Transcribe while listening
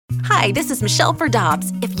Hi, this is Michelle for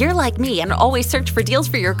Dobbs. If you're like me and always search for deals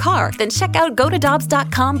for your car, then check out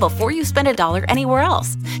gotodobbs.com before you spend $1 anywhere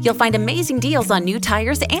else. You'll find amazing deals on new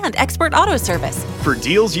tires and expert auto service. For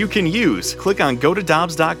deals you can use, click on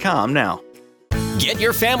gotodobbs.com now. Get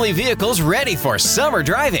your family vehicles ready for summer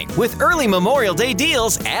driving with early Memorial Day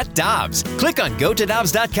deals at Dobbs. Click on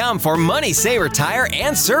gotodobbs.com for money saver tire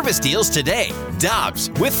and service deals today. Dobbs,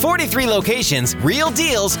 with 43 locations, real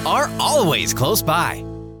deals are always close by.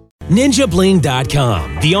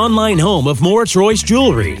 NinjaBling.com, the online home of Moritz Royce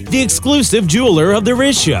Jewelry, the exclusive jeweler of the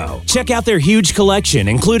Riz Show. Check out their huge collection,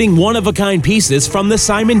 including one-of-a-kind pieces from the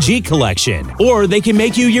Simon G collection. Or they can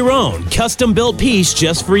make you your own, custom-built piece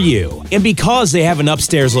just for you. And because they have an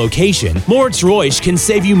upstairs location, Moritz Royce can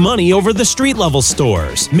save you money over the street-level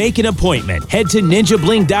stores. Make an appointment. Head to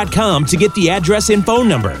NinjaBling.com to get the address and phone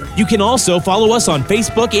number. You can also follow us on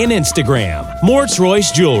Facebook and Instagram. Moritz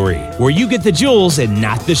Royce Jewelry, where you get the jewels and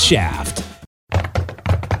not the shaft. The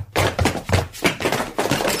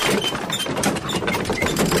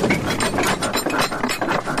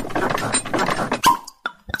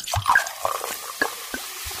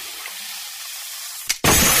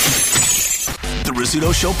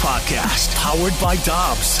Rizzuto Show podcast, powered by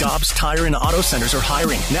Dobbs. Dobbs Tire and Auto Centers are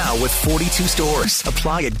hiring now with 42 stores.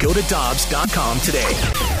 Apply at gotodobbs.com today.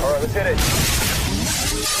 All right, let's hit it.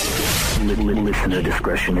 Listener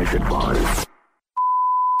discretion is advised.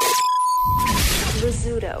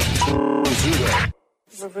 Rizzuto.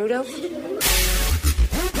 Rizzuto.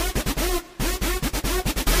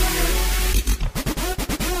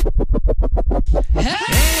 Hey!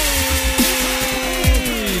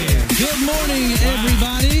 Good morning,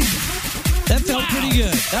 everybody. That felt pretty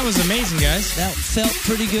good. That was amazing, guys. That felt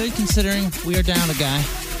pretty good considering we are down a guy.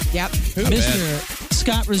 Yep. Mr.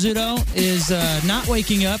 Scott Rizzuto is not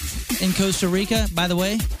waking up in Costa Rica. By the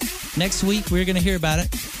way, next week we're going to hear about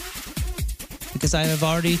it because I have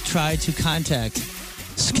already tried to contact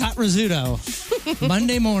Scott Rizzuto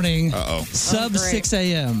Monday morning, sub 6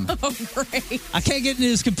 a.m. Oh, great. I can't get into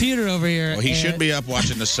his computer over here. Well, he should be up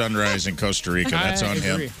watching the sunrise in Costa Rica. That's on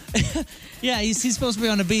him. Yeah, he's supposed to be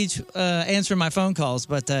on the beach answering my phone calls,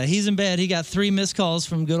 but he's in bed. He got 3 missed calls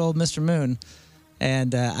from good old Mr. Moon.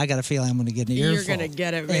 And I got a feeling I'm going to get an earful. You're going to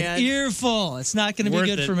get it, man. An earful. It's not going to be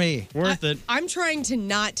good for me. Worth it. I'm trying to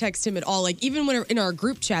not text him at all. Like, even when in our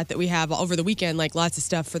group chat that we have over the weekend, like lots of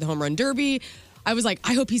stuff for the Home Run Derby, I was like,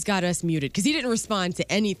 I hope he's got us muted because he didn't respond to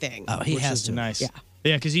anything. Oh, he Which has is to. Nice. Yeah.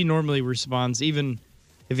 Yeah, because he normally responds. Even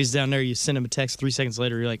if he's down there, you send him a text 3 seconds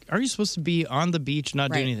later. You're like, are you supposed to be on the beach,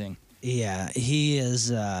 not do anything? Yeah, he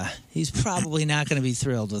is. He's probably not going to be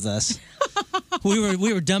thrilled with us.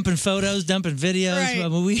 We were dumping photos, dumping videos. Right.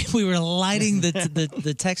 We were lighting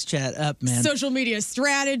the text chat up, man. Social media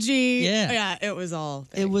strategy. Yeah, it was all.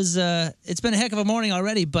 It was. It's been a heck of a morning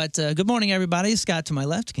already. But good morning, everybody. Scott to my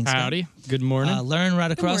left. King Scott. Howdy. Good morning. Lauren right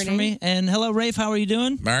across from me. And hello, Rafe. How are you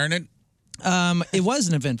doing? Morning. It was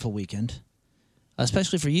an eventful weekend,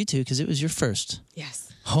 especially for you two because it was your first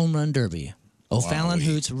home run derby. O'Fallon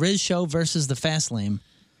Hoots, Riz Show versus the Fast Lame.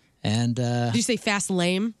 And did you say Fast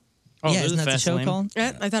Lame? Oh, yeah, isn't that the show called?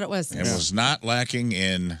 I thought it was. It was not lacking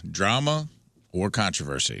in drama or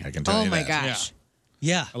controversy. I can tell you that. Oh my gosh.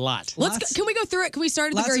 Yeah, a lot. Can we go through it? Can we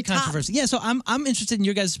start at the very Lots of controversy. Yeah, so I'm interested in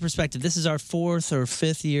your guys' perspective. This is our 4th or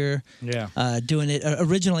 5th year doing it.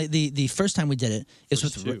 Originally, the first time we did it,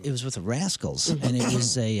 it was with the Rascals, and it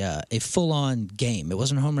was a full-on game. It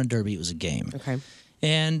wasn't a home run derby. It was a game. Okay.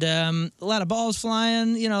 And a lot of balls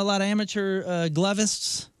flying, a lot of amateur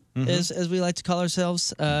glovists, as we like to call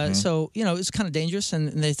ourselves. So, it's kind of dangerous. And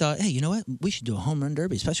they thought, hey, you know what? We should do a home run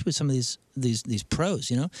derby, especially with some of these pros,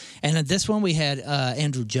 And at this one, we had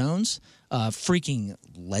Andrew Jones, freaking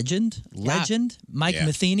legend, Mike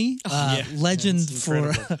Matheny, legend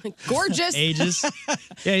for gorgeous ages.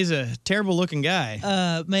 Yeah, he's a terrible looking guy.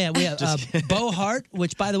 Man, we have Bo Hart,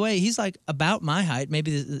 which by the way, he's like about my height,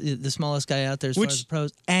 maybe the smallest guy out there as far as the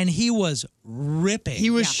pros, and he was ripping. He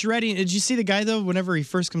was shredding. Did you see the guy though? Whenever he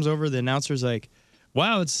first comes over, the announcer's like,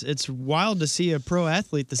 "Wow, it's wild to see a pro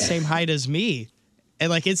athlete the same height as me," and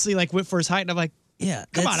like instantly like went for his height, and I'm like. Yeah,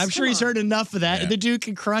 come on! I'm sure he's heard enough of that. Yeah. The dude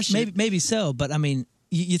can crush it. Maybe so, but I mean,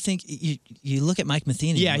 you think you look at Mike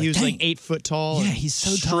Matheny. Yeah, he was like 8 foot tall. Yeah, he's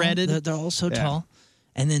so shredded. Tall. They're all so tall.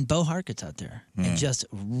 And then Bo Hart gets out there and just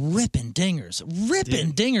ripping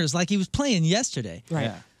dingers like he was playing yesterday.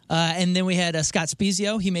 Right. Yeah. And then we had Scott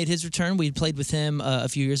Spezio. He made his return. We played with him a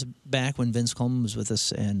few years back when Vince Coleman was with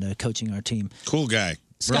us and coaching our team. Cool guy.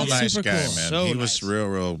 Scott's real nice super guy, cool. man. So he nice. was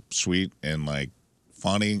real sweet and like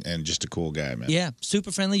funny, and just a cool guy, man. Yeah,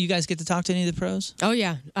 super friendly. You guys get to talk to any of the pros? Oh,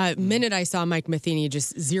 yeah. Minute I saw Mike Matheny,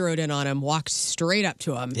 just zeroed in on him, walked straight up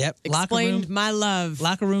to him. Yep. Explained my love.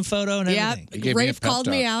 Locker room photo and everything. He gave Rafe me a pep called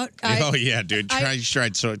me talk. out. Oh, yeah, dude. You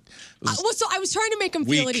tried. So So I was trying to make him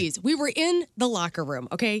feel Weak. at ease. We were in the locker room,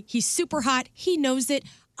 okay? He's super hot. He knows it.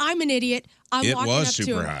 I'm an idiot. I'm It walking was up to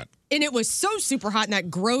super him. hot. And it was so super hot in that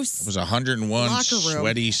gross. it was 101 Locker room.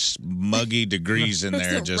 sweaty, muggy degrees in It was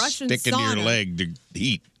there, a just Russian sticking to your sauna. leg to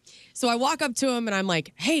heat. So I walk up to him and I'm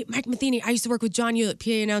like, hey, Mike Matheny, I used to work with John Hewlett, PA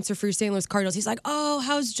announcer for your St. Louis Cardinals. He's like, oh,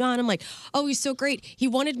 how's John? I'm like, oh, he's so great. He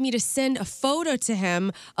wanted me to send a photo to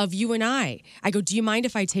him of you and I. I go, do you mind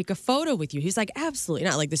if I take a photo with you? He's like, absolutely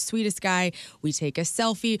not. Like the sweetest guy. We take a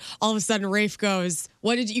selfie. All of a sudden, Rafe goes,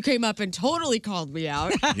 what did you came up and totally called me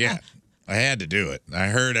out? Yeah, I had to do it. I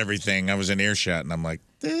heard everything. I was in earshot, and I'm like,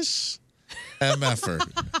 this MFer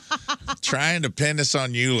trying to pin this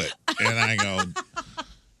on Hewlett. And I go,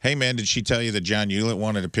 hey, man, did she tell you that John Hewlett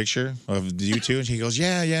wanted a picture of you two? And he goes,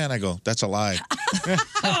 yeah. And I go, that's a lie.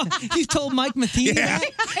 You told Mike Matheny that?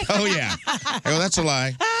 Oh, yeah. I go, that's a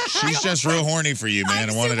lie. She's just real horny for you, man,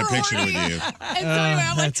 and wanted a super picture horny. with you. And so anyway,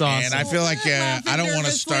 I'm like, That's awesome. And I feel like Laughing I don't want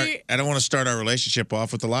to nervously. start our relationship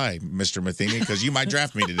off with a lie, Mr. Matheny, because you might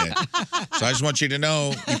draft me today. So I just want you to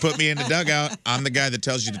know, you put me in the dugout, I'm the guy that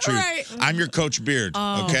tells you the truth. Right. I'm your Coach Beard,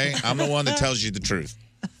 okay? I'm the one that tells you the truth.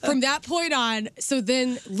 From that point on, so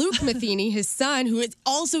then Luke Matheny, his son, who is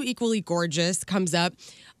also equally gorgeous, comes up.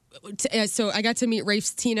 So I got to meet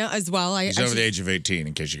Rafe's Tina as well. He's over the age of 18,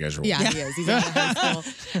 in case you guys were Yeah, wondering. he is. He's out of high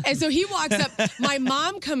school. And so he walks up. My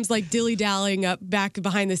mom comes like dilly-dallying up back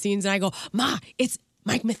behind the scenes, and I go, Ma, it's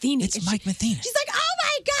Mike Matheny. It's And Mike Matheny. She's like, oh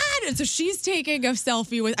my God. And so she's taking a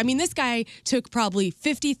selfie with, I mean, this guy took probably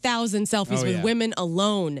 50,000 selfies with women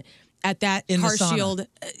alone at that In the Car sauna. Shield.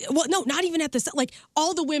 Well, no, not even at the, like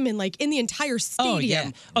all the women, like in the entire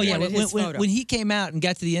stadium. Oh, yeah. wanted his photo. When he came out and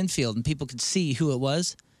got to the infield and people could see who it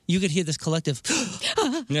was, you could hear this collective.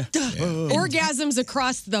 Orgasms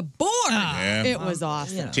across the board. Yeah. It was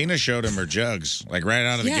awesome. Tina showed him her jugs, like right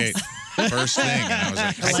out of the Yes. gate. First thing. And I was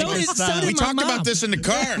like, So did we my talked mom. about this in the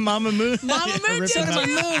car. Mama Moon. Mama Moon So did did my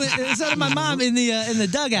too. mom. So did my mom in the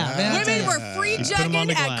dugout. Man. I'll tell Women you. were free him on jugging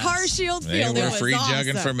the at glass. Car Shield They Field. were It was free awesome.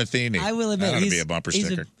 jugging for Matheny. I will admit, that ought to he's, be a bumper he's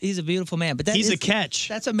sticker. he's a beautiful man. But that He's is- a catch.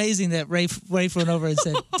 That's amazing that Rafe went over and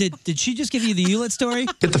said, "Did she just give you the Hewlett story?"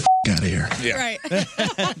 out of here. Yeah. Right.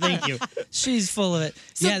 Thank you. She's full of it.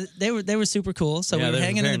 Yeah, they were super cool. So Yeah, we were they were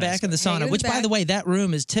hanging in very the back nice in the Hanging sauna, in the which, by back. the way, that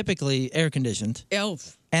room is typically air conditioned, Oh,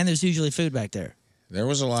 and there's usually food back there. There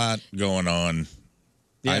was a lot going on.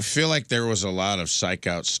 Yeah. I feel like there was a lot of psych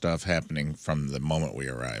out stuff happening from the moment we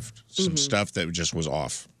arrived. Some stuff that just was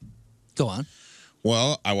off. Go on.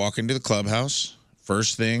 Well, I walk into the clubhouse.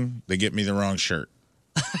 First thing, they get me the wrong shirt.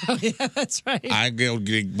 Yeah, that's right.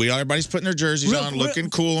 Everybody's putting their jerseys on, looking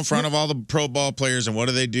cool in front of all the pro ball players. And what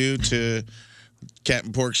do they do to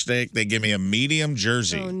Captain Pork Steak? They give me a medium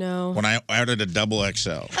jersey. Oh, no. When I ordered a double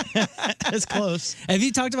XL. That's close. Have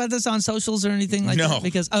you talked about this on socials or anything like No. that?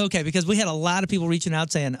 Because we had a lot of people reaching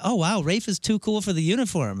out saying, "Oh wow, Rafe is too cool for the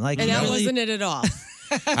uniform." Like, and that really- wasn't it at all.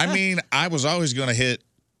 I mean, I was always going to hit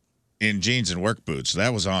in jeans and work boots.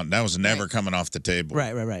 That was never coming off the table.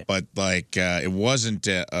 Right. But like, it wasn't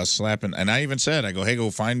a slapping. And I even said, I go, hey, go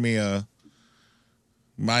find me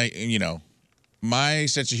my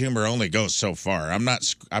sense of humor only goes so far.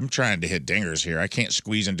 I'm trying to hit dingers here. I can't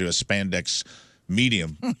squeeze into a spandex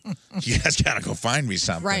medium. You guys got to go find me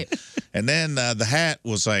something. Right. And then the hat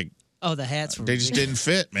was like, Oh, the hats were. they just didn't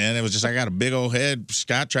fit, man. It was just I got a big old head.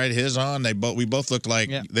 Scott tried his on. We both looked like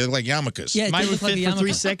they look like yarmulkes. Yeah, it Mine did would look like fit a for 3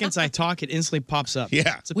 yarmulke. seconds. I talk, it instantly pops up.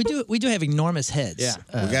 Yeah. We do have enormous heads. Yeah.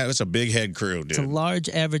 It's a big head crew, It's a dude. large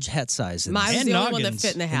average hat size. in Mine this. was And the only one that noggins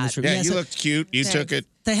fit in the in hat. this room. Yeah, you so looked cute. You took it.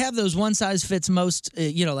 They have those one size fits most,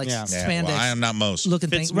 like Yeah. Yeah, spandex well, I am not most. looking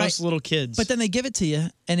Fits thing. most little kids. But then they give it to you,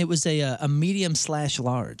 and it was a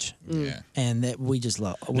medium/large, Yeah. and that we just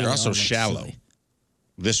love. They're also shallow.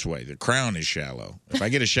 This way, the crown is shallow. If I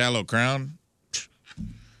get a shallow crown,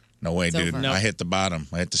 no way, It's dude. over. I hit the bottom.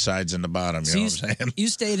 I hit the sides and the bottom. You So know you, what I'm saying? you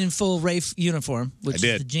stayed in full Rafe uniform, which I is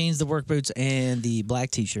did. the jeans, the work boots, and the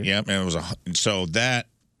black T-shirt. Yep, and it was so that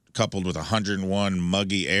coupled with 101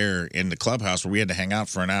 muggy air in the clubhouse where we had to hang out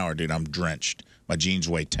for an hour, dude. I'm drenched. My jeans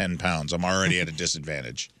weigh 10 pounds. I'm already at a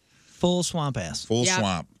disadvantage. Full swamp ass. Full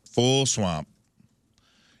swamp.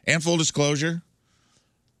 And full disclosure,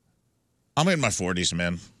 I'm in my 40s,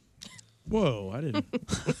 man. Whoa, I didn't.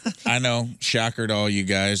 I know, shocker to all you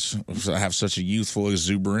guys. I have such a youthful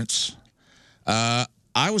exuberance. I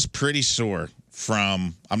was pretty sore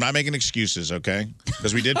from, I'm not making excuses, okay?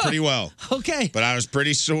 Because we did pretty well. Okay. But I was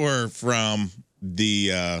pretty sore from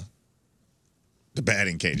the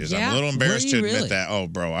batting cages. I'm Yeah. a little embarrassed Were to you admit really? that. Oh,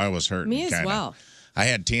 bro, I was hurting. Me as kinda. well. I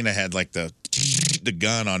had Tina had like the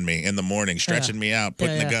gun on me in the morning, stretching me out,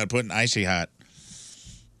 putting the gun, putting icy hot,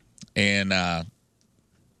 and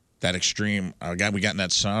that extreme. We got in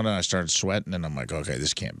that sauna. I started sweating, and I'm like, okay,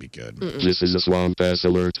 this can't be good. This is a swamp ass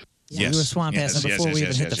alert. We were swamp passing before we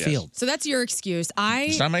even hit the field. So that's your excuse.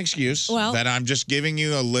 It's not my excuse. Well- that I'm just giving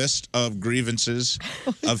you a list of grievances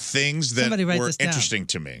of things that Somebody write were this down. interesting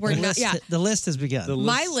to me. We're not, yeah. The list has begun.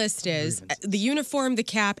 My list is the uniform, the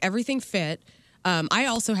cap, everything fit. I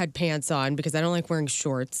also had pants on because I don't like wearing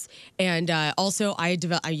shorts, and also you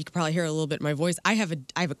could probably hear a little bit in my voice. I have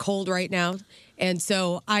a cold right now, and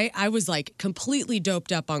so I was like completely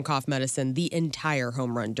doped up on cough medicine the entire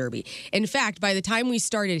home run derby. In fact, by the time we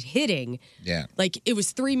started hitting, like it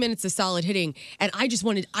was 3 minutes of solid hitting, and I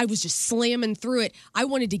was just slamming through it. I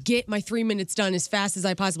wanted to get my 3 minutes done as fast as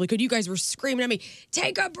I possibly could. You guys were screaming at me,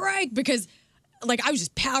 "Take a break," because like I was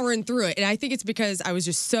just powering through it, and I think it's because I was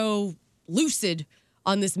just so lucid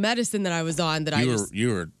on this medicine that I was on that you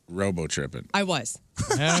were robo tripping. I was.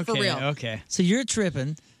 Okay, For real. Okay. So you're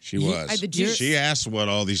tripping. She was. I had the juice. She asked what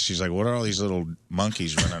all these. She's like, "What are all these little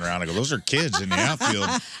monkeys running around?" I go, "Those are kids in the outfield.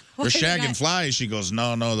 They're shagging flies." She goes,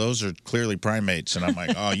 "No, those are clearly primates." And I'm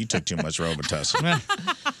like, "Oh, you took too much Robitussin."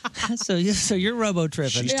 So you're robo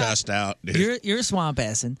tripping. She's tussed out, dude. You're swamp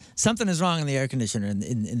passing. Something is wrong in the air conditioner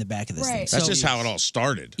in the back of this thing. That's just how it all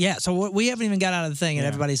started. Yeah, so we haven't even got out of the thing, and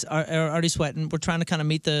everybody's already sweating. We're trying to kind of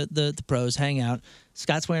meet the pros, hang out.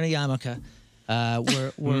 Scott's wearing a yarmulke.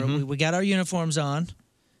 We got our uniforms on,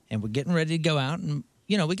 and we're getting ready to go out. And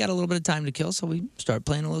we got a little bit of time to kill, so we start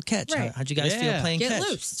playing a little catch. Right. How'd you guys feel playing Get catch?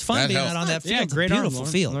 loose. It's fun That being helps. out on that field. Yeah, It's a great arm, beautiful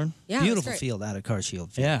Lauren. field. Lauren. Yeah, it was Beautiful great. field out of Car Shield.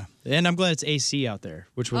 Yeah, and I'm glad it's AC out there,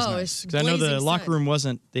 which was Oh, nice. it's Because I know the blazing locker sun. room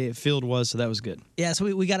wasn't, the field was, so that was good. Yeah,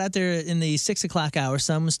 so we got out there in the 6 o'clock hour.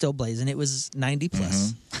 Sun was still blazing. It was 90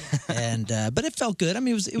 plus, and but it felt good. I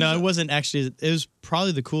mean, it wasn't actually. It was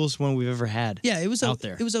probably the coolest one we've ever had. Yeah, it was out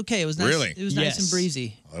there. It was okay. It was nice. Really? It was nice and Yes.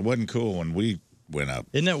 breezy. It wasn't cool when we went up.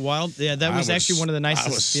 Isn't that wild? Yeah, that was actually one of the I nicest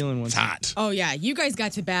was feeling ones. hot. Oh yeah, you guys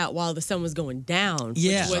got to bat while the sun was going down.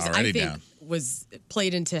 Yeah. which was Already I think down. was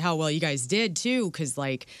played into how well you guys did too. Because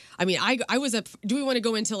like, I mean, I was up. Do we want to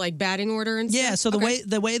go into like batting order and Yeah, stuff? so Okay.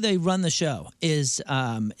 the way they run the show is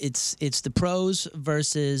it's the pros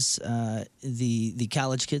versus the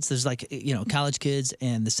college kids. There's like college kids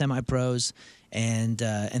and the semi pros, and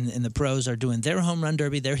the pros are doing their home run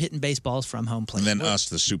derby. They're hitting baseballs from home plate. And then us,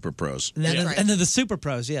 the super pros. And then, That's right. and then the super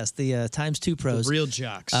pros, yes, the times two pros. Real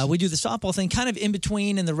jocks. We do the softball thing kind of in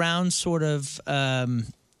between in the round, sort of.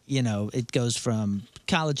 It goes from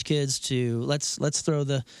college kids to let's throw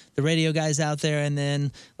the radio guys out there, and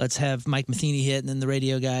then let's have Mike Matheny hit, and then the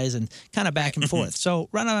radio guys, and kind of back and forth. So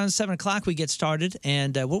right around 7 o'clock we get started,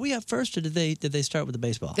 and what we have first, or did they start with the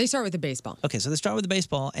baseball? They start with the baseball. Okay, so they start with the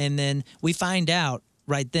baseball, and then we find out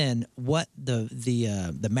right then what the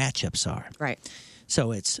matchups are. Right.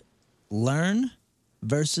 So it's Learn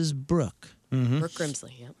versus Brooke. Brooke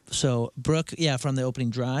Grimsley. Yep. So Brooke, from the opening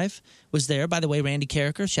drive, was there. By the way, Randy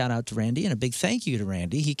Carricker, shout out to Randy, and a big thank you to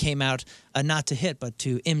Randy. He came out not to hit, but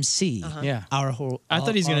to MC Yeah. our whole. I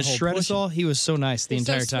thought he was our going to whole shred us portion. all. He was so nice the He's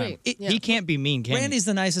so entire time. sweet. Yeah. He can't be mean, can Randy's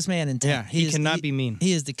the nicest man in town. Yeah, he cannot be mean.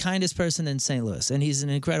 He is the kindest person in St. Louis, and he's an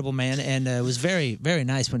incredible man, and was very, very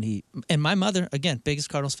nice when he. And my mother, again, biggest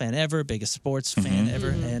Cardinals fan ever, biggest sports fan ever,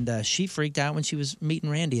 and she freaked out when she was meeting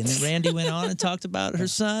Randy, and then Randy went on and talked about her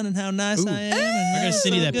son and how nice I am. And I how got to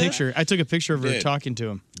send you so that good. picture. I took a picture of her Did. talking to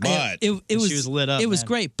him. But it was she was lit up, It was man.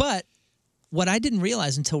 great, but what I didn't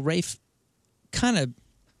realize until Rafe kind of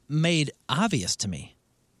made obvious to me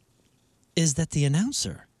is that the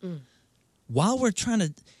announcer, while we're trying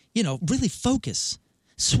to, really focus,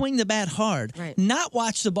 swing the bat hard, Right. not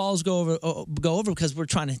watch the balls go over because we're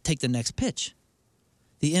trying to take the next pitch.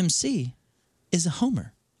 The MC is a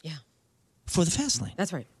homer Yeah. for the fast lane.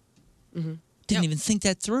 That's right. Didn't even think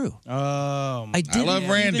that through. Oh, I didn't love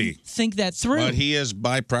even Randy. think that through. But he is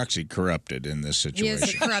by proxy corrupted in this He is a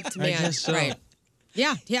situation. corrupt man. guess so. Right.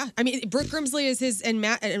 Yeah, yeah. I mean, Brooke Grimsley is his, and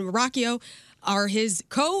Matt and Rockio are his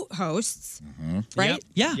co-hosts, right?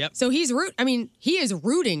 Yeah. Yep. So he is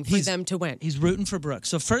rooting for them to win. He's rooting for Brooke.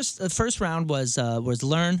 So the first round was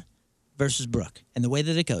Learn versus Brooke, and the way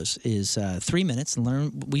that it goes is 3 minutes. And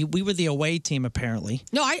Learn, we were the away team apparently.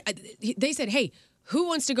 No, they said, "Hey, who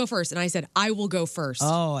wants to go first?" And I said, "I will go first."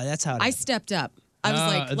 Oh, that's how it I happened. stepped up. I was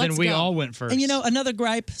like, "Let's then we go." all went first. And another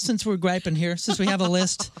gripe, since we're griping here, since we have a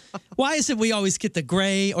list, why is it we always get the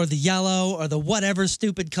gray or the yellow or the whatever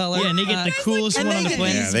stupid color? Yeah, and they get the coolest and one on they the get-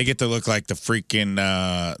 planet. Yeah, they get to look like the freaking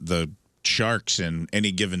the sharks in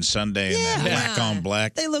Any Given Sunday and then black on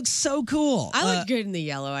black. They look so cool. I look good in the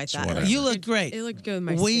yellow, I thought. whatever. You look great. It looked good in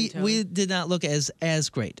my skin tone. We did not look as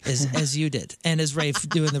great as you did, and as Rafe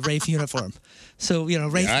doing the Rafe uniform. So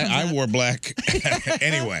Rafe. I wore black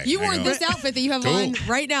anyway. You I wore know. this outfit that you have Cool. on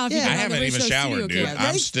right now. If you Yeah. get I on haven't the even Ratio showered, studio dude. cam.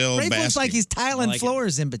 I'm still Rafe looks like basking. he's tiling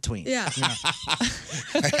floors in between. Yeah.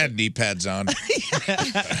 I had knee pads on.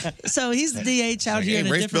 So he's the DH out here in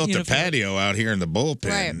a Rafe different built uniform. a patio out here in the bullpen.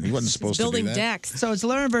 Right. He wasn't supposed to do Building that. decks. So it's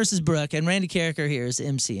Lauren versus Brooke, and Randy Carricker here is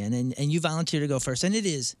MCing, and you volunteer to go first, and it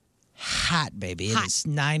is hot, baby. It is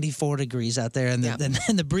 94 degrees out there, and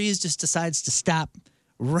the breeze just decides to stop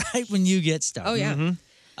right when you get started. Oh, yeah.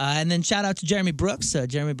 And then shout out to Jeremy Brooks.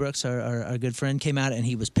 Jeremy Brooks, our good friend, came out and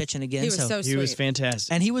he was pitching again. He was so He was sweet.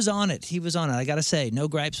 fantastic. And he was on it. I got to say, no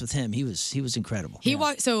gripes with him. He was incredible. He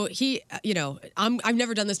walked. So he, I've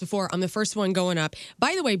never done this before. I'm the first one going up.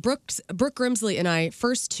 By the way, Brooke Grimsley and I,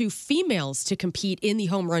 first two females to compete in the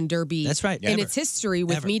home run derby. That's right. In Ever. its history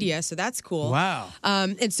with Ever. media, so that's cool. Wow.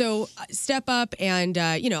 And so step up, and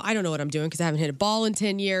I don't know what I'm doing because I haven't hit a ball in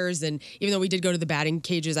 10 years. And even though we did go to the batting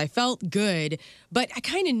cages, I felt good, but I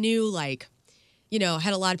kind of knew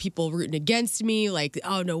had a lot of people rooting against me, like,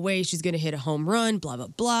 oh, no way, she's going to hit a home run, blah, blah,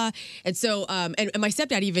 blah. And so, and my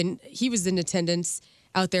stepdad he was in attendance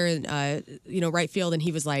out there in, right field, and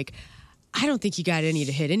he was like, I don't think you got any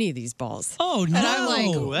to hit any of these balls. Oh, no. And I'm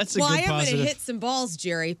like, That's a well, good I am going to positive. hit some balls,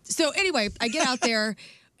 Jerry. So anyway, I get out there,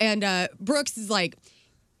 and Brooks is like,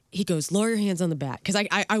 he goes, lower your hands on the bat. Because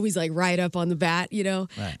I always right up on the bat,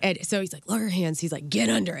 Right. And so he's like, lower your hands. He's like, get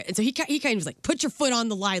under it. And so he kind of was like, put your foot on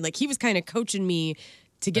the line. Like he was kind of coaching me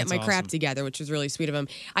to get my crap together, which was really sweet of him.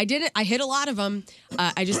 I hit a lot of them.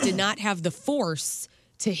 I just did not have the force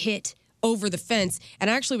to hit over the fence.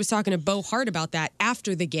 And I actually was talking to Bo Hart about that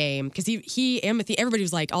after the game because everybody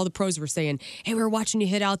was like, all the pros were saying, hey, we were watching you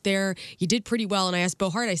hit out there. You did pretty well. And I asked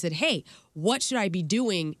Bo Hart, I said, hey, what should I be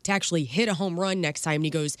doing to actually hit a home run next time? And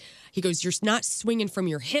he goes, you're not swinging from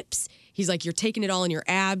your hips. He's like, you're taking it all in your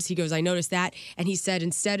abs. He goes, I noticed that. And he said,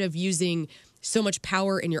 instead of using so much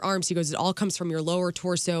power in your arms, he goes, it all comes from your lower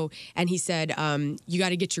torso. And he said, you got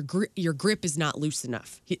to get your grip is not loose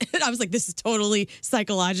enough. I was like, this is totally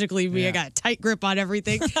psychologically me. I got a tight grip on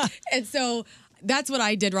everything. And so that's what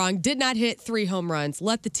I did wrong. Did not hit 3 home runs.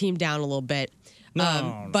 Let the team down a little bit.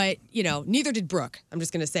 But neither did Brooke. I'm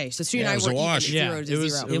just gonna say. So she and I it was were a even wash. at Yeah, 0 to it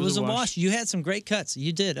was- 0. It was a wash. You had some great cuts.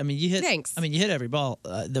 You did. I mean, you hit. Thanks. I mean, you hit every ball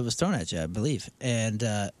that was thrown at you, I believe. And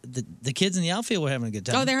the kids in the outfield were having a good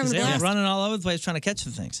time. Oh, they're having 'cause a they blast. were running all over the place trying to catch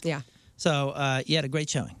some things. Yeah. So you had a great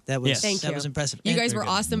showing. That was Yes. Thank that you. was impressive. You And guys very were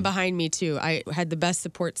good. awesome behind me too. I had the best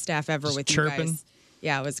support staff ever with you chirping. guys.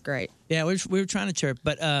 Yeah, it was great. Yeah, we were trying to chirp,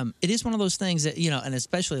 but it is one of those things that and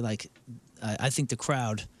especially I think the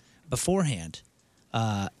crowd beforehand,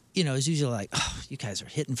 is usually like, oh, you guys are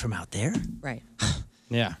hitting from out there. Right.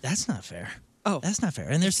 Yeah. That's not fair. Oh, That's not fair.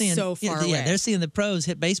 And they're it's seeing so far away. they're seeing the pros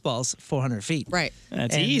hit baseballs 400 feet. Right.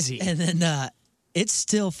 That's And- easy. And then it's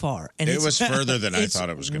still far. And It it's- was further than I it's thought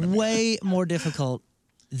it was going to be. way more difficult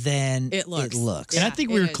than It looks. And I Yeah, think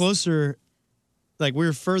we it were is. closer, we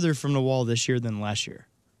were further from the wall this year than last year.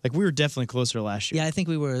 We were definitely closer last year. Yeah, I think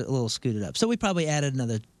we were a little scooted up. So we probably added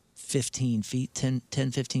another 15 feet, 10,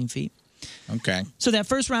 15 feet. Okay. So that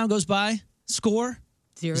first round goes by. Score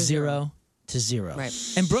 0-0. 0-0. Right.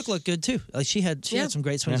 And Brooke looked good too. She had Yeah. some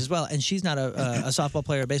great swings as well. And she's not a softball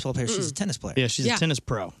player, or a baseball player. She's a tennis player. Yeah, she's Yeah. a tennis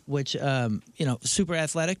pro. Which super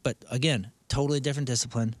athletic, but again, totally different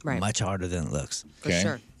discipline. Right. Much harder than it looks. For Okay.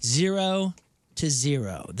 sure.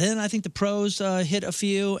 0-0. Then I think the pros hit a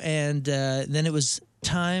few, and then it was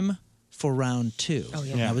time for round 2. Oh,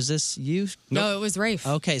 yeah. Now, was this you? No, it was Rafe.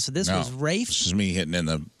 Okay, so this No. was Rafe. This is me hitting in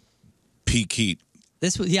the peak heat.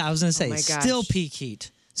 This was I was going to say my gosh. still peak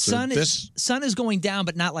heat. Sun this- is going down,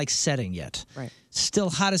 but not setting yet. Right. Still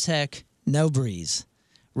hot as heck. No breeze.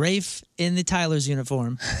 Rafe in the Tyler's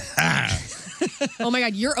uniform. Oh my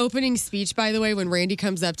God, your opening speech, by the way, when Randy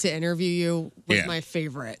comes up to interview you, was Yeah. my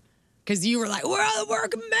favorite. Because you were like, "Where are the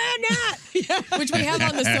working men at?" Which we have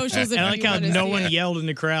on the socials. If And I like you how wanna no see one it. yelled in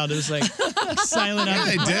the crowd. It was silent. Yeah,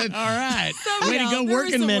 they did. All right. Some Way to yelled. go, There were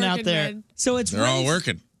working some men out working there. men. So it's They're all Rafe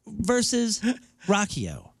working. versus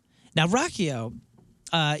Rockio. Now Rockio,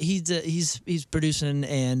 he's producing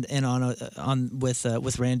and on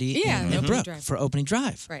with Randy Yeah, and the opening Brooke drive. for opening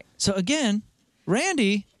drive. Right. So again,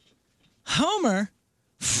 Randy, homer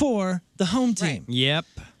for the home team. Yep.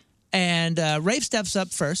 And Rafe steps up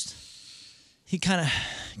first. He kind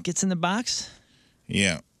of gets in the box.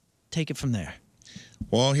 Yeah. Take it from there.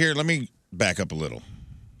 Well, here, let me back up a little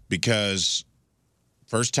because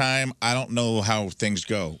first time, I don't know how things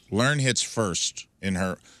go. Learn hits first in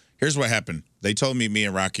her. Here's what happened. They told me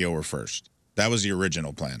and Rocky were first. That was the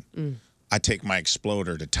original plan. I take my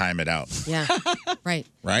exploder to time it out. Yeah, right.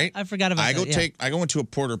 Right? I forgot about that. I go into a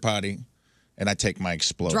porta potty, and I take my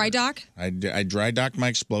exploder. Dry dock? I dry dock my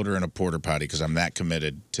exploder in a porta potty because I'm that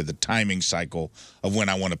committed to the timing cycle of when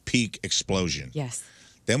I want a peak explosion. Yes.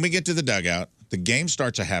 Then we get to the dugout. The game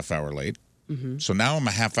starts a half hour late. So now I'm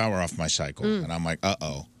a half hour off my cycle. And I'm like,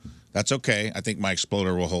 uh-oh. That's okay. I think my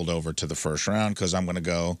exploder will hold over to the first round because I'm going to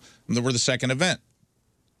go. We're the second event.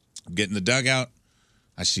 Get in the dugout.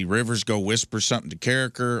 I see Rivers go whisper something to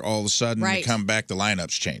Carricker. All of a sudden, they come back. The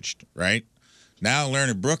lineup's changed, right? Now,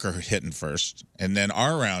 Lerner and Brooke are hitting first. And then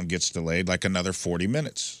our round gets delayed like another 40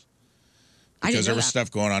 minutes. Because there was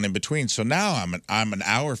stuff going on in between. So now I'm an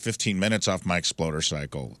hour, 15 minutes off my exploder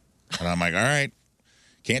cycle. And I'm like, all right.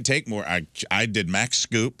 Can't take more. I did max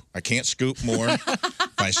scoop. I can't scoop more.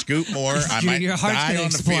 If I scoop more, I might die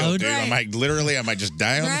on the field, dude. I might just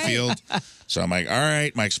die on the field. So I'm like, all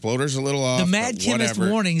right, my exploder's a little off. The mad chemist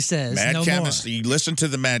warning says no chemist, more. You listen to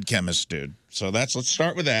the mad chemist, dude. So let's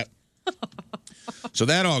start with that. So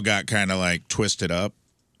that all got kind of like twisted up.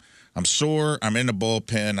 I'm sore. I'm in the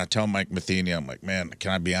bullpen. I tell Mike Matheny, I'm like, man,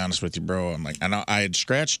 can I be honest with you, bro? I'm like, I had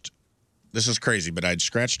scratched. This is crazy, but I'd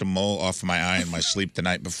scratched a mole off my eye in my sleep the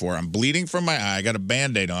night before. I'm bleeding from my eye. I got a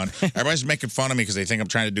Band-Aid on. Everybody's making fun of me because they think I'm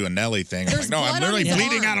trying to do a Nelly thing. I'm like, no, I'm literally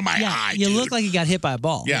bleeding out of my eye, You dude. look like you got hit by a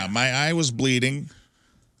ball. Yeah, my eye was bleeding.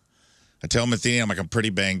 I tell Matheny, I'm like, I'm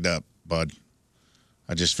pretty banged up, bud.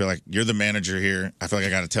 I just feel like you're the manager here. I feel like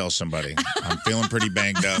I got to tell somebody. I'm feeling pretty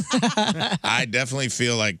banged up. I definitely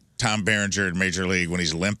feel like Tom Berenger in Major League when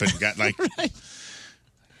he's limping. Got like...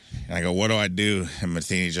 And I go, what do I do? And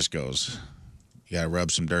Matheny just goes, you got to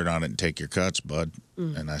rub some dirt on it and take your cuts, bud.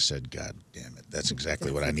 And I said, God damn it. That's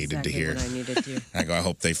exactly what I needed to hear. I go, I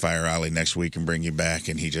hope they fire Ollie next week and bring you back.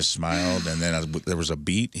 And he just smiled. And then there was a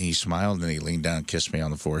beat. And he smiled and he leaned down and kissed me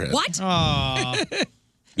on the forehead. What? Aww.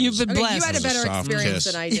 You've been blessed. You had a better experience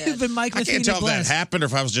than I did. You've been Mike I can't tell if that happened or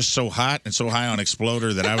if I was just so hot and so high on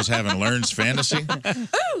Exploder that I was having Learn's fantasy.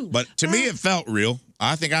 But to me, it felt real.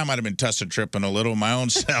 I think I might have been tussle tripping a little my own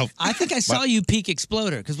self. I think I saw you peak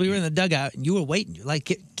Exploder because we were in the dugout and you were waiting. You're like,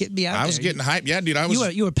 get me out there. I was getting hyped. Yeah, dude.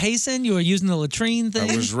 You were pacing. You were using the latrine thing.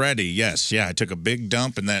 I was ready. Yes. Yeah. I took a big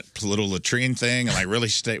dump in that little latrine thing and I really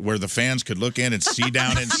stayed where the fans could look in and see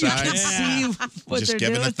down inside. You can see what just they're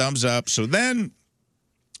giving doing. a thumbs up. So then,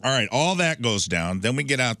 all right, all that goes down. Then we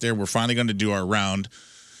get out there. We're finally going to do our round.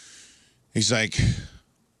 He's like,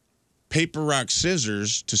 paper, rock,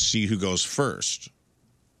 scissors to see who goes first.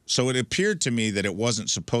 So it appeared to me that it wasn't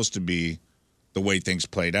supposed to be the way things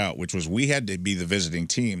played out, which was we had to be the visiting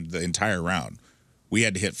team the entire round. We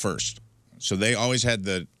had to hit first. So they always had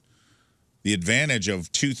the advantage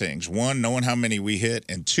of two things. One, knowing how many we hit,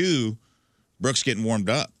 and two, Brooks getting warmed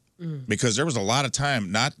up. Because there was a lot of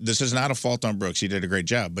time. This is not a fault on Brooks. He did a great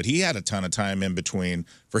job. But he had a ton of time in between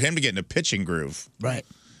for him to get in a pitching groove. Right.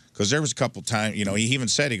 Because there was a couple times, he even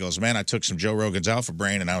said, he goes, man, I took some Joe Rogan's Alpha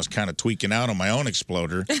Brain and I was kind of tweaking out on my own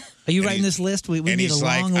Exploder. Are you writing this list? We need a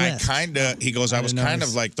long list. I was kind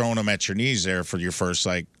of like throwing them at your knees there for your first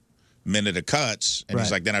minute of cuts. And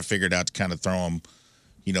he's like, then I figured out to kind of throw them,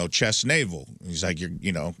 chest navel. He's like,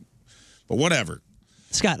 but whatever.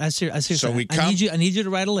 Scott, I seriously, so we I need you to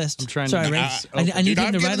write a list. I'm trying to. I need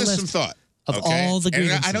him to write a list some thought of all the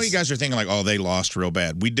grievances. And I know you guys are thinking they lost real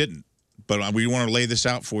bad. We didn't, but we want to lay this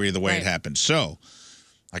out for you the way it happened. So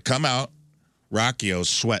I come out, Rockio's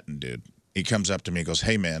sweating, dude. He comes up to me and goes,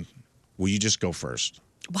 hey, man, will you just go first?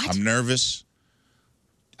 What? I'm nervous.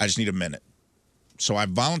 I just need a minute. So I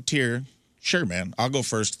volunteer. Sure, man, I'll go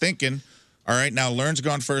first, thinking, all right, now Learn's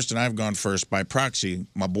gone first and I've gone first. By proxy,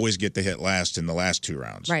 my boys get to hit last in the last two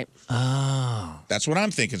rounds. Right. Oh. That's what I'm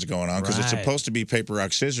thinking is going on because it's supposed to be paper,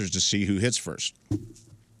 rock, scissors to see who hits first.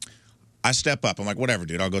 I step up. I'm like, whatever,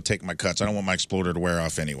 dude. I'll go take my cuts. I don't want my Exploder to wear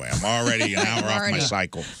off anyway. I'm already an hour off my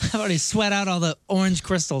cycle. I've already sweat out all the orange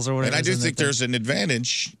crystals or whatever. And I do think there's an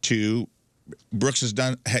advantage to Brooks has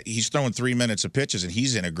done. He's throwing 3 minutes of pitches and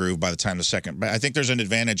he's in a groove by the time the second. But I think there's an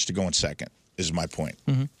advantage to going second is my point.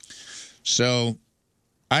 Mm-hmm. So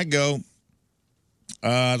I go.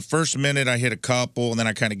 The first minute I hit a couple, and then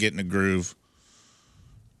I kind of get in a groove.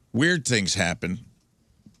 Weird things happen.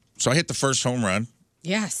 So I hit the first home run.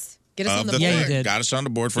 Yes. Get us on the board. board. You did. Got us on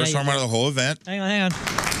the board. First home run of the whole event. Hang on. Thank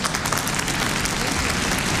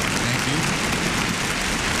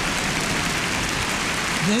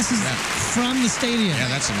you. This is from the stadium. Yeah,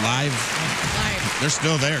 that's live. They're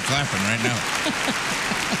still there clapping right now.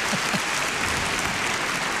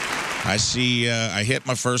 I see, I hit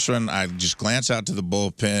my first one. I just glance out to the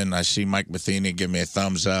bullpen. I see Mike Matheny give me a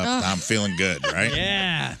thumbs up. I'm feeling good, right?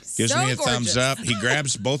 Yeah. Gives So me a gorgeous. thumbs up. He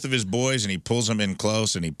grabs both of his boys and he pulls them in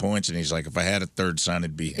close and he points and he's like, if I had a third son,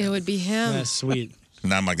 it'd be him. It would be him. That's sweet.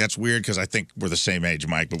 And I'm like, that's weird because I think we're the same age,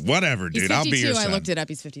 Mike. But whatever, He's dude. 52. I'll be your son. I looked it up.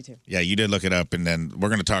 He's 52. Yeah, you did look it up, and then we're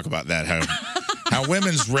going to talk about that. How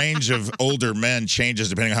women's range of older men changes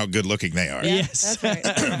depending on how good looking they are. Yes.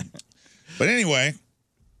 That's right. But anyway,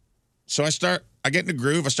 so I get in the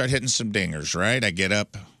groove. I start hitting some dingers, right? I get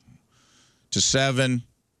up to 7,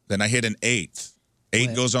 then I hit an 8th.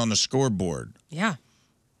 8 goes on the scoreboard. Yeah.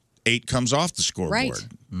 8 comes off the scoreboard. Right.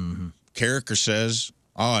 Mm-hmm. Carricker says,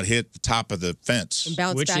 oh, it hit the top of the fence. And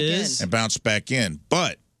bounced Which back is? in. And bounced back in.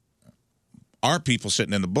 But our people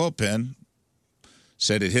sitting in the bullpen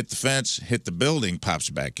said it hit the fence, hit the building, pops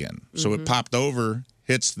back in. So it popped over,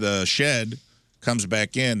 hits the shed, comes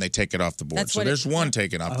back in, they take it off the board. That's So what there's one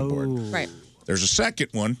taken off the board. Right. There's a second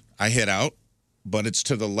one I hit out, but it's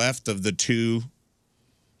to the left of the 2.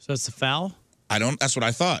 So it's a foul? That's what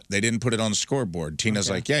I thought. They didn't put it on the scoreboard. Tina's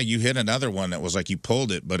like, yeah, you hit another one that was like you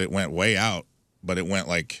pulled it, but it went way out. But it went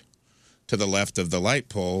like to the left of the light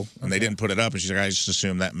pole, and they didn't put it up. And she's like, I just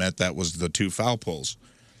assumed that meant that was the 2 foul poles.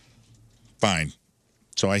 Fine.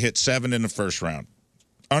 So I hit 7 in the first round.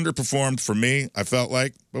 Underperformed for me, I felt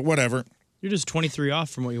like, but whatever. You're just 23 off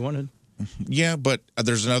from what you wanted. Yeah, but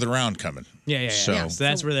there's another round coming. Yeah. So, So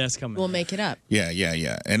that's where that's coming. We'll make it up. Yeah.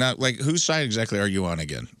 And whose side exactly are you on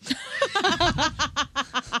again?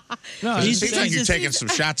 No, It seems like you're taking some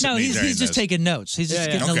shots at me during he's just this. taking notes. He's just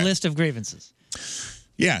getting Okay. a list of grievances.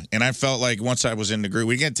 Yeah, and I felt like once I was in the group,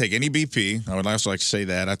 we didn't take any BP. I would also like to say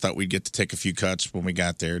that. I thought we'd get to take a few cuts when we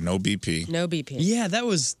got there. No BP. No BP. Yeah,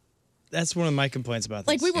 that's one of my complaints about this.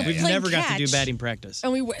 Like, we were We've playing never got to do catch. batting practice.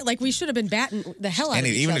 And we should have been batting the hell out And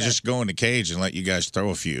of each even other. to just go in the cage and let you guys throw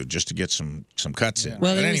a few just to get some cuts in.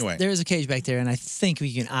 Well, But anyway, there is a cage back there, and I think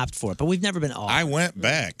we can opt for it, but we've never been off. I went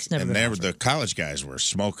back, never and been the college guys were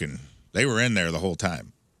smoking. They were in there the whole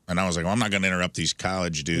time. And I was like, well, I'm not going to interrupt these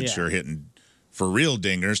college dudes who are hitting for real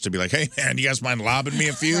dingers to be like, hey, man, you guys mind lobbing me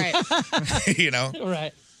a few? Right. You know?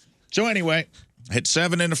 Right. So anyway, hit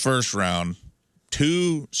 7 in the first round.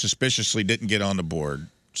 2 suspiciously didn't get on the board.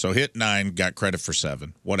 So hit 9, got credit for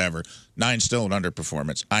 7. Whatever. 9 still an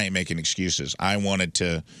underperformance. I ain't making excuses. I wanted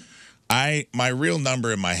to my real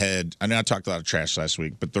number in my head, I know I talked a lot of trash last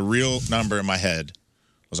week, but the real number in my head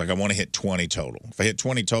was like I want to hit 20 total. If I hit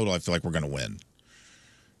 20 total, I feel like we're going to win.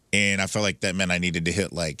 And I felt like that meant I needed to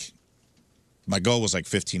hit my goal was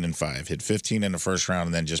 15 and 5. Hit 15 in the first round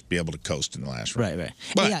and then just be able to coast in the last round. Right.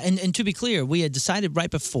 But- yeah, and to be clear, we had decided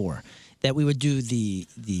right before that we would do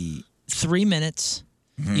the 3 minutes.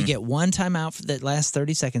 You get one timeout for that last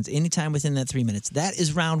 30 seconds, anytime within that 3 minutes. That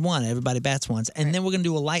is round 1. Everybody bats once. And then we're going to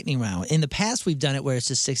do a lightning round. In the past, we've done it where it's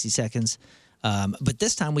just 60 seconds. But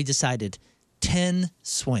this time we decided 10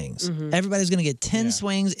 swings. Everybody's going to get 10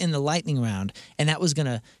 swings in the lightning round. And that was going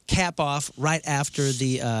to cap off right after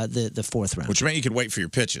the fourth round. Which meant you could wait for your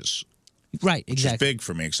pitches. Right, Which is exactly. big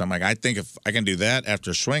for me because I'm like, I think if I can do that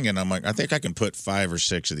after swinging, I'm like, I think I can put 5 or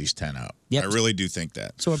 6 of these 10 out. Yep. I really do think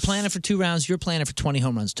that. So we're planning for 2 rounds. You're planning for 20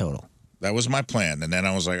 home runs total. That was my plan. And then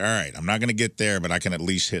I was like, all right, I'm not going to get there, but I can at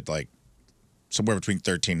least hit somewhere between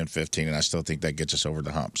 13 and 15, and I still think that gets us over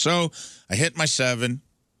the hump. So I hit my 7.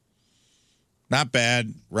 Not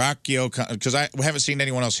bad. Rockio, because I haven't seen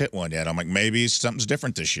anyone else hit one yet. I'm like, maybe something's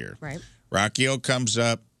different this year. Right. Rockio comes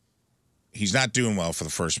up. He's not doing well for the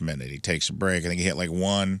first minute. He takes a break. I think he hit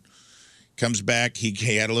 1. Comes back. He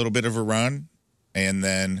had a little bit of a run, and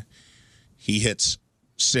then he hits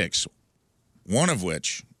 6. One of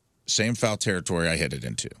which, same foul territory I hit it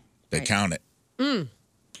into. They count it.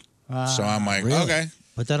 So I'm like, Really? okay.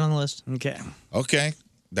 Put that on the list. Okay.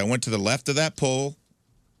 That went to the left of that pole.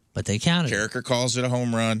 But they counted it. Carricker calls it a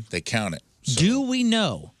home run. They count it. So Do we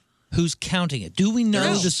know who's counting it? Do we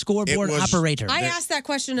know No. the scoreboard It was- operator? I asked that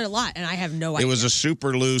question a lot, and I have no idea. it was a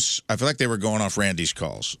super loose. I feel like they were going off Randy's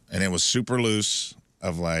calls, and it was super loose.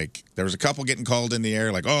 Of there was a couple getting called in the air,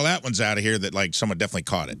 oh, that one's out of here. That someone definitely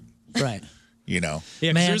caught it. Right. You know. Yeah,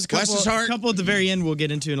 'cause Man, there's bless his heart. a couple at the very end we'll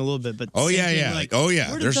get into in a little bit. But Oh same yeah, thing, yeah.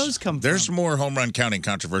 Where did those come There's from? more home run counting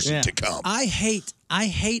controversy Yeah. to come. I hate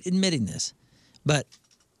admitting this, but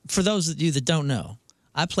for those of you that don't know,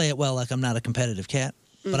 I play it well like I'm not a competitive cat,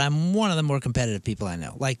 but I'm one of the more competitive people I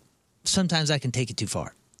know. Sometimes I can take it too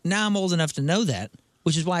far. Now I'm old enough to know that,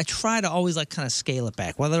 which is why I try to always kind of scale it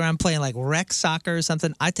back. Whether I'm playing rec soccer or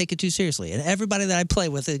something, I take it too seriously. And everybody that I play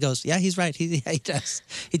with, it goes, yeah, he's right. He does.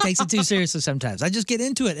 He takes it too seriously sometimes. I just get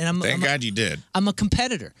into it, and Thank God you did. I'm a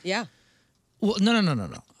competitor. Yeah. Well, no.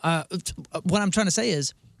 What I'm trying to say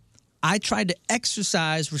is, I tried to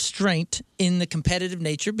exercise restraint in the competitive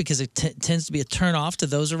nature because it tends to be a turnoff to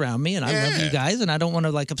those around me, and I love you guys, and I don't want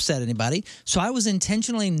to like upset anybody. So I was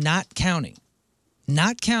intentionally not counting.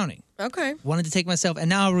 Okay. Wanted to take myself, and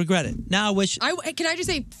now I regret it. Now I wish. Can I just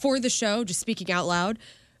say, for the show, just speaking out loud,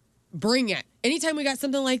 bring it. Anytime we got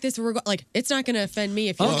something like this, we're like, it's not going to offend me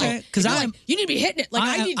if you're like, because you need to be hitting it.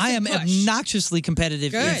 Like I am push. obnoxiously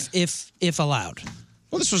competitive if allowed.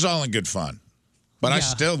 Well, this was all in good fun, but I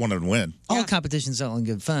still wanted to win. All competition's all in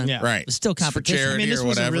good fun. Yeah. Right. It's still competition. For charity this or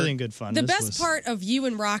was whatever. really in good fun. The best part of you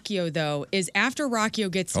and Rockio, though, is after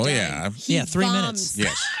Rockio gets done, he 3 bombs. minutes.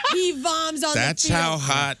 Yes. He bombs on That's the field. how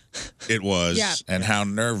hot it was Yeah. and how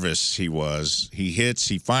nervous he was. He hits,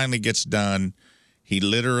 he finally gets done. He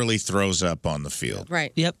literally throws up on the field.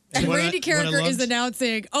 Right. Yep. And What I- Randy what I Carricker is loved-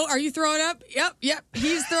 announcing, "Oh, are you throwing up?" Yep.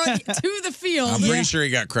 He's throwing to the field. I'm pretty sure he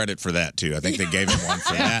got credit for that, too. I think they gave him one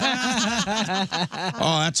for that.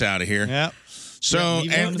 Oh, that's out of here. Yep. So,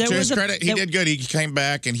 Yeah, and there to was his a- credit, he there- did good. He came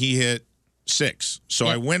back and he hit 6. So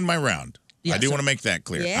I win my round. Yeah, I do so- want to make that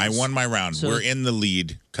clear. Yes. I won my round. So- We're in the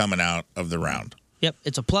lead coming out of the round. Yep.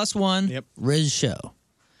 It's a +1 Yep. Riz show.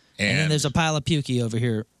 And then there's a pile of pukey over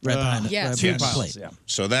here right behind it. yeah, right two behind the piles, plate. yeah.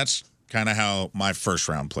 So that's kind of how my first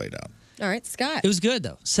round played out. All right, Scott. It was good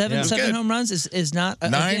though. Seven good. home runs is not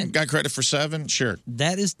 9, again, got credit for 7, sure.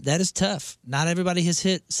 that is tough. Not everybody has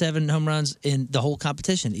hit 7 home runs in the whole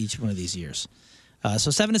competition each one of these years.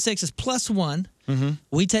 So 7 to 6 is +1. Mm-hmm.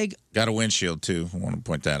 We take. Got a windshield too. I want to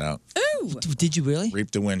point that out. Ooh. Did you really?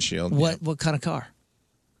 Reaped the windshield. What kind of car?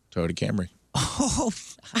 Yeah. Toyota Camry. Oh,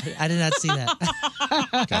 I did not see that.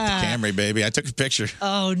 Got the Camry, baby. I took a picture.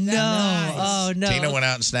 Oh no! Oh no! Tina went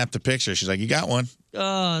out and snapped a picture. She's like, "You got one."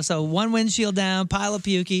 Oh, so one windshield down, pile of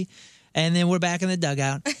pukey, and then we're back in the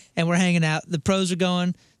dugout and we're hanging out. The pros are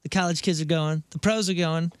going, the college kids are going, the pros are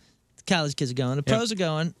going, the college kids are going, the pros are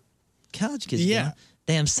going, college kids are going.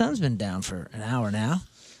 Damn, sun's been down for an hour now.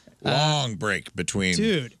 Long break between.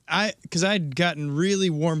 Dude, because I'd gotten really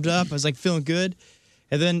warmed up. I was like feeling good.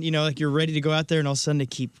 And then, like you're ready to go out there and all of a sudden they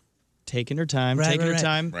keep taking her time,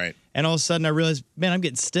 time. Right. And all of a sudden I realized, man, I'm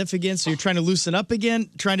getting stiff again. So you're trying to loosen up again,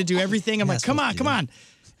 trying to do everything. I'm like, come on.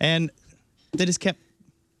 And they just kept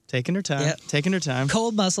taking her time, taking her time.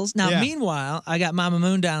 Cold muscles. Now, meanwhile, I got Mama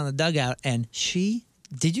Moon down in the dugout, and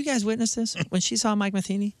did you guys witness this? When she saw Mike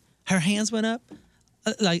Matheny, her hands went up.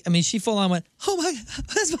 She full on went, oh my,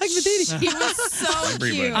 that's Mike Matheny. He was so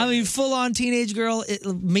cute. I mean, full on teenage girl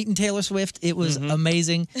meeting Taylor Swift. It was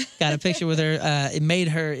amazing. Got a picture with her. It made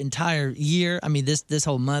her entire year. I mean, this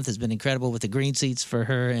whole month has been incredible with the green seats for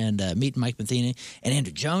her and meeting Mike Matheny and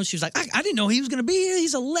Andrew Jones. She was like, I didn't know he was going to be here.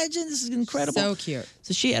 He's a legend. This is incredible. So cute.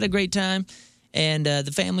 So she had a great time. And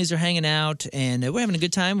the families are hanging out, and we're having a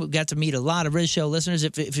good time. We got to meet a lot of Riz Show listeners.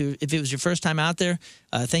 If it was your first time out there,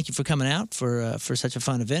 thank you for coming out for such a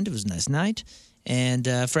fun event. It was a nice night. And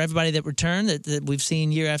for everybody that returned, that we've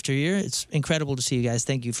seen year after year, it's incredible to see you guys.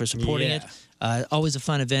 Thank you for supporting it. Always a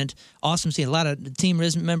fun event. Awesome seeing a lot of Team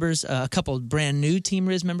Riz members, a couple of brand new Team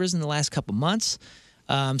Riz members in the last couple months.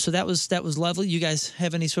 So that was lovely. You guys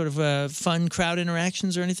have any sort of fun crowd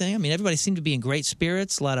interactions or anything? I mean, everybody seemed to be in great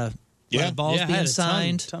spirits. A lot of balls being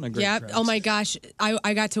signed. Ton of great crowds. Oh my gosh.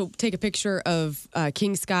 I got to take a picture of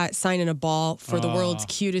King Scott signing a ball for the world's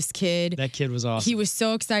cutest kid. That kid was awesome. He was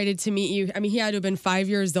so excited to meet you. I mean, he had to have been 5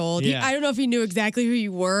 years old. Yeah. I don't know if he knew exactly who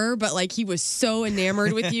you were, but he was so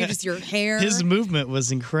enamored with you, just your hair. His movement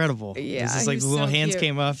was incredible. Yeah, It's just he like was the little so hands cute.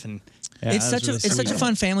 came up and It's such a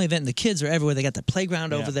fun family event, and the kids are everywhere. They got the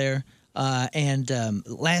playground over there. And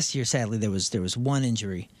last year, sadly, there was one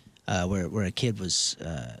injury where a kid was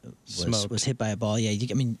hit by a ball. Yeah,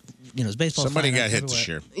 it's baseball. Somebody got hit this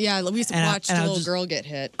year. Yeah, we used to watch the little girl get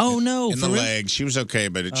hit. Oh no! In the leg. She was okay,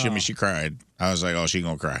 but she cried. I was like, oh, she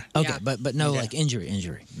gonna cry. Okay, but no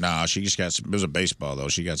injury. No, she just got. It was a baseball though.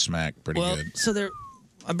 She got smacked pretty good. So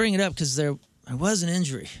I bring it up because there was an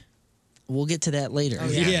injury. We'll get to that later. Oh,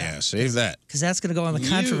 Yeah, save that. Because that's going to go on the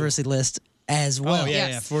controversy list as well. Oh,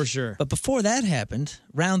 yeah, for sure. But before that happened,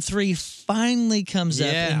 round 3 finally comes up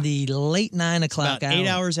in the late 9 o'clock About 8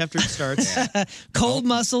 hours after it starts. Cold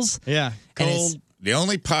muscles. Yeah, cold. The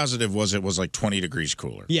only positive was it was like 20 degrees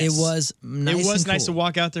cooler. Yes. It was nice. It was and nice to cool.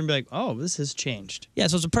 walk out there and be like, oh, this has changed. Yeah,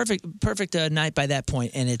 so it's a perfect night by that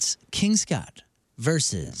point, and it's King Scott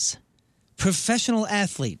versus professional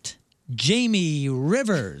athlete Jamie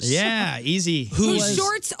Rivers. Yeah, easy. Whose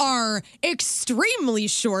shorts are extremely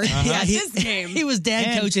short at this game. He was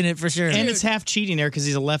coaching it for sure. And it's half cheating there because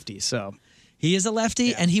he's a lefty, so. He is a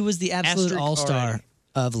lefty, and he was the absolute Asterisk all-star already.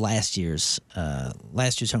 of last year's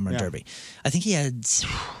home run derby. I think he had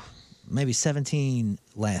maybe 17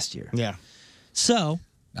 last year. Yeah. So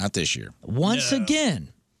Not this year. Once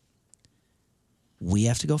again, we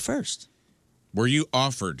have to go first. Were you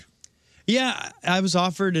offered? Yeah, I was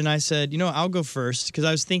offered, and I said, I'll go first because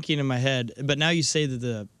I was thinking in my head. But now you say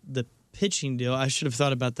that the pitching deal, I should have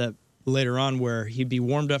thought about that later on, where he'd be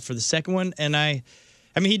warmed up for the second one, and I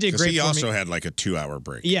mean, he did great. He for also me. had like a 2-hour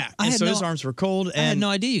break. Yeah, and so his arms were cold. And I had no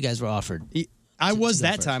idea you guys were offered. I was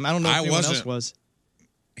that first. time. I don't know if anyone else was.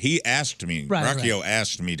 He asked me. Right, Rocchio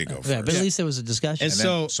asked me to go first. Yeah, but at least there was a discussion.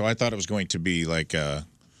 And so I thought it was going to be like,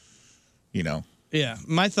 Yeah,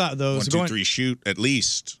 my thought though was 1, 2, 3, shoot at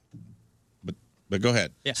least. But go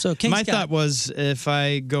ahead. Yeah. So my thought was, if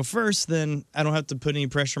I go first, then I don't have to put any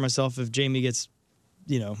pressure on myself. If Jamie gets,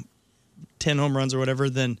 10 home runs or whatever,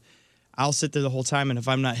 then I'll sit there the whole time. And if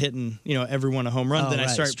I'm not hitting, everyone a home run, then I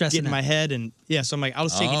start Stressing getting my head. And so I'm like, I'll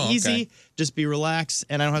just take it easy, just be relaxed,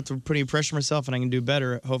 and I don't have to put any pressure on myself, and I can do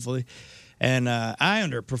better, hopefully. And I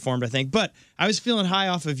underperformed, I think. But I was feeling high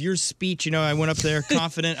off of your speech. I went up there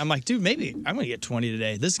confident. I'm like, dude, maybe I'm going to get 20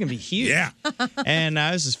 today. This is going to be huge. Yeah. And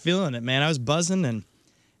I was just feeling it, man. I was buzzing, and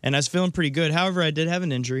I was feeling pretty good. However, I did have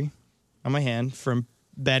an injury on my hand from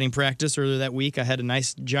batting practice earlier that week. I had a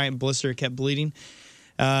nice giant blister. It kept bleeding.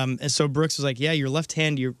 And so Brooks was like, yeah, your left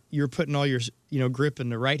hand, you're putting all your grip in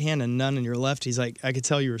the right hand and none in your left. He's like, I could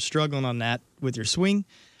tell you were struggling on that with your swing.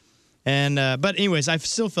 And but anyways, I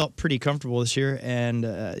still felt pretty comfortable this year, and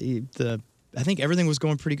I think everything was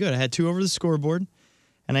going pretty good. I had 2 over the scoreboard,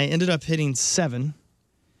 and I ended up hitting 7,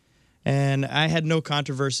 and I had no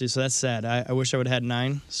controversy, so that's sad. I wish I would have had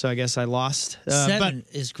 9, so I guess I lost. 7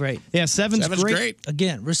 is great. Yeah, 7's great.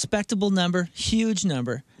 Again, respectable number, huge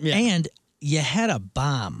number, and you had a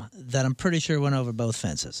bomb that I'm pretty sure went over both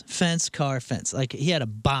fences. Fence, car, fence. Like, he had a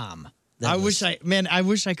bomb. I wish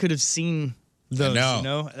I could have seen those.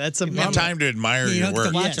 That's a You had time to admire your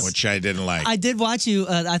work, Yes. which I didn't like. I did watch you.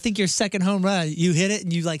 I think your second home run, you hit it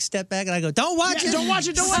and you step back, and I go, "Don't watch it! Don't watch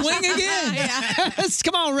it! Don't watch Swing it! again!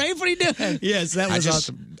 Come on, Rafe, what are you doing?" Yes, that was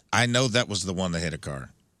awesome. I know that was the one that hit a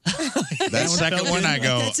car. That second one, I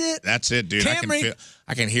go, that's it, dude. Camry.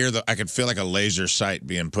 I can feel like a laser sight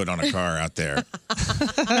being put on a car out there.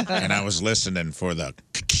 And I was listening for the.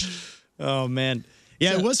 Oh man,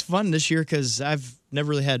 yeah, it was fun this year because I've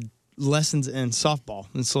never really had lessons in softball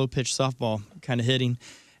and slow pitch softball kind of hitting.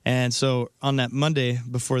 And so on that Monday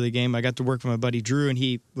before the game, I got to work with my buddy Drew, and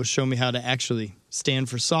he was showing me how to actually stand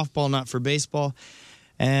for softball, not for baseball.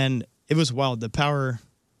 And it was wild. The power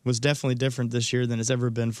was definitely different this year than it's ever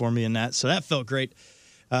been for me in that. So that felt great.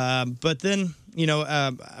 But then,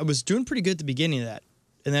 I was doing pretty good at the beginning of that.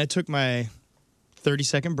 And then I took my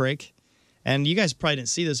 30-second break. And you guys probably didn't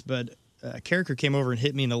see this, but Carricker came over and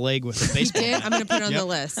hit me in the leg with a baseball bat. I'm going to put it on the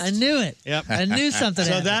list. I knew it. Yep. I knew something.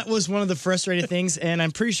 So happened. that was one of the frustrating things, and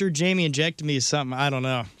I'm pretty sure Jamie injected me with something. I don't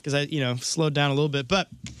know, because I, slowed down a little bit, but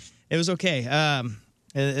it was okay.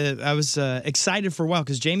 I was excited for a while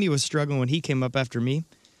because Jamie was struggling when he came up after me,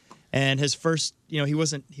 and his first, he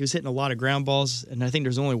was hitting a lot of ground balls, and I think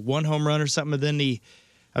there's only 1 home run or something. But then I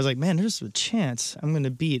was like, man, there's a chance I'm going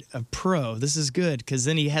to beat a pro. This is good, because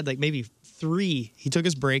then he had like maybe 3. He took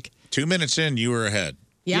his break. 2 minutes in, you were ahead.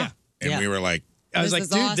 Yeah. And we were like, I was like,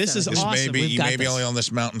 dude, this is awesome. You may be only on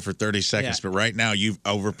this mountain for 30 seconds, but right now you've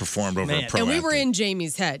overperformed over a pro And we were athlete. in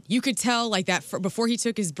Jamie's head. You could tell like that before he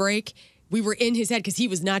took his break. We were in his head because he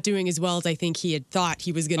was not doing as well as I think he had thought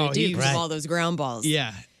he was going to do because of all those ground balls.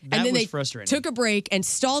 Yeah. That and then was they frustrating. took a break, and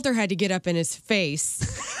Stalter had to get up in his face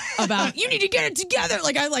about, you need to get it together.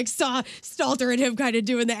 Like, I saw Stalter and him kind of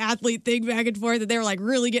doing the athlete thing back and forth, and they were like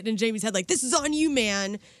really getting in Jamie's head, like, this is on you,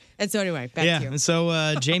 man. And so anyway, back to you. And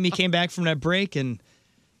so Jamie came back from that break, and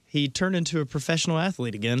he turned into a professional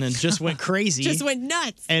athlete again and just went crazy. Just went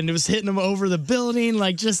nuts. And it was hitting him over the building,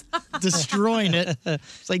 like just destroying it.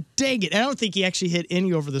 It's like, dang it. I don't think he actually hit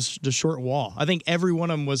any over the short wall. I think every one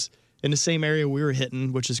of them was in the same area we were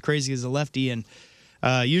hitting, which is crazy as a lefty. And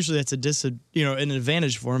usually that's an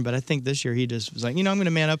advantage for him. But I think this year he just was like, I'm going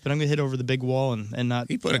to man up and I'm going to hit over the big wall and not.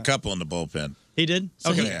 He put a couple in the bullpen. He did?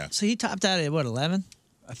 So Okay. So he topped out at what, 11?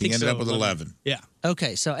 I think He ended up with 11. Yeah.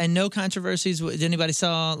 Okay, so and no controversies. Did anybody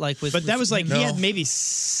saw with? But that was like him? he had maybe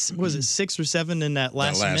was it 6 or 7 in that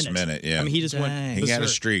last minute. Yeah. I mean, he just went. He got a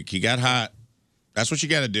berserk. streak. He got hot. That's what you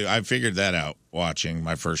got to do. I figured that out watching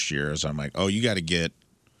my first year. As I'm like, oh, you got to get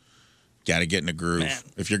in a groove. Man.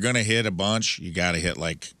 If you're gonna hit a bunch, you got to hit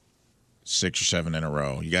like 6 or 7 in a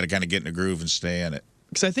row. You got to kind of get in a groove and stay in it.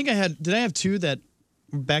 Because I think did I have 2 that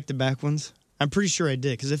back-to-back ones? I'm pretty sure I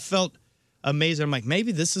did because it felt amazing. I'm like,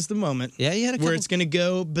 maybe this is the moment. Yeah, you had a where couple- it's going to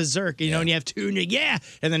go berserk, and you have 2, and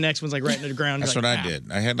and the next one's like right into the ground. That's You're what like, I "Wow."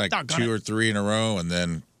 did. I had like Doggone 2 it. or 3 in a row, and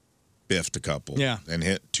then biffed a couple. Yeah. And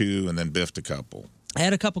hit 2, and then biffed a couple. I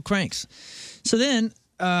had a couple cranks. So then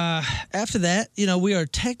after that, we are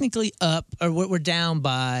technically up, or we're down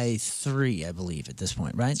by 3, I believe, at this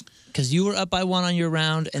point, right? Because you were up by 1 on your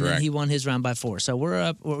round, and Correct. then he won his round by 4. So we're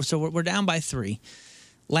up. So we're down by 3.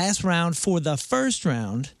 Last round for the first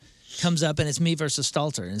round comes up, and it's me versus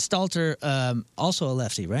Stalter. And Stalter, also a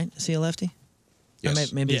lefty, right? Is he a lefty?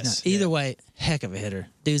 Yes. Or maybe he's not. Either way, heck of a hitter.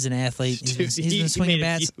 Dude's an athlete. He's been swinging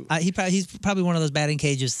bats. He's probably one of those batting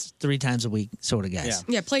cages 3 times a week sort of guys.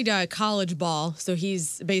 Yeah, played college ball, so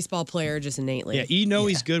he's a baseball player just innately. Yeah,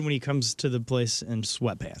 he's good when he comes to the place in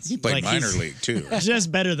sweatpants. He played minor league, too.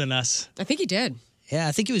 Just better than us. I think he did. Yeah,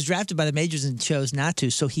 I think he was drafted by the majors and chose not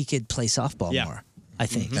to so he could play softball more. I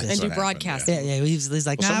think. And do broadcasting. Yeah, he's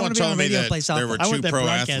like, Well, I want to be on the radio and play softball. there were 2 pro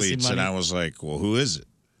athletes, and I was like, well, who is it?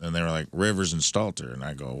 And they were like, Rivers and Stalter. And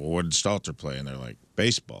I go, well, what did Stalter play? And they're like,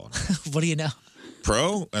 baseball. What do you know?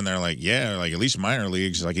 Pro? And they're like, yeah, like at least minor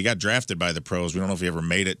leagues. Like he got drafted by the pros. We don't know if he ever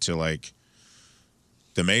made it to like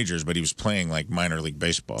the majors, but he was playing like minor league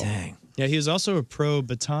baseball. Dang. Yeah, he was also a pro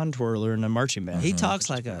baton twirler in a marching band. He talks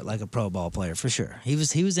like a pro ball player for sure. He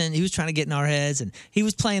was trying to get in our heads, and he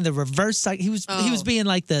was playing the reverse side. He was being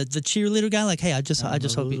like the cheerleader guy. Like, hey, I just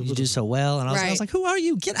hope you do so well. And I was like, who are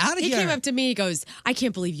you? Get out of here! He came up to me. He goes, I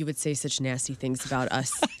can't believe you would say such nasty things about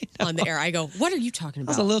us on the air. I go, what are you talking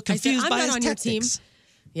about? I was a little confused by I'm his not on your team. tactics.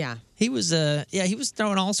 Yeah, he was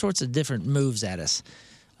throwing all sorts of different moves at us.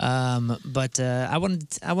 But I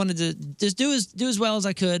wanted to just do as well as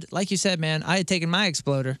I could. Like you said, man, I had taken my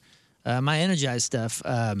exploder, my energized stuff,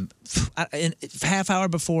 half hour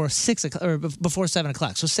before 6 o'clock or before 7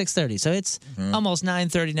 o'clock, so 6:30. So it's almost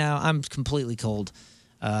 9:30 now. I'm completely cold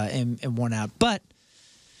and worn out. But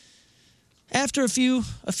after a few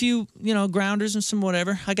grounders and some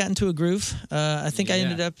whatever, I got into a groove. I think I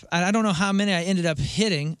ended up. I don't know how many I ended up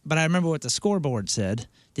hitting, but I remember what the scoreboard said.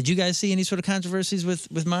 Did you guys see any sort of controversies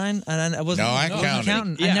with mine? I wasn't. No, I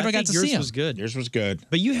counting. Yeah, I never got to see yours them. was good. Yours was good.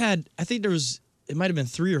 But you had, I think it might have been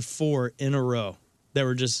 3 or 4 in a row that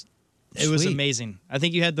were just, it was Sweet. amazing. I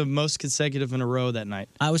think you had the most consecutive in a row that night.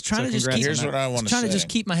 I was trying to just keep. Here's what I want to say. Trying to just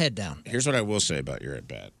keep my head down. Here's what I will say about your at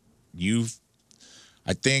bat.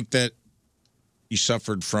 I think that you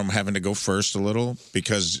suffered from having to go first a little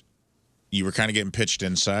because you were kind of getting pitched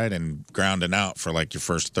inside and grounding out for like your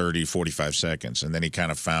first 30, 45 seconds. And then he kind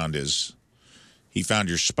of found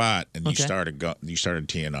your spot and you started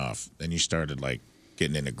teeing off. And you started like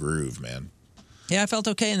getting in a groove, man. Yeah, I felt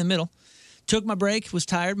okay in the middle. Took my break, was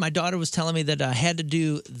tired. My daughter was telling me that I had to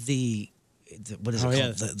do the what is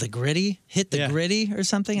it called? The gritty? Hit the gritty or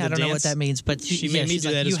something? I don't know what that means. But she made me she's do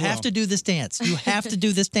like, that you as well. have to do this dance. You have to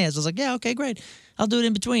do this dance. I was like, yeah, okay, great. I'll do it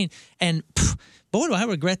in between. And boy, do I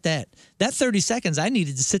regret that. That 30 seconds, I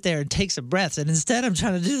needed to sit there and take some breaths. And instead, I'm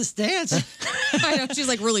trying to do this dance. I know. She's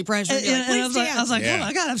like really pressured. And I was like, oh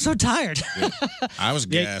my God, I'm so tired. I was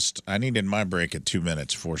gassed. I needed my break at 2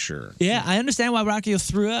 minutes for sure. Yeah, I understand why Rocky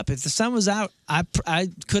threw up. If the sun was out, I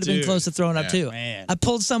could have been close to throwing up too. Man. I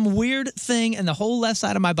pulled some weird thing, and the whole left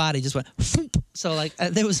side of my body just went. So like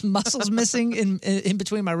there was muscles missing in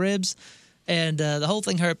between my ribs, and the whole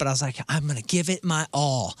thing hurt. But I was like, I'm gonna give it my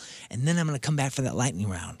all, and then I'm gonna come back for that lightning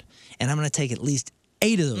round, and I'm gonna take at least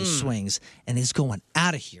 8 of those swings, and it's going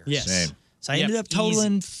out of here. Yes. Same. So I ended up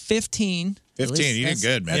totaling 15. 15, you did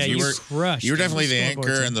good, man. Yeah, you you were crushed. You were definitely the Scoreboard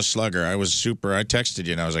anchor team. and the slugger. I texted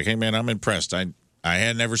you and I was like, hey man, I'm impressed. I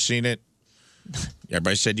had never seen it.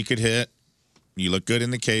 Everybody said you could hit. You look good in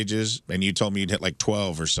the cages, and you told me you'd hit like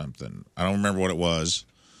 12 or something. I don't remember what it was.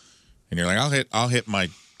 And you're like, I'll hit my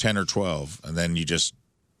 10 or 12, and then you just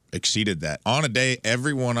exceeded that. On a day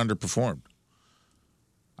everyone underperformed.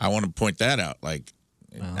 I want to point that out. Like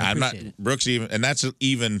I'm not Brooks and that's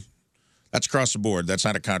across the board. That's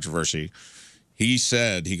not a controversy. He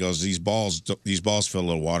goes, these balls feel a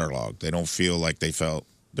little waterlogged. They don't feel like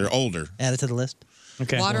they're older. Add it to the list.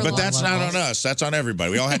 Okay. But that's not on us. That's on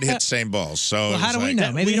everybody. We all had to hit the same balls. So Well, how do we like-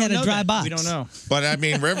 know? Maybe he had a dry that. box. We don't know. But I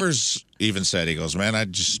mean, Rivers even said, he goes, man, I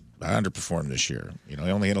underperformed this year. He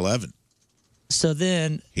only hit 11. So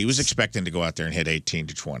then He was expecting to go out there and hit 18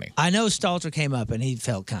 to 20. I know Stalter came up and he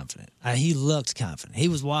felt confident. He looked confident. He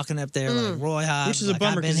was walking up there like Roy Hobbs. Which is a like,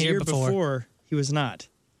 bummer I've been because the here year before he was not.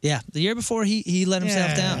 Yeah, the year before he let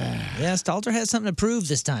himself down. Yeah, Stalter had something to prove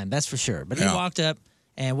this time, that's for sure. But he Yeah. walked up,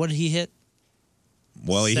 and what did he hit?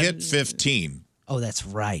 Well, he hit 15, Oh, that's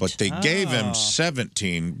right. but they gave him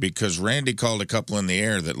 17 because Randy called a couple in the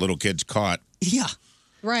air that little kids caught. Yeah.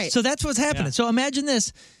 Right. So that's what's happening. Yeah. So imagine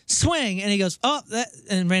this swing, and he goes, oh,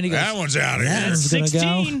 and Randy goes, That one's out of that here. one's gonna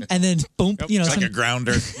 16. go, and then boom, you know, It's like some- a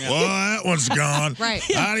grounder. Well, that one's gone. Right.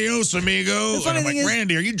 Adios, amigo. The And funny I'm like, thing is-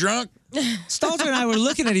 Randy, are you drunk? Stalter and I were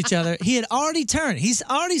looking at each other. He had already turned. He's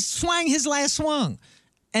already swung his last swung,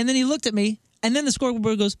 and then he looked at me. And then the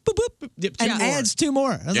scoreboard goes boop boop Yep, and two more. adds 2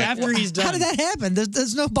 more. I was Yeah. After he's How done. did that happen?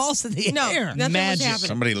 There's no balls in the No, air. nothing Magic. was happening.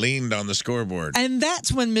 Somebody leaned on the scoreboard. And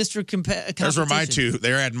that's when Mr. Those were my Competition- 2.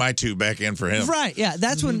 They add my 2 back in for him. Right, yeah.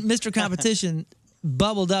 That's when Mr. Competition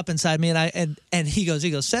bubbled up inside me, and he goes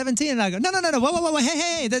 17, and I go, no, whoa,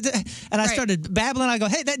 hey, and I Right. started babbling. I go,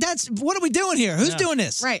 hey, that's what are we doing here? Who's doing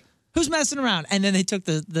this? Right. Who's messing around? And then they took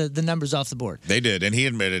the numbers off the board. They did. And he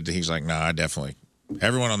admitted, he's like, no, I definitely.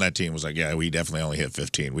 Everyone on that team was like, yeah, we definitely only hit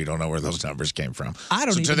 15. We don't know where those numbers came from. I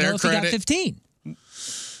don't So even to their know if he got credit, 15.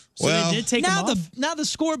 So well, they did take Now him off? now the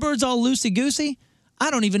scoreboard's all loosey goosey. I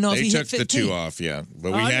don't even know if they he took hit the 15. 2 off, yeah.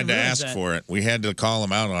 But we I had didn't to realize ask that. for it. We had to call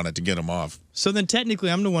him out on it to get him off. So then technically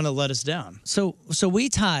I'm the one that let us down. So we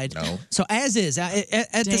tied. No. So as is at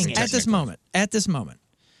this Technically. moment,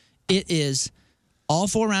 it is all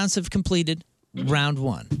 4 rounds have completed. Round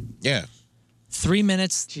 1, Yeah. 3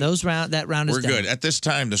 minutes. That round is We're done. good. At this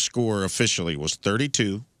time, the score officially was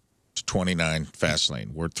 32-29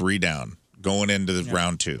 Fastlane. We're 3 down going into the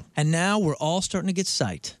round 2. And now we're all starting to get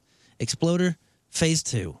psyched. Exploder phase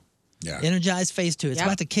 2. Yeah. Energize phase 2. It's Yep.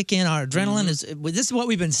 about to kick in. Our adrenaline is. This is what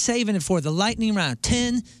we've been saving it for. The lightning round.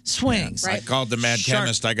 10 swings. I called the mad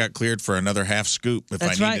chemist. I got cleared for another half scoop if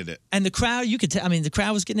That's I right. needed it. And the crowd, you could tell. I mean, the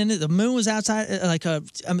crowd was getting into it. The moon was outside like a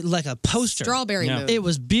poster. Strawberry moon. It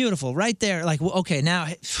was beautiful right there. Like, well, okay, now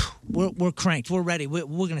we're cranked. We're ready. We're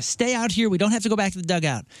going to stay out here. We don't have to go back to the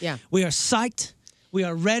dugout. Yeah. We are psyched. We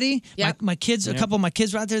are ready. Yep. My kids, a couple of my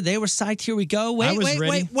kids were out there. They were psyched. Here we go. I was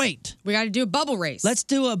ready. Wait. We got to do a bubble race. Let's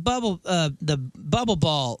do a the bubble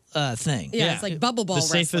ball thing. Yeah, it's like bubble ball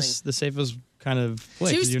the wrestling. safest kind of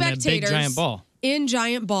play. 2 'cause you're in that spectators big giant ball. in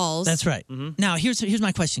giant balls. That's right. Now, here's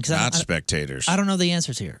my question. Because Not spectators. I don't know the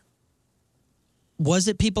answers here. Was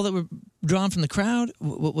it people that were drawn from the crowd?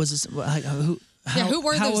 What was this? who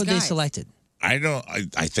were how those were they guys? selected? I don't.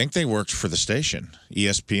 I think they worked for the station,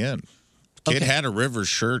 ESPN. Kid Okay. had a Rivers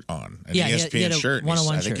shirt on, an Yeah, he ESPN had a shirt. and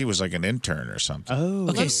one-on-one I think shirt. he was like an intern or something. Oh.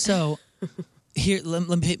 Okay, so here let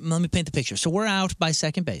me paint the picture. So we're out by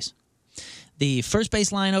second base. The first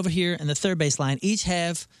base line over here and the third base line each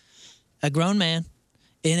have a grown man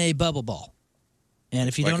in a bubble ball. And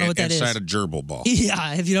if you Like don't know what that is, inside a gerbil ball.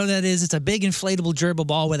 yeah, if you know what that is, it's a big inflatable gerbil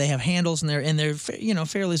ball where they have handles and they're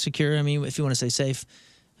fairly secure. I mean, if you want to say safe,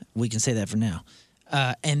 we can say that for now.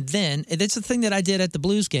 And then it's the thing that I did at the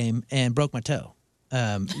Blues game and broke my toe.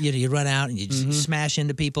 You run out and you just smash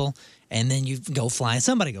into people, and then you go flying.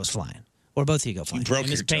 Somebody goes flying, or both of you go flying. Broke And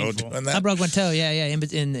your it's toe painful. doing that? I broke my toe. Yeah, in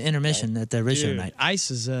the intermission at the Rizzo Dude, night. ice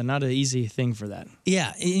is not an easy thing for that.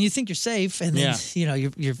 Yeah, and you think you're safe, and then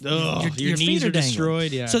your your feet knees are are dangling.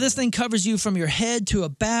 destroyed, yeah. So this thing covers you from your head to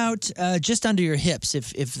about just under your hips.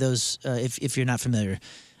 If you're not familiar,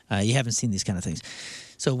 you haven't seen these kind of things.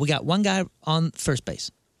 So we got one guy on first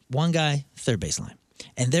base, one guy third base line,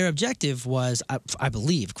 and their objective was, I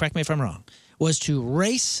believe, correct me if I'm wrong, was to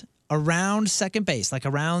race around second base, like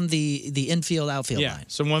around the infield outfield line.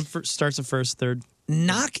 So one starts at first, third.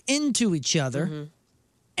 Knock into each other,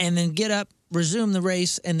 and then get up, resume the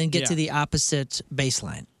race, and then get to the opposite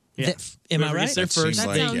baseline. Yeah. Am I Whoever right? gets there That seems first,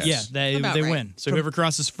 like sounds yes. they about they right. win. So whoever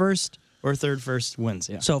crosses first or third first wins.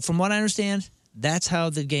 Yeah. So from what I understand, that's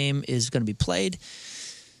how the game is going to be played.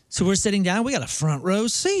 So we're sitting down. We got a front row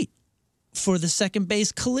seat for the second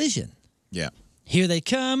base collision. Yeah. Here they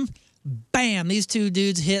come. Bam! These two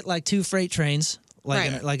dudes hit like two freight trains,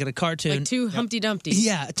 Right. like in a cartoon. Like 2 Humpty Dumptys.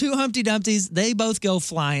 Yeah, two Humpty Dumptys. They both go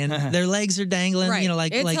flying. Their legs are dangling, Right.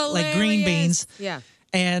 like It's like green hilarious. beans. Yeah.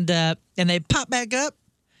 And they pop back up,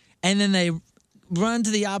 and then they run to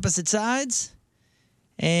the opposite sides.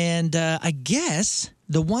 And I guess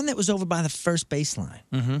the one that was over by the first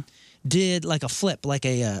baseline did like a flip, like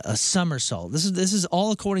a somersault. This is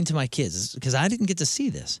all according to my kids, because I didn't get to see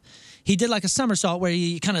this. He did like a somersault where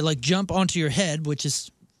you kind of like jump onto your head, which is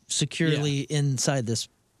securely inside this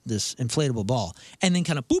inflatable ball, and then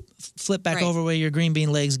kind of boop, flip back Right. over where your green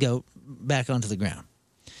bean legs go back onto the ground.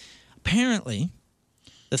 Apparently,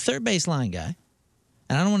 the third baseline guy,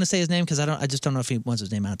 and I don't want to say his name because I just don't know if he wants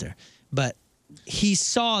his name out there, but he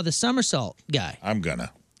saw the somersault guy, I'm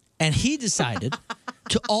gonna. and he decided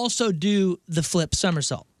to also do the flip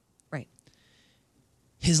somersault. Right.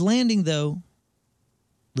 His landing, though,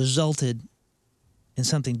 resulted in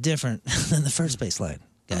something different than the first baseline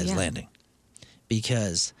guy's yeah. landing,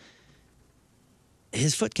 because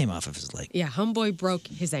his foot came off of his leg. Yeah, homeboy broke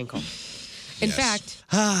his ankle. In fact,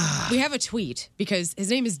 we have a tweet because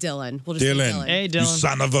his name is Dylan. We'll just say Dylan. Hey, Dylan. You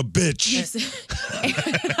son of a bitch.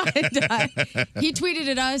 and, he tweeted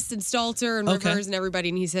at us and Stalter and Rivers and everybody,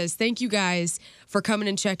 and he says, "Thank you guys for coming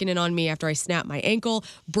and checking in on me after I snapped my ankle.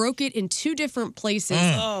 Broke it in 2 different places.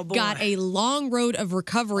 Got a long road of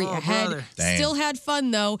recovery ahead. Still had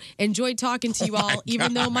fun, though. Enjoyed talking to you all,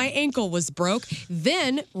 even though my ankle was broke."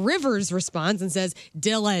 Then Rivers responds and says,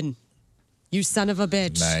 "Dylan, you son of a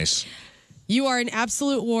bitch. Nice. You are an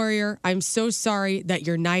absolute warrior. I'm so sorry that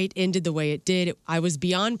your night ended the way it did. I was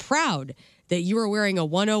beyond proud that you were wearing a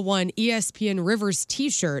 101 ESPN Rivers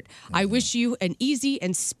t-shirt. I wish you an easy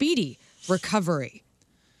and speedy recovery."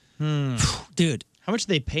 Dude. How much did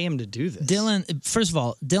they pay him to do this? Dylan, first of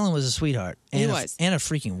all, Dylan was a sweetheart. And He was. And a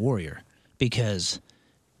freaking warrior. Because,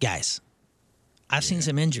 guys, I've seen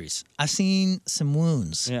some injuries. I've seen some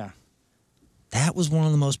wounds. Yeah. That was one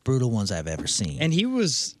of the most brutal ones I've ever seen. And he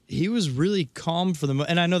was really calm for the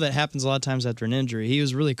and I know that happens a lot of times after an injury. He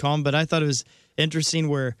was really calm, but I thought it was interesting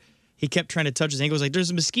where he kept trying to touch his ankle. He was like, "There's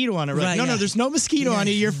a mosquito on it." We're like, no, there's no mosquito on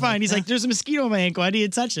you. You're fine. He's like, "There's a mosquito on my ankle. I need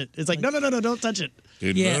to touch it." It's like, no, don't touch it.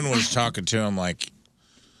 Dude, Moon was talking to him like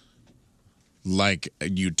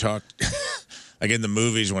you talk, like in the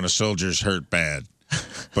movies when a soldier's hurt bad.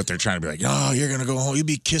 But they're trying to be like, "Oh, you're going to go home. You'll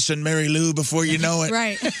be kissing Mary Lou before you know it."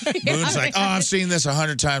 Right. Moon's like, "Oh, I've seen this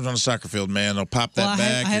 100 times on a soccer field, man. They'll pop that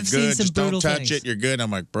back. I have You're good. seen some Just don't brutal touch things. it. You're good." I'm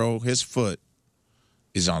like, bro, his foot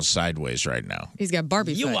is on sideways right now. He's got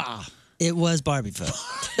Barbie foot. It was Barbie foot.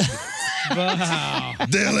 Wow.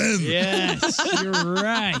 Dylan. Yes, you're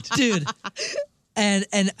right. Dude. And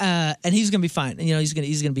he's gonna be fine. You know, he's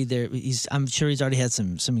gonna be there. I'm sure he's already had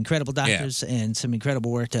some incredible doctors and some incredible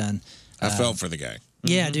work done. I felt for the guy.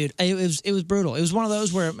 Yeah, dude, it was brutal. It was one of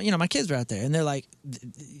those where my kids are out there and they're like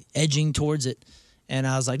edging towards it, and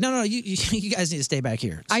I was like, no, you guys need to stay back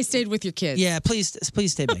here. I stayed with your kids. Yeah, please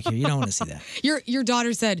stay back here. You don't want to see that. Your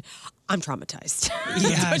daughter said, "I'm traumatized."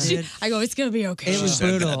 Yeah, dude. I go, "It's gonna be okay." It was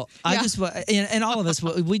brutal. I just and all of us,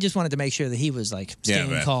 we just wanted to make sure that he was like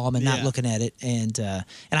staying calm and not looking at it. And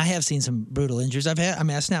I have seen some brutal injuries. I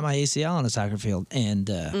snapped my ACL on a soccer field, and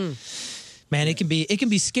man, it can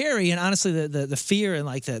be scary. And honestly, the fear and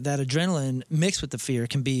like that adrenaline mixed with the fear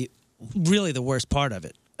can be really the worst part of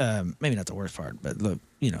it. Maybe not the worst part, but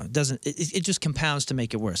it just compounds to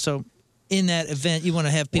make it worse. So in that event, you want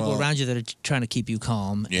to have people around you that are trying to keep you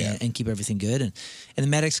calm and keep everything good. And the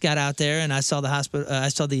medics got out there, and I saw the hospital. I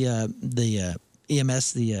saw the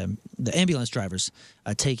EMS, the ambulance drivers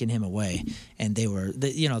taking him away, and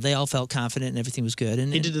they all felt confident and everything was good.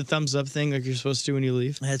 And He did the thumbs up thing like you're supposed to when you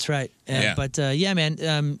leave. That's right. Yeah. But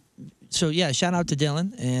man. So yeah, shout out to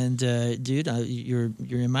Dylan, and dude, you're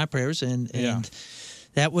in my prayers, and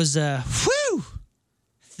that was whew.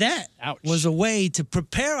 That was a way to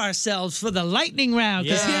prepare ourselves for the lightning round.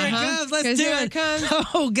 Because here it comes. Let's do it.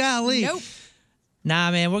 Oh, golly. Nope. Nah,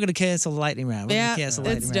 man, we're going to cancel the lightning round. We're gonna cancel the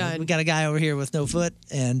lightning it's round. done. We got a guy over here with no foot.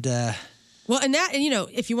 And Well, and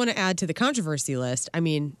if you want to add to the controversy list, I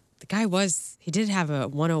mean, the guy he did have a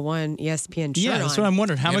 101 ESPN shirt on. Yeah, that's what I'm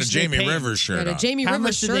wondering. How He had much a Jamie did they pay Rivers shirt He had a on. Jamie How Rivers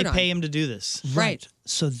much did shirt they on. pay him to do this? Right.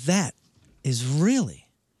 So that is really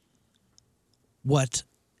what...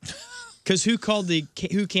 Because who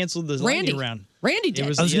canceled the lightning round? Randy did. It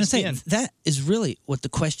was I was going to say, ESPN. that is really what the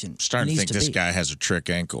question Starting to needs think to this be. guy has a trick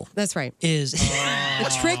ankle. That's right. Is A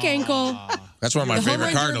trick ankle. That's one of my The home favorite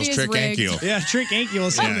run Cardinals, derby is Trick rigged. Ankiel. Yeah, Trick Ankiel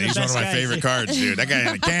is Yeah, he's one of my favorite cards, dude. That guy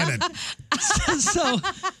had a cannon.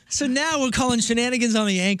 so now we're calling shenanigans on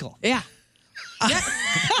the ankle. Yeah. Those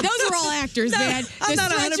are all actors, man. I'm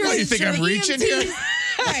not 100%. stretchers, What, you think I'm the reaching EMTs. here?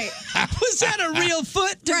 Right. Was that a real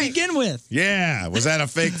foot to begin with? Yeah, was that a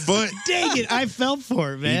fake foot? Dang it, I fell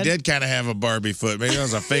for it, man. He did kind of have a Barbie foot. Maybe that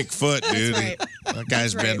was a fake foot, dude. right. That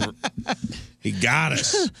guy's he got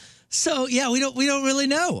us. So yeah, we don't really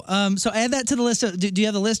know. So add that to the list. Do you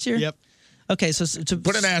have the list here? Yep. Okay, so to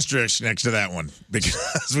Put an asterisk next to that one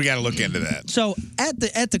because we got to look into that. So at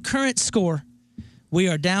the current score, we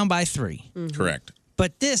are down by 3. Mm-hmm. Correct.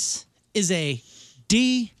 But this is a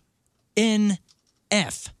DNF.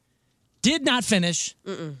 Did not finish.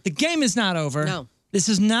 The game is not over. No. This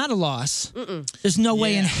is not a loss. There's no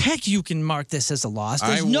way in heck you can mark this as a loss.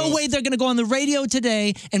 There's no way they're going to go on the radio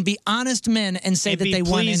today and be honest men and say that they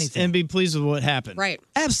won anything. And be pleased with what happened. Right.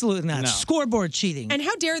 Absolutely not. No. Scoreboard cheating. And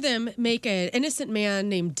how dare them make an innocent man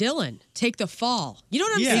named Dylan take the fall? You know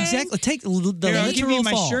what I'm saying? Exactly. Take the Here, I'll give you literal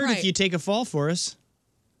my fall. shirt Right. if you take a fall for us.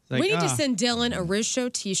 Like, we need to send Dylan a Riz Show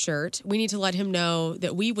T-shirt. We need to let him know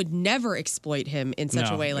that we would never exploit him in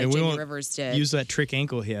such a way like and we Jamie won't Rivers did. Use that trick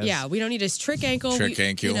ankle he has. Yeah, we don't need his trick ankle. Trick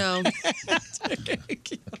ankle. You know.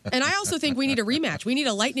 And I also think we need a rematch. We need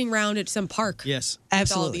a lightning round at some park. Yes, with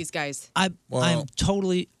absolutely. all of these guys. I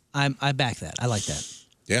back that. I like that.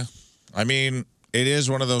 Yeah. I mean, it is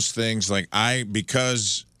one of those things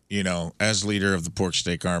because, as leader of the Pork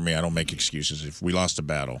Steak Army, I don't make excuses if we lost a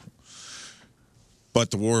battle. But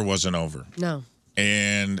the war wasn't over. No.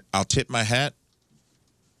 And I'll tip my hat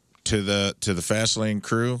to the Fastlane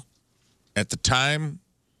crew. At the time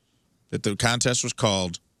that the contest was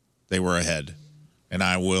called, they were ahead. And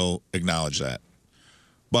I will acknowledge that.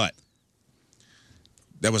 But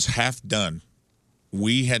that was half done.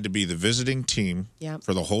 We had to be the visiting team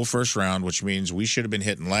for the whole first round, which means we should have been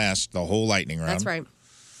hitting last the whole lightning round. That's right.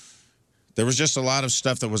 There was just a lot of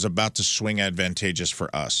stuff that was about to swing advantageous for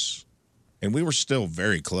us. And we were still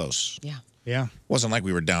very close. Yeah. Yeah. It wasn't like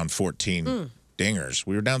we were down 14 dingers.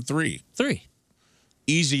 We were down 3. 3.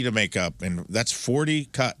 Easy to make up. And that's 40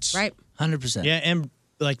 cuts. Right. 100%. Yeah, and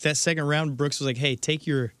like that second round, Brooks was like, hey, take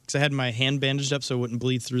your, because I had my hand bandaged up so it wouldn't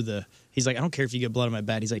bleed through he's like, I don't care if you get blood on my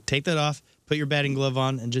bat. He's like, take that off, put your batting glove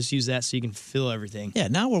on, and just use that so you can feel everything. Yeah,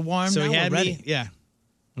 now we're warm. So now he had we're ready. me. Yeah.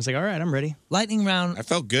 I was like, all right, I'm ready. Lightning round. I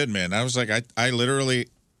felt good, man. I was like, I literally,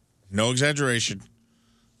 no exaggeration,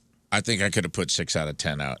 I think I could have put 6 out of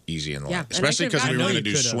 10 out easy in the line. Especially because we were going to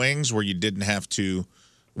do swings where you didn't have to,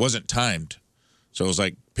 wasn't timed. So it was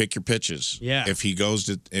like, pick your pitches. Yeah. If he goes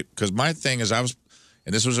to, because my thing is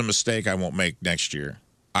and this was a mistake I won't make next year.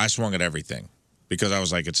 I swung at everything because I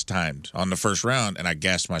was like, it's timed on the first round, and I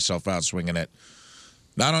gassed myself out swinging it.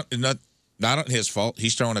 Not on his fault.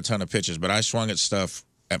 He's throwing a ton of pitches, but I swung at stuff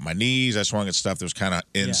at my knees. I swung at stuff that was kind of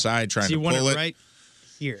inside trying to pull it. Right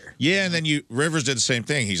here. Yeah, and then Rivers did the same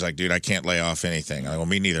thing. He's like, dude, I can't lay off anything. I go,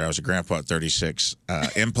 me neither. I was a grandpa at 36.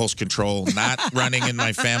 Impulse control, not running in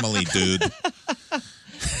my family, dude.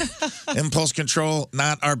 Impulse control,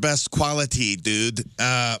 not our best quality, dude.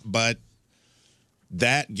 But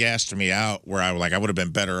that gassed me out where I would have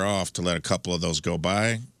been better off to let a couple of those go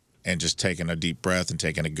by and just taking a deep breath and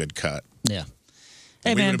taking a good cut. Yeah.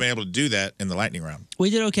 Hey, we man. would have been able to do that in the lightning round. We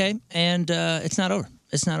did okay, and it's not over.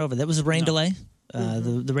 It's not over. That was a rain delay.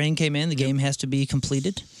 The rain came in. The game has to be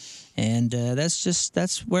completed, and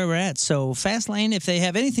that's where we're at. So Fastlane, if they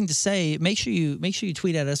have anything to say, make sure you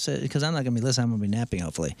tweet at us because I'm not going to be listening. I'm going to be napping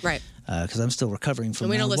hopefully. Right. Because I'm still recovering from.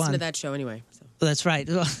 And we don't listen one. to that show anyway. So. That's right.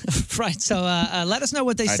 Right. So let us know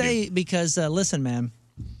what they say because listen, man.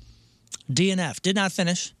 DNF did not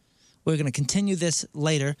finish. We're going to continue this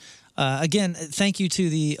later. Again, thank you to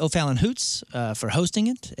the O'Fallon Hoots for hosting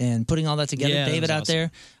it and putting all that together. Yeah, David that out was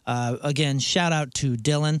there. Again, shout out to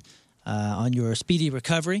Dylan on your speedy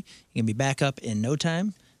recovery. You're going to be back up in no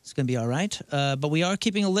time. It's going to be all right. But we are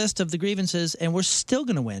keeping a list of the grievances, and we're still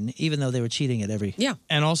going to win, even though they were cheating at every... Yeah.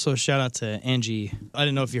 And also, shout out to Angie. I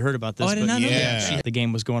didn't know if you heard about this. Oh, I did not know that. The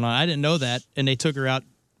game was going on. I didn't know that, and they took her out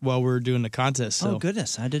while we were doing the contest. So. Oh,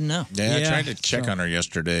 goodness. I didn't know. Yeah, I tried to check on her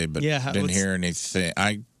yesterday, but didn't hear anything.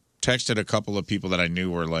 I texted a couple of people that I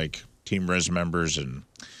knew were like Team Riz members, and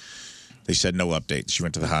they said no update. She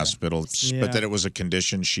went to the hospital, but that it was a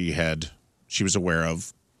condition she was aware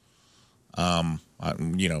of. And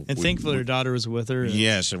thankfully her daughter was with her.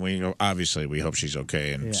 Yes, and we hope she's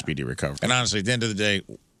okay and speedy recovery. And honestly, at the end of the day,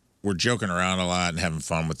 we're joking around a lot and having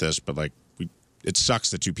fun with this, but it sucks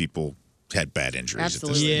that 2 people had bad injuries.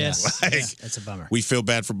 Absolutely. At this thing. Yes. That's a bummer. We feel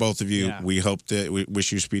bad for both of you. Yeah. We hope that we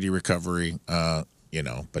wish you speedy recovery.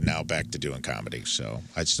 But now back to doing comedy. So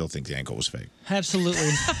I still think the ankle was fake. Absolutely.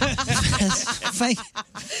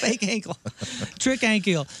 fake ankle. Trick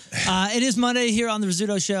Ankiel. It is Monday here on the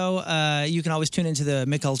Rizzuto Show. You can always tune into the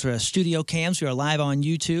Mick Ultra studio cams. We are live on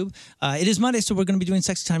YouTube. It is Monday, so we're going to be doing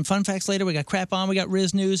Sexy Time Fun Facts later. We got Crap On. We got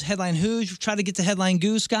Riz News, Headline Who's. Try to get to Headline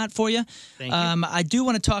Goo, Scott, for you. Thank you. I do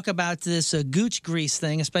want to talk about this gooch grease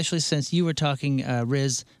thing, especially since you were talking,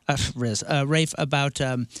 Rafe, about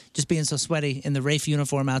just being so sweaty in the Rafe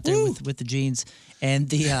uniform out there with the jeans. And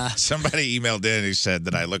the somebody emailed in who said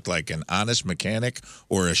that I looked like an honest mechanic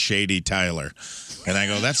or a shady Tyler, and I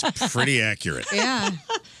go, that's pretty accurate. Yeah.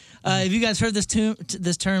 Have you guys heard this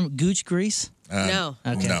term gooch grease? No.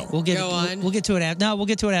 Okay. No. We'll get to it after. No, we'll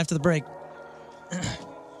get to it after the break.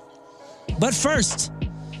 But first,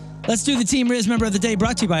 let's do the Team Riz Member of the Day,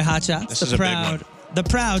 brought to you by Hot Shots. This is a big one. The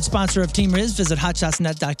proud sponsor of Team Riz. Visit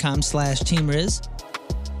hotshotsnet.com/Team Riz.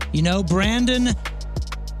 You know Brandon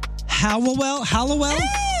Hallowell?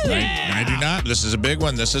 I do not. This is a big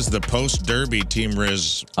one. This is the post-Derby Team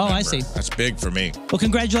Riz Oh, member. I see. That's big for me. Well,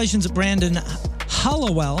 congratulations, Brandon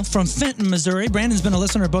Hollowell from Fenton, Missouri. Brandon's been a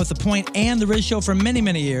listener of both The Point and The Riz Show for many,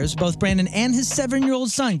 many years. Both Brandon and his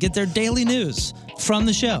 7-year-old son get their daily news from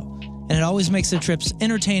the show, and it always makes their trips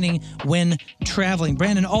entertaining when traveling.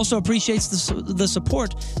 Brandon also appreciates the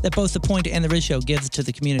support that both The Point and The Riz Show give to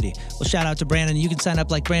the community. Well, shout out to Brandon. You can sign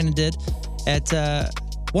up like Brandon did at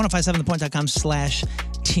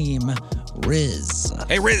 1057thepoint.com/Team Riz.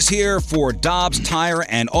 Hey, Riz here for Dobbs Tire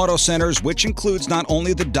and Auto Centers, which includes not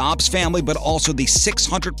only the Dobbs family, but also the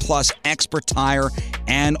 600-plus expert tire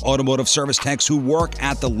and automotive service techs who work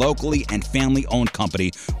at the locally and family-owned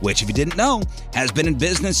company, which, if you didn't know, has been in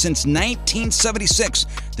business since 1976.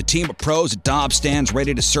 The team of pros at Dobbs stands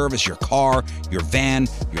ready to service your car, your van,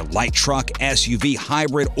 your light truck, SUV,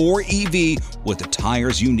 hybrid, or EV with the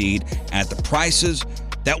tires you need at the prices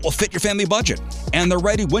that will fit your family budget. And they're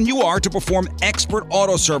ready when you are to perform expert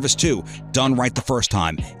auto service too, done right the first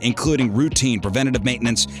time, including routine preventative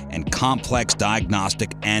maintenance and complex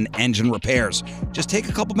diagnostic and engine repairs. Just take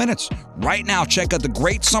a couple minutes. Right now, check out the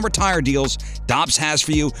great summer tire deals Dobbs has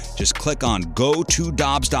for you. Just click on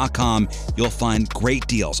go2dobbs.com. You'll find great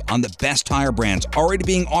deals on the best tire brands already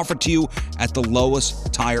being offered to you at the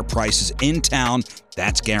lowest tire prices in town.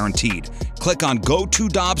 That's guaranteed. Click on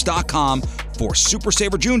go2dobbs.com for Super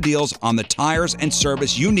Saver June deals on the tires and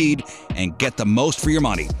service you need and get the most for your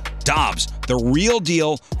money. Dobbs, the real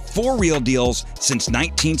deal for real deals since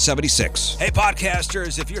 1976. Hey,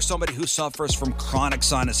 podcasters, if you're somebody who suffers from chronic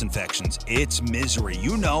sinus infections, it's misery.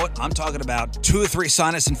 You know it. I'm talking about 2 or 3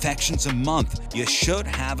 sinus infections a month. You should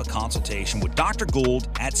have a consultation with Dr. Gould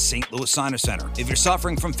at St. Louis Sinus Center. If you're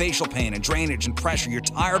suffering from facial pain and drainage and pressure, you're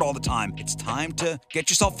tired all the time, it's time to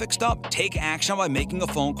get yourself fixed up. Take action by making a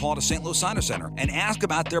phone call to St. Louis Sinus Center and ask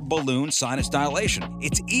about their balloon sinus dilation.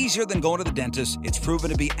 It's easier than going to the dentist. It's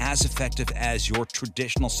proven to be as effective as your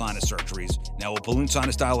traditional sinus surgeries. Now, with balloon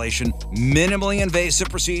sinus dilation, minimally invasive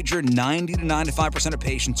procedure, 90 to 95% of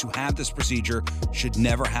patients who have this procedure should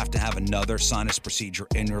never have to have another sinus procedure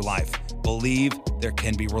in your life. Believe there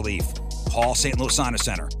can be relief. Call St. Louis Sinus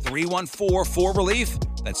Center, 314-4-RELIEF.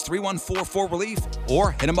 That's 314-4-RELIEF.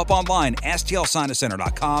 Or hit them up online,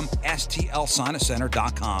 stlsinuscenter.com,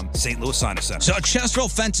 stlsinuscenter.com, St. Louis Sinus Center. So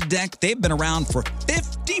Chesterfield Fence and Deck, they've been around for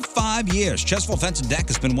 55 years. Chesterfield Fence and Deck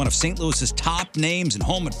has been one of St. Louis's top names in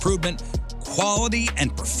home improvement. Quality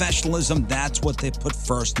and professionalism, that's what they put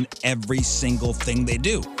first in every single thing they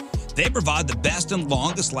do. They provide the best and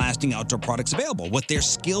longest-lasting outdoor products available with their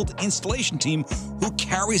skilled installation team who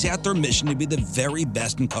carries out their mission to be the very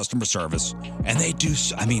best in customer service. And they do,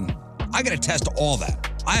 I got to test all that.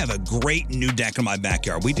 I have a great new deck in my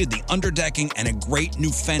backyard. We did the underdecking and a great new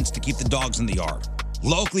fence to keep the dogs in the yard.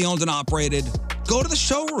 Locally owned and operated. Go to the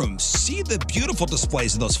showroom. See the beautiful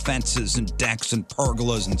displays of those fences and decks and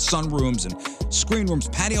pergolas and sunrooms and screen rooms,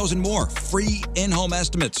 patios, and more. Free in-home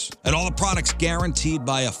estimates. And all the products guaranteed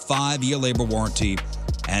by a 5-year labor warranty.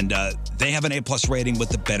 And they have an A-plus rating with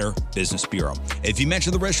the Better Business Bureau. If you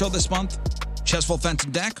mention the Riz Show this month, Chesterfield Fence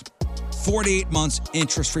and Deck, 48 months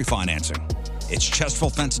interest-free financing. It's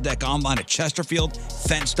Chesterfield Fence and Deck online at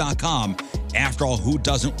chesterfieldfence.com. After all, who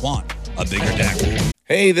doesn't want a bigger deck?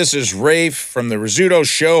 Hey, this is Rafe from the Rizzuto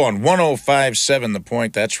Show on 105.7 The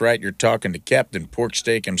Point. That's right, you're talking to Captain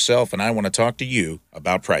Porksteak himself, and I want to talk to you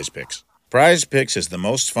about Prize Picks. Prize Picks is the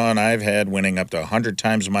most fun I've had, winning up to 100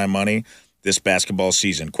 times my money this basketball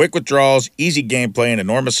season. Quick withdrawals, easy gameplay, and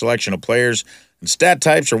enormous selection of players and stat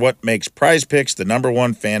types are what makes Prize Picks the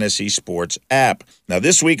 #1 fantasy sports app. Now,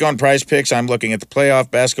 this week on Prize Picks, I'm looking at the playoff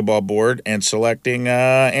basketball board and selecting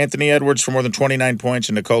Anthony Edwards for more than 29 points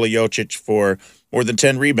and Nikola Jokic for more than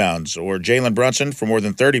 10 rebounds, or Jalen Brunson for more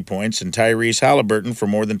than 30 points and Tyrese Halliburton for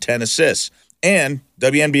more than 10 assists. And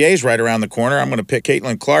WNBA's right around the corner. I'm going to pick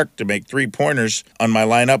Caitlin Clark to make 3-pointers on my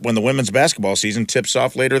lineup when the women's basketball season tips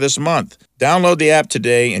off later this month. Download the app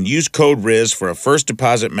today and use code RIZ for a first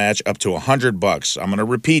deposit match up to $100. I'm going to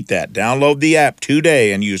repeat that. Download the app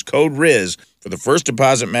today and use code RIZ for the first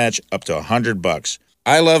deposit match up to $100.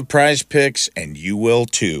 I love Prize Picks, and you will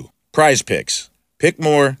too. Prize Picks. Pick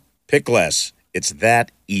more, pick less. It's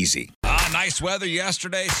that easy. Nice weather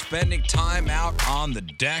yesterday, spending time out on the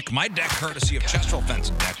deck. My deck courtesy of Chesterfield Fence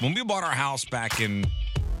and Deck. When we bought our house back in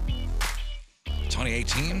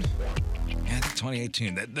 2018, yeah, I think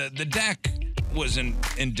 2018, the deck was in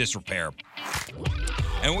disrepair.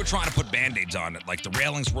 And we're trying to put Band-Aids on it. Like, the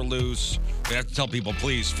railings were loose. We have to tell people,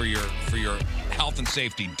 please, for your health and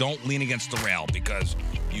safety, don't lean against the rail because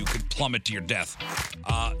you could plummet to your death.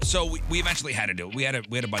 So we eventually had to do it. We had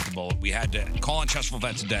to bite the bullet. We had to call on Chesterfield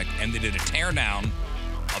Fence and Deck, and they did a tear down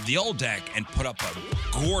of the old deck and put up a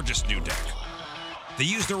gorgeous new deck. They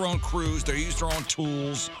used their own crews. They used their own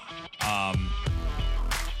tools.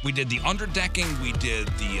 We did the underdecking. We did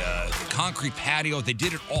the concrete patio. They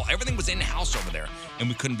did it all. Everything was in-house over there, and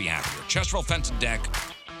we couldn't be happier. Chesterfield Fence and Deck,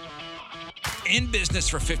 in business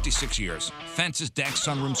for 56 years. Fences, decks,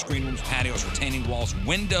 sunrooms, screen rooms, patios, retaining walls,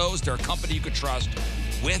 windows. They're a company you could trust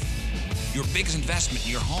with your biggest investment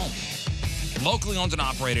in your home. Locally owned and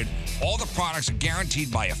operated. All the products are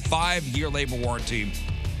guaranteed by a 5-year labor warranty.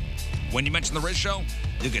 When you mention the Riz Show,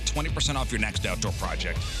 you'll get 20% off your next outdoor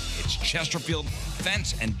project. It's Chesterfield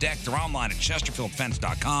Fence and Deck. They're online at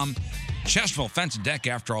chesterfieldfence.com. Chesterfield Fence and Deck,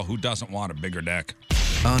 after all, who doesn't want a bigger deck?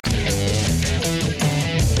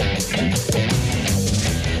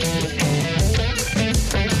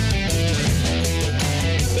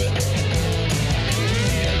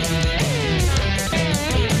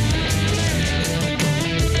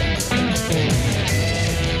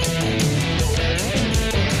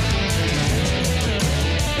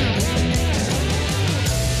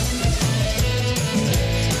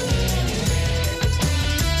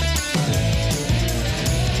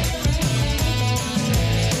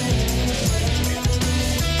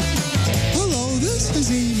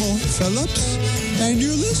 Phillips, and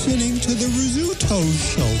you're listening to the Rizzuto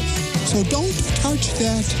Show. So don't touch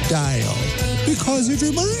that dial, because it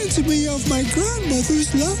reminds me of my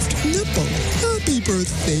grandmother's left nipple. Happy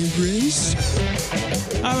birthday, Riz.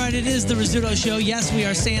 All right, it is the Rizzuto Show. Yes, we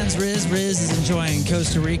are sans Riz. Riz is enjoying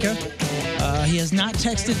Costa Rica. He has not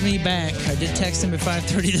texted me back. I did text him at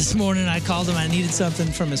 5:30 this morning. I called him. I needed something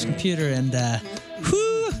from his computer, and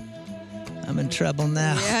I'm in trouble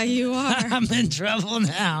now. Yeah, you are. I'm in trouble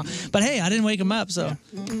now. But hey, I didn't wake him up, so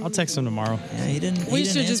I'll text him tomorrow. Yeah, he didn't. We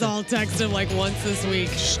should just all text him like once this week.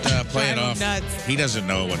 Just play it off. Nuts. He doesn't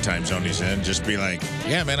know what time zone he's in. Just be like,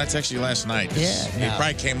 yeah, man, I texted you last night. He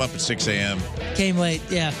probably came up at 6 a.m. Came late.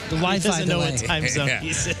 Yeah, the Wi-Fi He doesn't know delay. what time zone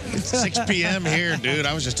he's in. 6 p.m. here, dude.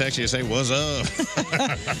 I was just texting you to say, what's up?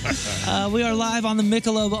 We are live on the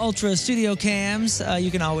Michelob Ultra studio cams.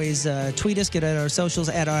 You can always tweet us, get at our socials,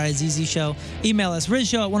 at RIZZ Show. Email us,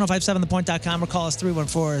 rizshow at 1057thepoint.com, or call us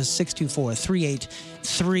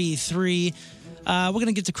 314-624-3833. We're going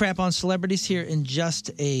to get to crap on celebrities here in just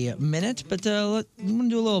a minute, but I'm going to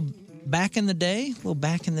do a little back in the day.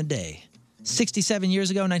 67 years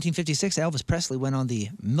ago, 1956, Elvis Presley went on the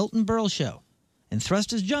Milton Berle Show and thrust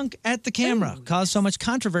his junk at the camera. Caused so much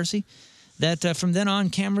controversy that from then on,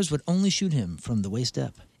 cameras would only shoot him from the waist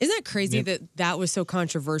up. Isn't that crazy that was so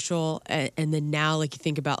controversial? And then now, like, you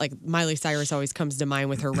think about, like, Miley Cyrus always comes to mind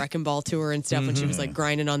with her Wrecking Ball tour and stuff when she was, like,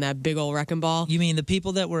 grinding on that big old Wrecking Ball. You mean the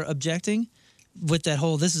people that were objecting with that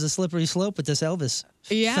whole, this is a slippery slope with this Elvis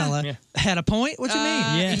fella had a point? What you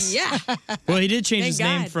mean? Yes. Yeah. Well, he did change Thank his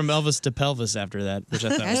name God. from Elvis to Pelvis after that, which I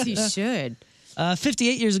thought As was he should.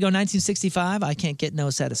 58 years ago, 1965, I Can't Get No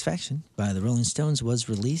Satisfaction by the Rolling Stones was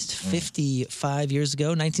released. 55 years ago,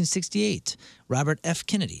 1968, Robert F.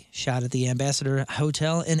 Kennedy shot at the Ambassador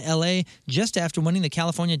Hotel in L.A. just after winning the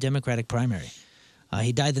California Democratic primary.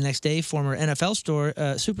 He died the next day. Former NFL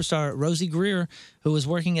superstar Rosie Greer, who was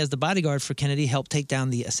working as the bodyguard for Kennedy, helped take down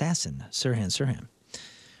the assassin, Sirhan Sirhan.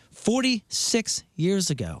 46 years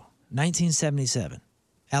ago, 1977,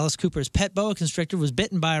 Alice Cooper's pet boa constrictor was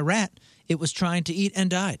bitten by a rat it was trying to eat and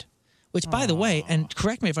died. Which, by the way, and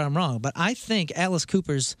correct me if I'm wrong, but I think Alice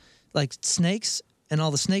Cooper's like snakes and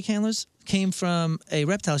all the snake handlers came from a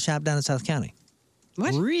reptile shop down in South County.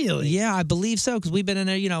 What? Really? Yeah, I believe so, because we've been in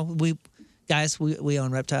there. You know, we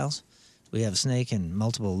own reptiles. We have a snake and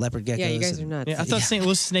multiple leopard geckos. Yeah, you guys are nuts. Yeah, I thought St.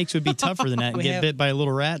 Louis snakes would be tougher than that and get bit by a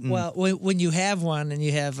little rat. And... Well, when you have one and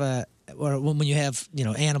you have, or when you have,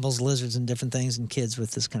 animals, lizards, and different things, and kids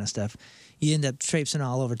with this kind of stuff, you end up traipsing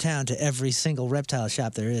all over town to every single reptile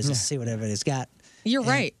shop there is to see what everybody's got. You're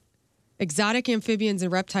right. Exotic Amphibians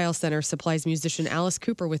and Reptile Center supplies musician Alice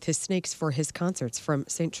Cooper with his snakes for his concerts from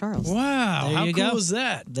St. Charles. Wow, There how you cool go. is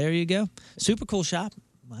that? There you go. Super cool shop.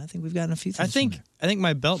 I think we've gotten a few things. I think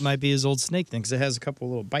my belt might be his old snake thing because it has a couple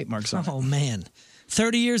little bite marks on it. Oh, man.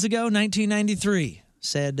 30 years ago, 1993.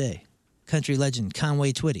 Sad day. Country legend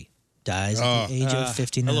Conway Twitty dies at the age of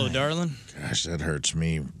 59. Hello, darling. Gosh, that hurts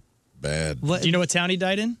me bad. What? Do you know what town he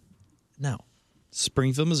died in? No.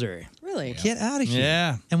 Springfield, Missouri. Really? Get out of here.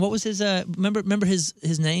 Yeah. And what was his remember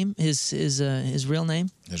his name? His real name?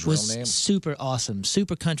 His was real name? super awesome.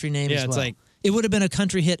 Super country name Yeah, as it's well. like- it would have been a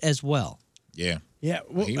country hit as well. Yeah. Yeah.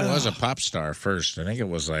 Well, He was a pop star first. I think it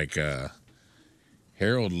was like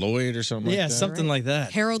Harold Lloyd or something like that. something like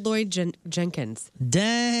that. Harold Lloyd Jenkins.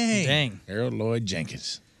 Dang. Dang. Harold Lloyd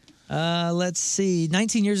Jenkins. Let's see.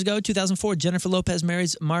 19 years ago, 2004, Jennifer Lopez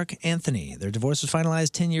marries Mark Anthony. Their divorce was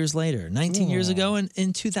finalized 10 years later. 19 years ago,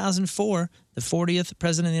 in 2004, the 40th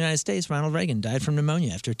president of the United States, Ronald Reagan, died from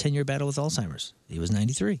pneumonia after a 10-year battle with Alzheimer's. He was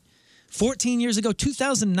 93. 14 years ago,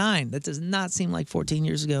 2009. That does not seem like 14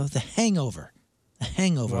 years ago. The Hangover. The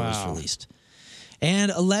Hangover was released.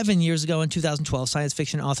 And 11 years ago in 2012, science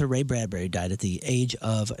fiction author Ray Bradbury died at the age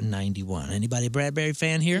of 91. Anybody a Bradbury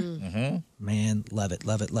fan here? Mm-hmm. Man, love it,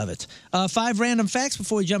 love it, love it. 5 random facts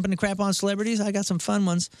before we jump into crap on celebrities. I got some fun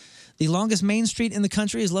ones. The longest main street in the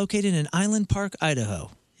country is located in Island Park,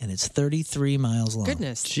 Idaho, and it's 33 miles long.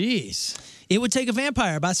 Goodness. Jeez. It would take a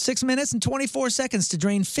vampire about 6 minutes and 24 seconds to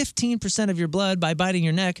drain 15% of your blood by biting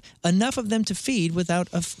your neck, enough of them to feed without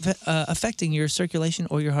affecting your circulation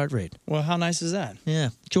or your heart rate. Well, how nice is that? Yeah.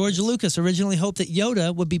 George Lucas originally hoped that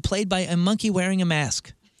Yoda would be played by a monkey wearing a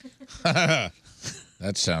mask. That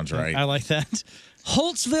sounds right. I like that.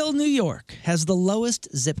 Holtzville, New York has the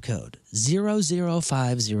lowest zip code,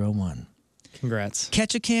 00501. Congrats.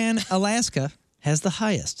 Ketchikan, Alaska has the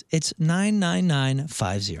highest. It's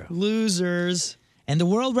 99950. Losers. And the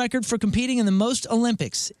world record for competing in the most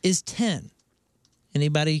Olympics is 10.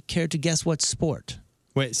 Anybody care to guess what sport?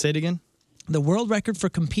 Wait, say it again. The world record for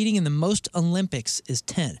competing in the most Olympics is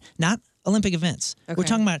 10. Not Olympic events. Okay. We're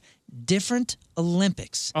talking about different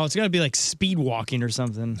Olympics. Oh, it's got to be like speed walking or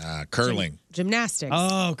something. Curling. Gymnastics.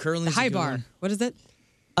 Oh, curling. The high bar. What is it?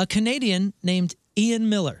 A Canadian named Ian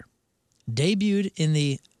Miller debuted in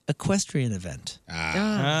the equestrian event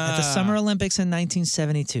at the Summer Olympics in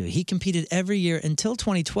 1972. He competed every year until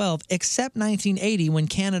 2012, except 1980 when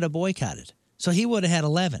Canada boycotted. So he would have had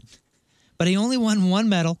 11. But he only won 1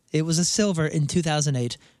 medal. It was a silver in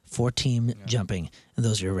 2008 for team jumping. And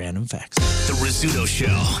those are your random facts. The Rizzuto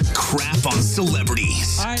Show. Crap on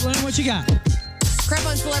celebrities. All right, Lynn, what you got? Crap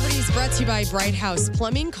on Celebrities brought to you by Bright House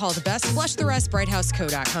Plumbing. Call the best. Flush the rest.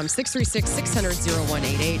 BrightHouseCo.com.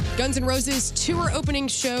 636-600-0188. Guns N' Roses tour opening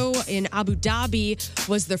show in Abu Dhabi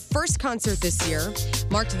was their first concert this year.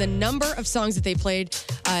 Marked the number of songs that they played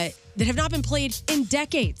that have not been played in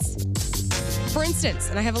decades. For instance,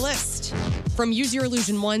 and I have a list, from Use Your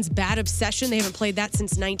Illusion 1's Bad Obsession, they haven't played that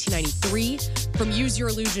since 1993. From Use Your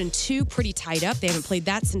Illusion 2, Pretty Tied Up, they haven't played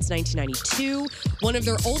that since 1992. One of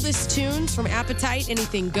their oldest tunes from Appetite,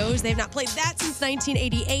 Anything Goes, they have not played that since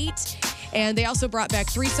 1988. And they also brought back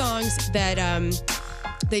 3 songs that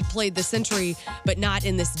they played this century, but not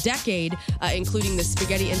in this decade, including the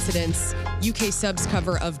Spaghetti Incident's UK subs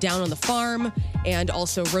cover of Down on the Farm, and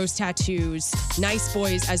also Rose Tattoo's Nice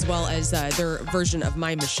Boys, as well as their version of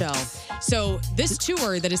My Michelle. So this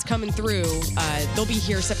tour that is coming through, they'll be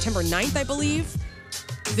here September 9th, I believe.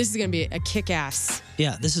 This is going to be a kick-ass.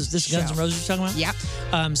 Yeah, this is Guns N' Roses you're talking about?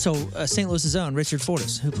 Yep. So St. Louis's own Richard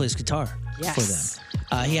Fortas, who plays guitar for them.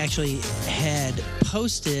 He actually had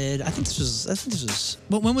posted. I think this was.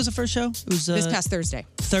 When was the first show? It was this past Thursday.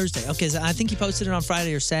 Thursday. Okay, so I think he posted it on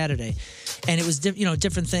Friday or Saturday, and it was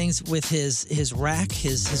different things with his rack,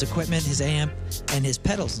 his equipment, his amp, and his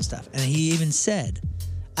pedals and stuff. And he even said,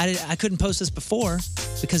 I couldn't post this before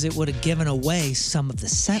because it would have given away some of the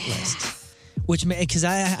set list. Which, because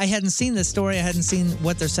I hadn't seen this story, I hadn't seen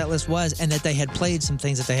what their set list was, and that they had played some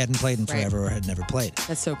things that they hadn't played in forever or had never played.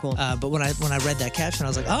 That's so cool. But when I read that caption, I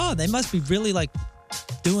was like, oh, they must be really like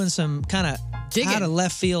doing some kind of out of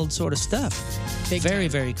left field sort of stuff. Very,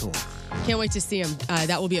 very cool. Can't wait to see them.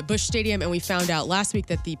 That will be at Busch Stadium, and we found out last week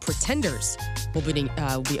that the Pretenders will be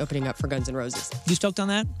opening up for Guns N' Roses. You stoked on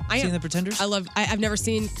that? I am. Seeing the Pretenders? I've never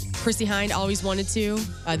seen Chrissy Hynde. Always wanted to.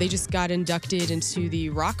 They just got inducted into the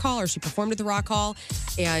Rock Hall, or she performed at the Rock Hall,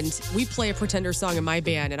 and we play a Pretender song in my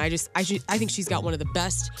band, and I think she's got one of the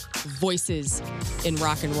best voices in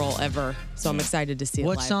rock and roll ever. So I'm excited to see it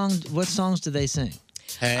live. What songs do they sing?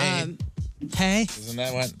 Hey. Hey. Isn't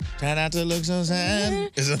that what? Try not to look so sad.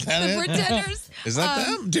 Isn't that The it? Pretenders. Is that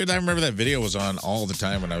them? Dude, I remember that video was on all the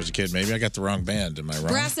time when I was a kid. Maybe I got the wrong band. Am I wrong?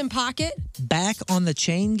 Brass and Pocket. Back on the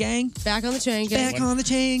Chain Gang? Back on the Chain Gang. Back on the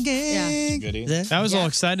Chain Gang. Yeah. I was all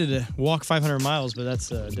excited to walk 500 miles, but that's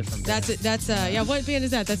a different band. That's what band is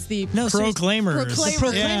that? That's the Proclaimers.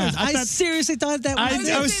 Proclaimers. Yeah, I seriously thought that was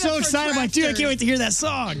I was so excited. I'm like, dude, I can't wait to hear that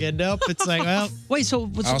song. And nope, it's like, well. Wait, so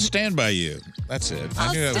I'll stand by you. That's it.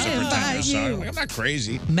 I knew that was a Pretender song. Like, I'm not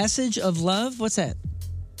crazy. Message of Love? What's that?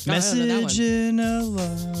 Message in a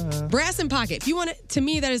love. Brass and Pocket. If you want it, to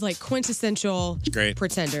me, that is like quintessential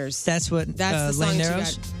Pretenders. That's what That's the song Lane that you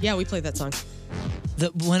Narrows? got. Yeah, we played that song.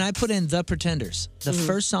 When I put in The Pretenders, the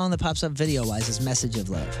first song that pops up video-wise is Message of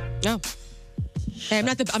Love. No. Hey, I'm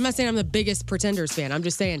not saying I'm the biggest Pretenders fan. I'm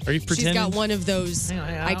just saying Are you she's pretending? got one of those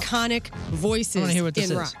iconic voices I wanna hear what this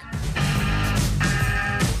in is. rock.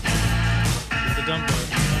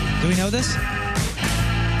 Do we know this?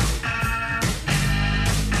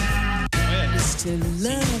 To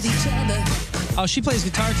love each other. Oh, she plays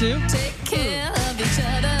guitar too? Take care of each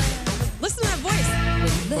other. Listen to that voice.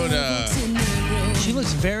 She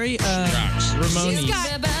looks very Ramone-y.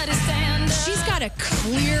 She's got a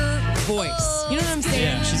clear voice. You know what I'm saying?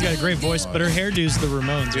 Yeah, she's got a great voice, but her hairdo's the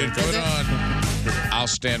Ramones. Dude, put on I'll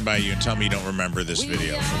Stand By You and tell me you don't remember this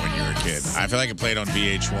video from when you were a kid. I feel like it played on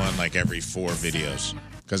VH1 like every 4 videos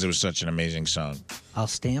because it was such an amazing song. I'll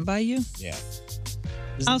Stand By You? Yeah.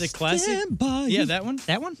 Isn't the classic? Yeah, that one?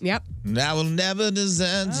 That one? Yep. I will never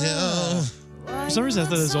desert you. For some reason, I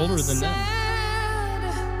thought it was older than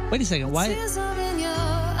that. Wait a second. Why?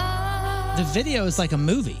 The video is like a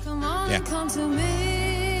movie. Yeah.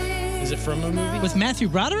 Is it from a movie? With Matthew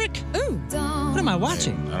Broderick? Ooh. What am I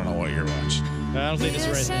watching? I don't know what you're watching. I don't think it's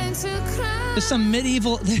the right thing.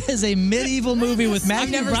 There is a medieval movie with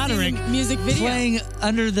Matthew Broderick music video playing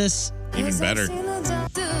under this. Even better.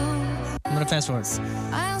 I'm going to fast forward.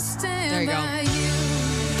 There you go.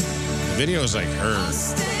 The video is like her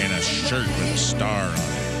in a shirt with a star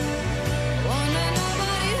on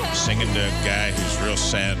it. Singing to a guy who's real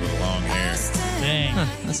sad with long hair. Dang. Huh,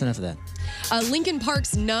 that's enough of that. Linkin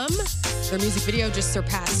Park's Numb, their music video just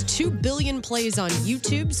surpassed 2 billion plays on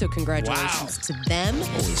YouTube, so congratulations to them.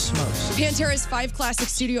 Holy smokes. Pantera's 5 classic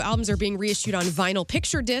studio albums are being reissued on vinyl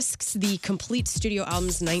picture discs. The complete studio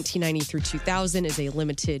albums 1990 through 2000 is a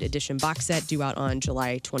limited edition box set due out on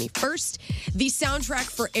July 21st. The soundtrack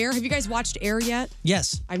for Air, have you guys watched Air yet?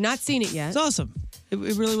 Yes. I've not seen it yet. It's awesome. It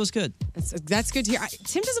really was good. That's good to hear.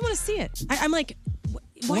 Tim doesn't want to see it. I'm like,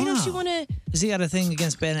 why don't you want to? Has he got a thing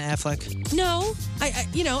against Ben Affleck? No,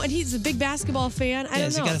 and he's a big basketball fan. I don't know.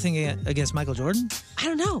 Has he got a thing against Michael Jordan? I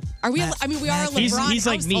don't know. Are we? I mean, we are a LeBron He's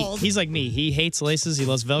like me. household. He's like me. He hates laces. He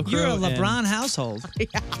loves Velcro. You're a and- LeBron household. Yeah.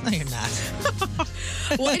 No, you're not.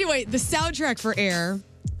 Well, anyway, the soundtrack for Air,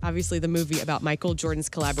 obviously the movie about Michael Jordan's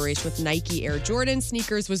collaboration with Nike Air Jordan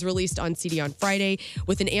sneakers, was released on CD on Friday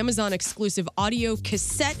with an Amazon exclusive audio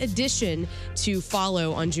cassette edition to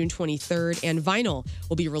follow on June 23rd, and vinyl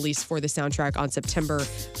will be released for the soundtrack on September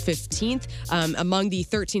 15th. Among the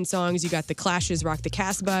 13 songs, you got The Clash's Rock the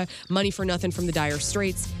Casbah, Money for Nothing from the Dire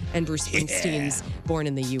Straits, and Bruce Springsteen's Born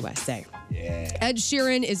in the USA. Yeah. Ed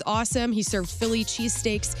Sheeran is awesome. He served Philly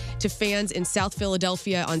cheesesteaks to fans in South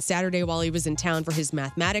Philadelphia on Saturday while he was in town for his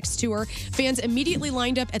mathematics tour. Fans immediately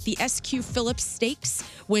lined up at the SQ Phillips Steaks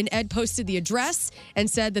when Ed posted the address and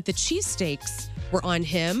said that the cheesesteaks were on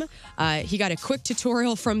him. He got a quick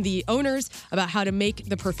tutorial from the owners about how to make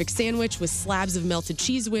the perfect sandwich with slabs of melted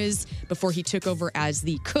cheese whiz before he took over as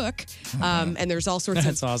the cook. And there's all sorts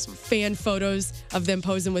of awesome. fan photos of them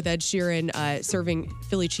posing with Ed Sheeran serving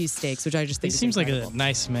Philly cheesesteaks, which I just think He seems like incredible. a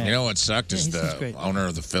nice man. You know what sucked is he seems the great. owner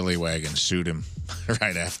of the Philly wagon sued him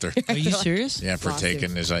right after. Are you serious? Yeah, for Lawsuit.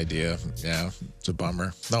 taking his idea. Yeah, it's a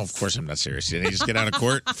bummer. No, of course I'm not serious. Didn't he just get out of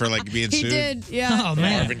court for like being He sued? did, yeah. Oh,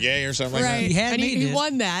 man. Marvin Gaye or something Right. like He had and me, he dude.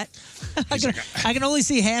 won that. I can only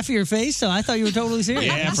see half of your face, so I thought you were totally serious.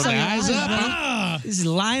 that? Yeah, from the eyes up. He's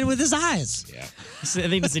lying with his eyes. Yeah, I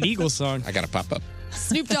think it's an Eagles song. I got to pop up.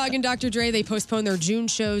 Snoop Dogg and Dr. Dre, they postponed their June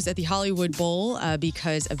shows at the Hollywood Bowl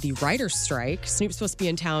because of the writer's strike. Snoop's supposed to be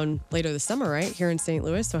in town later this summer, right? Here in St.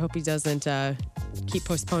 Louis. So I hope he doesn't keep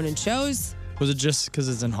postponing shows. Was it just because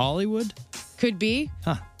it's in Hollywood? Could be.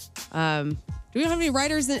 Huh. Do we have any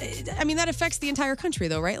writers? I mean, that affects the entire country,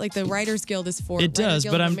 though, right? Like the Writers Guild is for. It Writers does,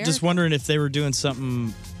 Guild but of I'm America. just wondering if they were doing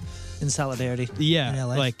something. In solidarity. Yeah, In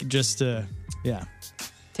LA. like just yeah,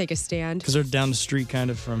 Take a stand. because they're down the street kind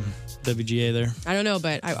of from WGA there. I don't know,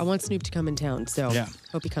 but I want Snoop to come in town, so Yeah.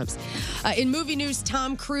 hope he comes. In movie news,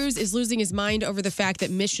 Tom Cruise is losing his mind over the fact that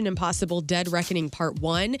Mission Impossible Dead Reckoning Part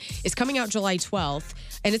 1 is coming out July 12th,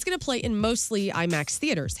 and it's going to play in mostly IMAX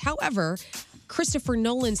theaters. However, Christopher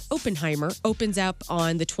Nolan's Oppenheimer opens up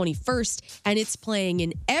on the 21st, and it's playing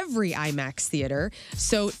in every IMAX theater.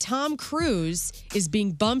 So Tom Cruise is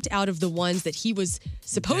being bumped out of the ones that he was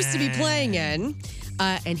supposed to be playing in,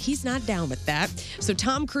 and he's not down with that. So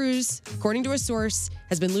Tom Cruise, according to a source,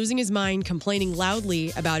 has been losing his mind, complaining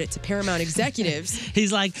loudly about it to Paramount executives.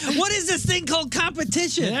 He's like, what is this thing called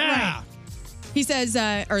competition? Yeah. He says,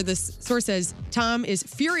 or the source says, Tom is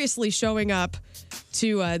furiously showing up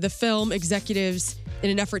to the film executives in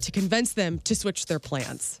an effort to convince them to switch their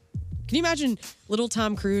plans. Can you imagine little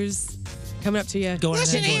Tom Cruise coming up to you? Going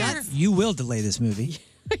ahead and going, you will delay this movie.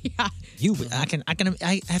 Yeah.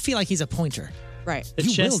 I feel like he's a pointer. Right. The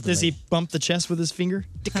You chest, will does he bump the chest with his finger?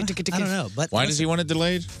 I don't know, but Why does he want it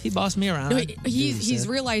delayed? he bossed me around. No, he's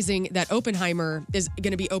realizing that Oppenheimer is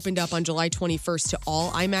going to be opened up on July 21st to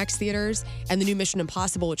all IMAX theaters, and the new Mission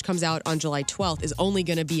Impossible, which comes out on July 12th, is only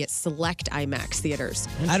going to be at select IMAX theaters.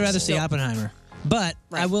 I'd rather see So- Oppenheimer. But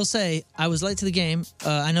I will say, I was late to the game.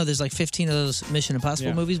 I know there's like 15 of those Mission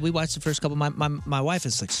Impossible movies. We watched the first couple. My wife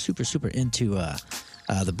is like super, super into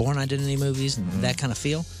the Bourne Identity movies and that kind of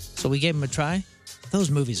feel. So we gave them a try. Those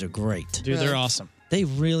movies are great. Dude, they're awesome. They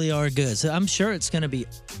really are good. So I'm sure it's going to be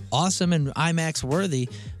awesome and IMAX worthy.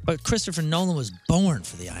 But Christopher Nolan was born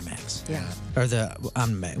for the IMAX. Yeah. Or the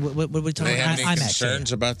what are we Do talking they have about? any IMAX.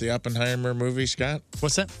 concerns about the Oppenheimer movie, Scott?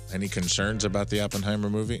 What's that? Any concerns about the Oppenheimer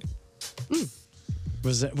movie?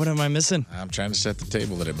 Was that? What am I missing? I'm trying to set the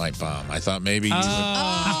table that it might bomb. I thought maybe you would.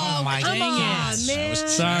 Oh, my come on, goodness. man. I was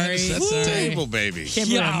trying Sorry. to set the table, baby. Can't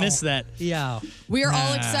believe I missed that. Yeah. We are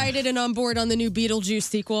all excited and on board on the new Beetlejuice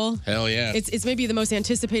sequel. Hell yeah. It's maybe the most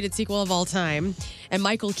anticipated sequel of all time. And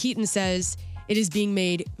Michael Keaton says it is being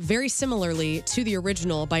made very similarly to the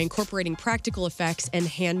original by incorporating practical effects and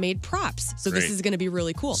handmade props. So this Great. is going to be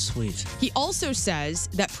really cool. Sweet. He also says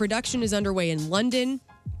that production is underway in London.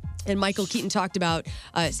 And Michael Keaton talked about,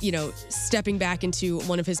 stepping back into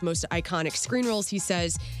one of his most iconic screen roles. He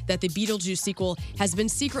says that the Beetlejuice sequel has been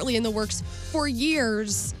secretly in the works for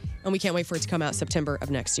years, and we can't wait for it to come out September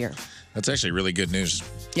of next year. That's actually really good news.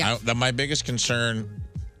 Yeah. My biggest concern,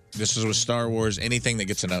 this is with Star Wars, anything that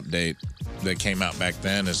gets an update that came out back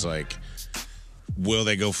then is like, will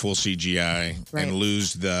they go full CGI Right. and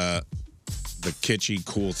lose the kitschy,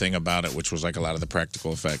 cool thing about it, which was like a lot of the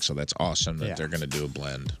practical effects. So that's awesome that they're going to do a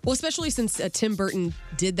blend. Well, especially since Tim Burton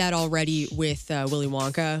did that already with Willy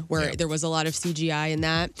Wonka, where there was a lot of CGI in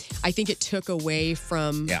that. I think it took away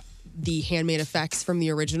from the handmade effects from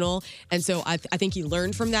the original. And so I think he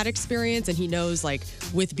learned from that experience, and he knows, like,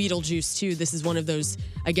 with Beetlejuice, too, this is one of those,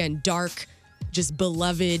 again, dark, just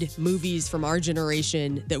beloved movies from our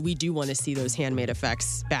generation that we do want to see those handmade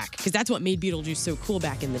effects back. Because that's what made Beetlejuice so cool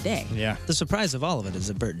back in the day. Yeah. The surprise of all of it is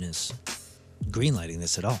that Burton is greenlighting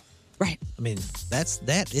this at all. Right. I mean,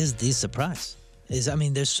 that is the surprise.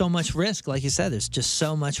 There's so much risk. Like you said, there's just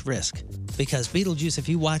so much risk. Because Beetlejuice, if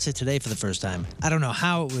you watch it today for the first time, I don't know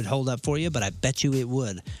how it would hold up for you, but I bet you it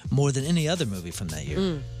would. More than any other movie from that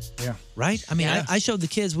year. Yeah. Right? I mean, I showed the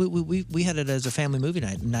kids, we had it as a family movie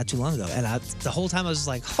night not too long ago. And the whole time I was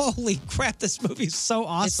like, holy crap, this movie is so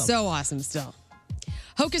awesome. It's so awesome still.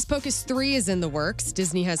 Hocus Pocus 3 is in the works.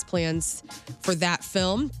 Disney has plans for that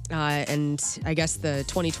film. And I guess the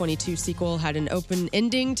 2022 sequel had an open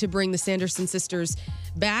ending to bring the Sanderson sisters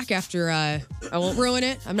back after, I won't ruin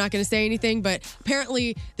it. I'm not going to say anything, but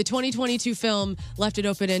apparently the 2022 film left it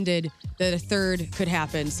open-ended that a third could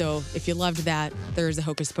happen. So if you loved that, there's a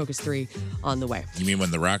Hocus Pocus 3 on the way. You mean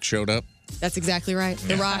when The Rock showed up? That's exactly right.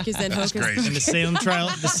 The Rock is in That's Hocus crazy. And the Salem trial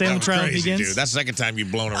Crazy, begins. Dude. That's the second time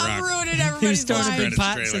you've blown a I'm rock. ruining He was everybody's throwing a life. big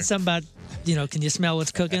pot, Credits said something about, can you smell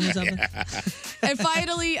what's cooking or something? And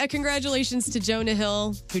finally, congratulations to Jonah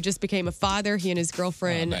Hill, who just became a father. He and his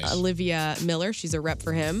girlfriend, Olivia Miller, she's a rep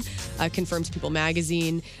for him, confirmed to People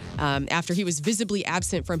magazine after he was visibly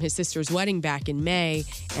absent from his sister's wedding back in May.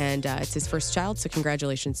 And it's his first child, so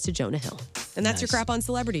congratulations to Jonah Hill. And that's your crap on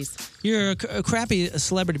celebrities. Your crappy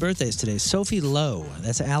celebrity birthdays today. Sophie Lowe,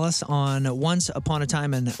 that's Alice on Once Upon a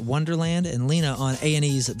Time in Wonderland, and Lena on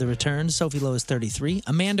A&E's The Return. Sophie Lowe is 33.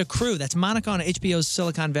 Amanda Crew, that's Monica on HBO's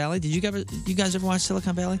Silicon Valley. Did you guys ever watch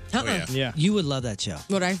Silicon Valley? Oh, yeah. Yeah. You would love that show.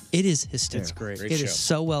 Would I? It is hysterical. It's great. Great It show. is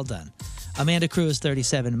so well done. Amanda Crew is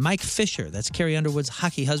 37. Mike Fisher, that's Carrie Underwood's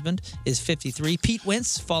hockey husband, is 53. Pete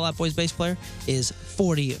Wentz, Fall Out Boy's bass player, is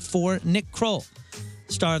 44. Nick Kroll,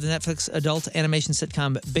 star of the Netflix adult animation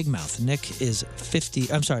sitcom Big Mouth. Nick is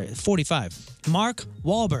 45. Mark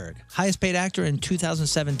Wahlberg, highest paid actor in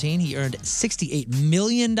 2017. He earned $68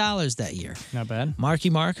 million that year. Not bad. Marky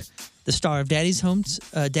Mark, the star of Daddy's Home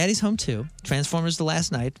 2, Transformers The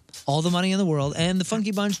Last Night, All the Money in the World, and the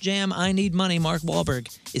Funky Bunch jam I Need Money, Mark Wahlberg,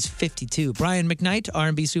 is 52. Brian McKnight,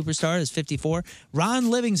 R&B superstar, is 54. Ron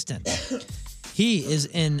Livingston, he is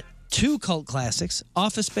in 2 cult classics,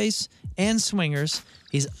 Office Space and Swingers.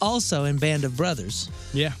 He's also in Band of Brothers,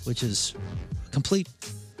 which is a complete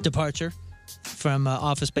departure from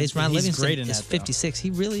Office Space. Ron He's Livingston great in is that, though. 56. He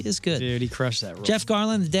really is good. Dude, he crushed that role. Jeff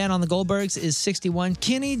Garland, the dad on the Goldbergs, is 61.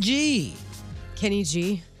 Kenny G. Kenny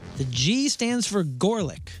G. The G stands for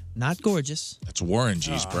Gorlick, not gorgeous. That's Warren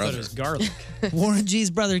G's brother. It's garlic. Warren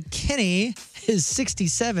G's brother, Kenny, is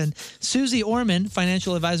 67. Susie Orman,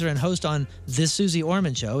 financial advisor and host on This Susie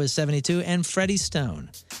Orman Show, is 72. And Freddie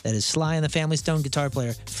Stone, that is Sly and the Family Stone guitar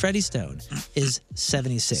player, Freddie Stone, is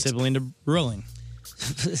 76. Sibling to Rolling.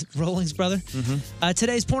 Rolling's brother.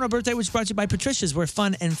 Today's porno birthday, which is brought to you by Patricia's, where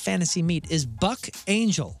fun and fantasy meet, is Buck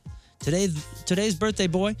Angel. Today's birthday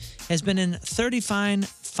boy has been in 35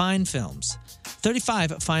 fine films,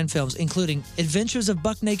 including Adventures of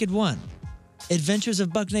Buck Naked 1, Adventures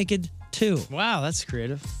of Buck Naked 2. Wow, that's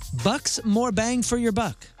creative. Buck's More Bang for Your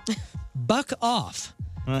Buck. Buck Off.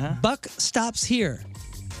 Buck Stops Here.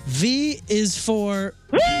 V is for...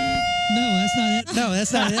 No,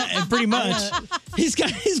 that's not it. Pretty much. He's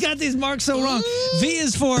got these marks so wrong. V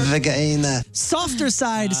is for Vagina. Softer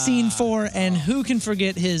Side, Scene 4, and who can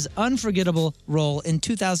forget his unforgettable role in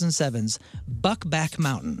 2007's Buckback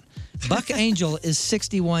Mountain. Buck Angel is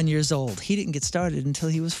 61 years old. He didn't get started until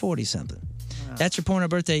he was 40-something. That's your porno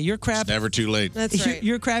birthday. Your crap. It's never too late. That's right.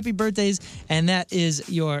 Your crappy birthdays, and that is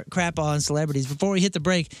your crap on celebrities. Before we hit the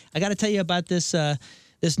break, I got to tell you about this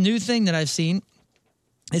this new thing that I've seen.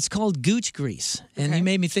 It's called Gooch Grease, and you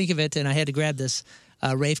made me think of it, and I had to grab this,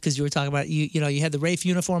 Rafe, because you were talking about you had the Rafe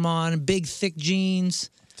uniform on, big thick jeans,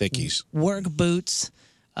 thickies, work boots,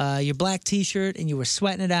 your black T-shirt, and you were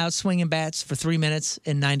sweating it out, swinging bats for 3 minutes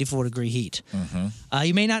in 94-degree heat.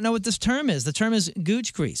 You may not know what this term is. The term is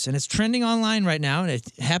Gooch Grease, and it's trending online right now, and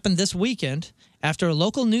it happened this weekend after a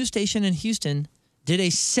local news station in Houston did a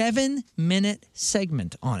 7-minute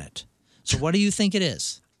segment on it. So what do you think it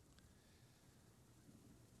is?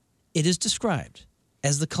 It is described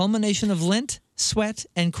as the culmination of lint, sweat,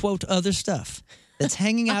 and, quote, other stuff that's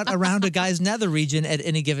hanging out around a guy's nether region at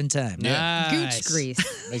any given time. Yeah. Gooch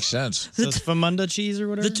grease. Makes sense. So it's Famunda cheese or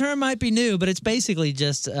whatever? The term might be new, but it's basically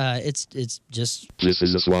just, it's just... This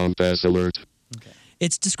is a Swamp Ass Alert.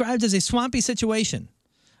 It's described as a swampy situation.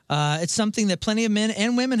 It's something that plenty of men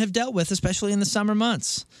and women have dealt with, especially in the summer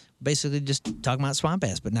months. Basically just talking about swamp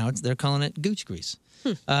ass, but now they're calling it Gooch Grease.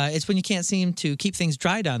 It's when you can't seem to keep things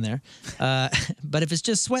dry down there. But if it's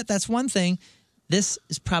just sweat, that's one thing. This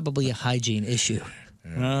is probably a hygiene issue.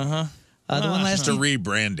 The one last just a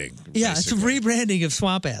rebranding. Yeah, it's a rebranding of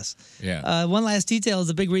swamp ass. Yeah. One last detail is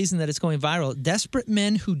the big reason that it's going viral. Desperate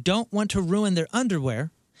men who don't want to ruin their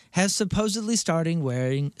underwear have supposedly started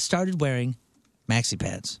wearing maxi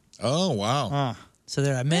pads. Oh, wow. So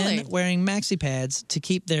there are men wearing maxi pads to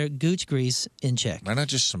keep their Gooch Grease in check. Why not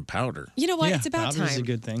just some powder? You know what? It's about powder's time. a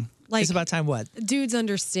good thing. Like, it's about time what? Dudes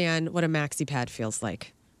understand what a maxi pad feels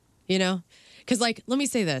like. You know? Because, like, let me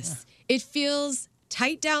say this. It feels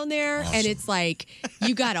tight down there, and it's like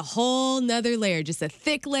you got a whole nother layer, just a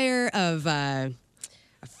thick layer of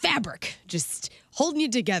fabric just holding you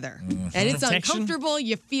together. And it's Protection? uncomfortable.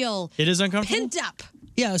 You feel It is uncomfortable? pent up.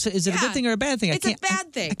 Yeah, so is it a good thing or a bad thing? It's a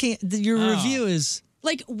bad thing. I can't. Your review is...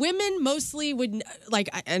 Like, women mostly would, like,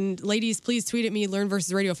 and ladies, please tweet at me, Learn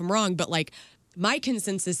versus Radio if I'm wrong, but, like, my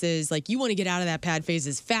consensus is, like, you want to get out of that pad phase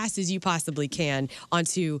as fast as you possibly can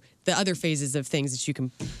onto the other phases of things that you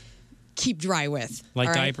can keep dry with. Like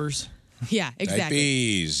all right? diapers? Yeah, exactly.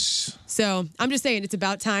 Diapies. So I'm just saying it's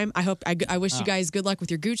about time. I wish you guys good luck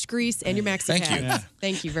with your Gooch Grease and your maxi Thank you. pads. Yeah.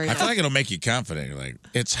 Thank you very I much. feel like it'll make you confident. You're like,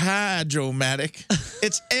 it's hydromatic.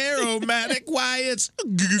 It's aromatic. Why, it's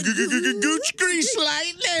Gooch Grease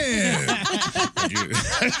Lightning.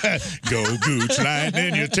 Go Gooch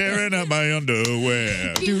Lightning. You're tearing up my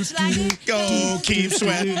underwear. Gooch Lightning. Go keep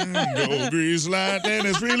sweating. Go Grease Lightning.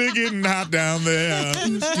 It's really getting hot down there.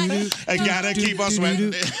 I gotta keep on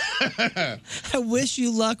sweating. I wish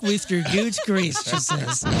you luck with your Gooch Grease, she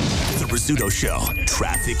says. The Rizzuto Show,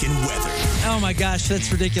 traffic and weather. Oh my gosh,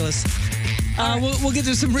 that's ridiculous. We'll get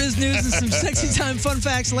to some Riz news and some Sexy Time fun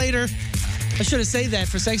facts later. I should have saved that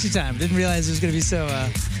for Sexy Time. Didn't realize it was going to be so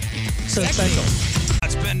special.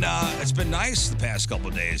 It's been nice the past couple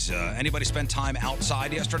of days. Anybody spend time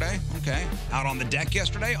outside yesterday? Okay. Out on the deck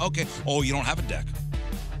yesterday? Okay. Oh, you don't have a deck.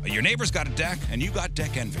 Your neighbor's got a deck, and you got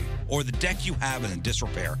deck envy. Or the deck you have is in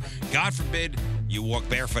disrepair. God forbid you walk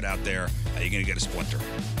barefoot out there, you're going to get a splinter.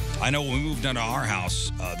 I know when we moved into our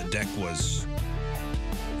house, the deck was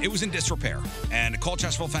in disrepair. And at Cole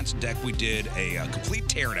Chesterfield Fence Deck, we did a complete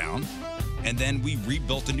teardown, and then we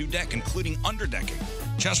rebuilt a new deck, including underdecking.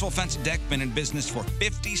 Chesterfield Fence Deck, been in business for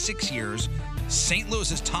 56 years. St.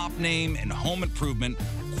 Louis's top name in home improvement.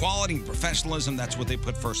 Quality and professionalism, that's what they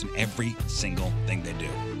put first in every single thing they do.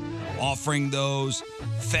 Offering those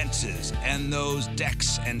fences and those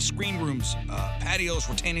decks and screen rooms, patios,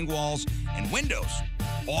 retaining walls, and windows.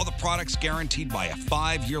 All the products guaranteed by a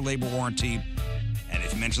 5-year labor warranty. And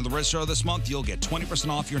if you mention the Riz Show this month, you'll get 20%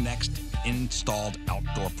 off your next installed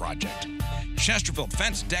outdoor project. Chesterfield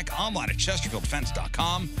Fence Deck online at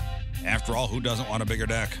chesterfieldfence.com. After all, who doesn't want a bigger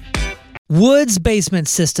deck? Woods Basement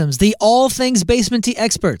Systems, the all things basement-y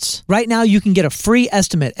experts. Right now, you can get a free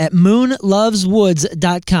estimate at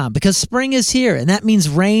moonloveswoods.com because spring is here, and that means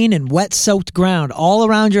rain and wet-soaked ground all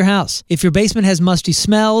around your house. If your basement has musty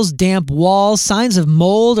smells, damp walls, signs of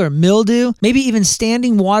mold or mildew, maybe even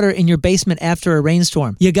standing water in your basement after a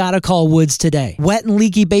rainstorm, you gotta call Woods today. Wet and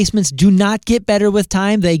leaky basements do not get better with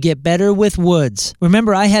time, they get better with Woods.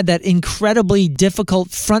 Remember, I had that incredibly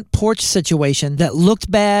difficult front porch situation that looked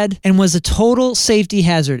bad and was a total safety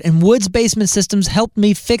hazard, and Woods Basement Systems helped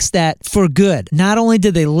me fix that for good. Not only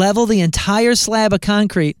did they level the entire slab of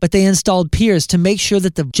concrete, but they installed piers to make sure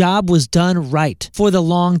that the job was done right for the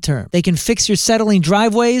long term. They can fix your settling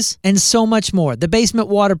driveways and so much more. The basement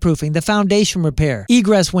waterproofing, the foundation repair,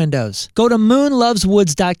 egress windows. Go to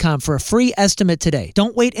moonloveswoods.com for a free estimate today.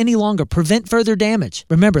 Don't wait any longer. Prevent further damage.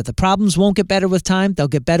 Remember, the problems won't get better with time. They'll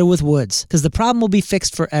get better with Woods, because the problem will be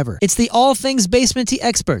fixed forever. It's the all things basement-y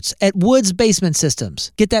experts at Woods Basement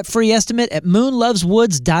Systems. Get that free estimate at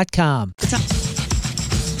moonloveswoods.com.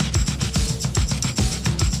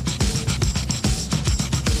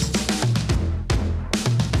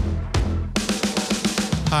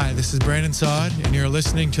 Hi, this is Brandon Saad, and you're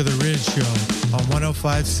listening to The Riz Show on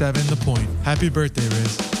 105.7 The Point. Happy birthday,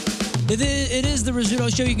 Riz. It is the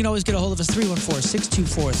Rizzuto Show. You can always get a hold of us,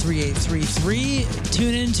 314-624-3833.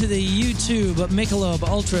 Tune in to the YouTube Michelob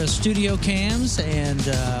Ultra Studio Cams and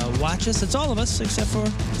watch us. It's all of us except for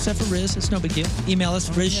Riz. It's no big deal. Email us,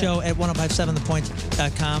 rizshow at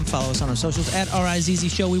 1057thepoint.com. Follow us on our socials at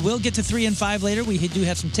RIZZ Show. We will get to 3 and 5 later. We do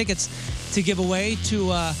have some tickets to give away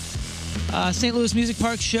to St. Louis Music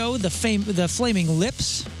Park show, the Flaming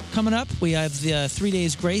Lips. Coming up, we have the 3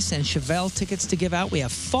 Days Grace and Chevelle tickets to give out. We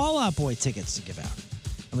have Fall Out Boy tickets to give out.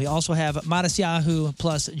 And we also have Modest Yahoo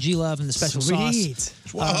plus G-Love and the Special Sauce.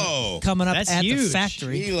 Whoa. Coming up That's at huge. the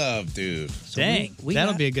factory. G-Love, dude. So Dang,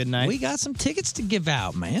 that'll be a good night. We got some tickets to give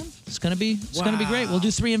out, man. It's gonna be great. We'll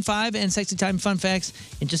do 3 and 5 and Sexy Time Fun Facts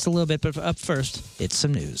in just a little bit. But up first, it's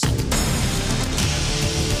some news.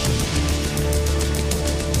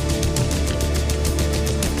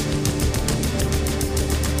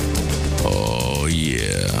 Oh,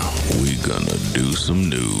 yeah, we gonna do some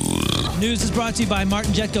news. News is brought to you by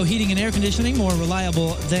Martin Jetco Heating and Air Conditioning, more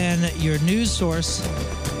reliable than your news source.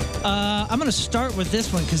 I'm going to start with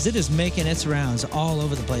this one because it is making its rounds all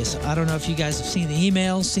over the place. I don't know if you guys have seen the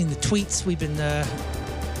emails, seen the tweets. We've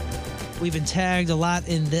been tagged a lot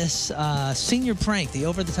in this senior prank, the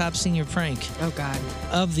over-the-top senior prank. Oh, God.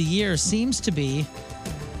 Of the year seems to be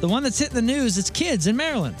the one that's hitting the news. It's kids in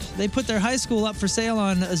Maryland. They put their high school up for sale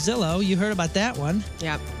on Zillow. You heard about that one.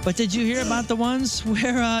 Yep. But did you hear about the ones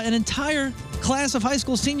where an entire class of high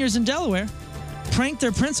school seniors in Delaware pranked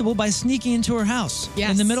their principal by sneaking into her house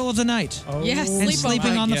in the middle of the night? Oh. Yes, and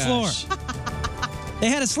sleeping on the floor. They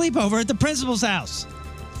had a sleepover at the principal's house.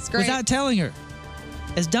 It's great. Without telling her.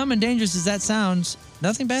 As dumb and dangerous as that sounds,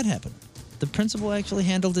 nothing bad happened. The principal actually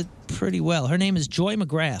handled it pretty well. Her name is Joy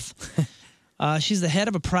McGrath. She's the head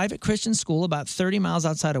of a private Christian school about 30 miles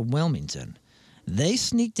outside of Wilmington. They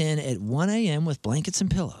sneaked in at 1 a.m. with blankets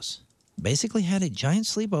and pillows. Basically had a giant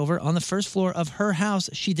sleepover on the first floor of her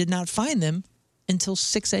house. She did not find them until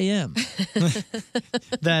 6 a.m.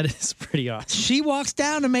 That is pretty awesome. She walks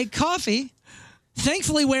down to make coffee,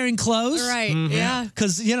 thankfully wearing clothes. Right, yeah.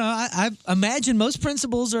 Because, I imagine most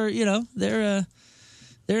principals are, they're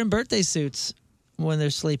in birthday suits when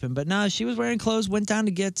they're sleeping. But no, she was wearing clothes, went down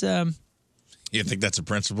to get... You think that's a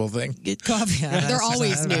principal thing? Get coffee. They're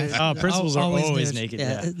always nude. Oh, principals are always nude. naked.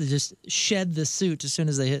 Yeah, they just shed the suit as soon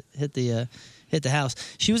as they hit the house.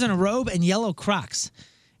 She was in a robe and yellow Crocs,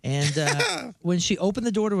 and when she opened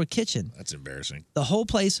the door to her kitchen, that's embarrassing. The whole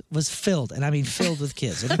place was filled, and I mean filled with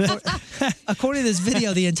kids. And according to this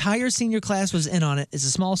video, the entire senior class was in on it. It's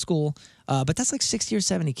a small school, but that's like 60 or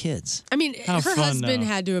 70 kids. I mean, her husband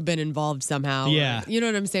had to have been involved somehow. Yeah. You know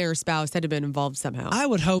what I'm saying? Her spouse had to have been involved somehow. I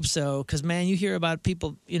would hope so, because, man, you hear about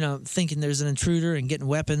people, thinking there's an intruder and getting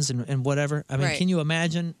weapons and whatever. I mean, Right. Can you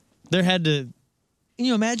imagine? Can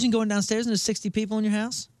you imagine going downstairs and there's 60 people in your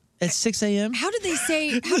house at 6 a.m.? How did they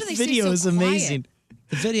say? How do they The video say is so quiet? amazing.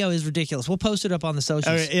 The video is ridiculous. We'll post it up on the socials.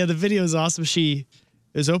 All right, yeah, the video is awesome. She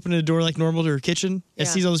is opening the door like normal to her kitchen and Yeah.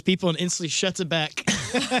 sees all those people and instantly shuts it back.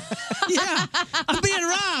 Yeah, I'm being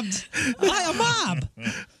robbed by a mob.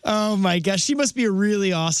 Oh my gosh, she must be a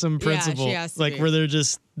really awesome principal. she has to like be. where they're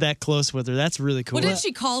just that close with her. That's really cool. What did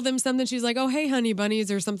she call them? Something? She's like, "Oh, hey, honey bunnies,"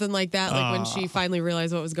 or something like that. Like when she finally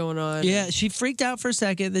realized what was going on. Yeah, she freaked out for a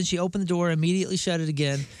second, then she opened the door, immediately shut it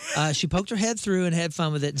again. She poked her head through and had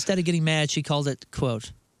fun with it. Instead of getting mad, she called it,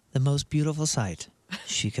 quote, the most beautiful sight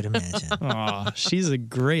she could imagine. Aw, she's a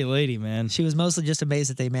great lady, man. She was mostly just amazed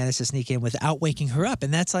that they managed to sneak in without waking her up.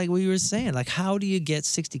 And that's like we were saying, like, how do you get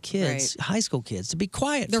 60 kids, high school kids, to be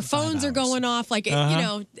quiet? Their for 5 phones are hours? going off. Like, you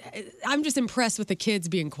know, I'm just impressed with the kids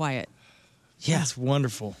being quiet. Yeah. That's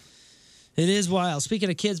wonderful. It is wild. Speaking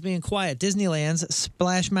of kids being quiet, Disneyland's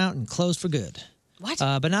Splash Mountain closed for good. What?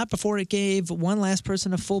 But not before it gave one last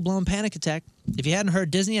person a full-blown panic attack. If you hadn't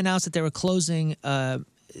heard, Disney announced that they were closing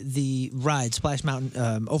the ride, Splash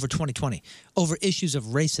Mountain, over 2020, over issues of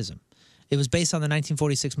racism. It was based on the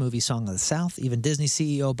 1946 movie Song of the South. Even Disney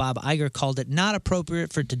CEO Bob Iger called it not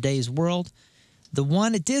appropriate for today's world. The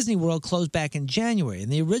one at Disney World closed back in January,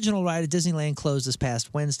 and the original ride at Disneyland closed this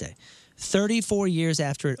past Wednesday, 34 years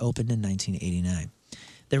after it opened in 1989.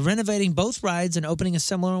 They're renovating both rides and opening a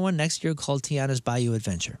similar one next year called Tiana's Bayou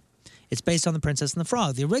Adventure. It's based on The Princess and the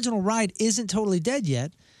Frog. The original ride isn't totally dead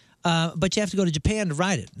yet, but you have to go to Japan to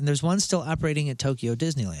ride it, and there's one still operating at Tokyo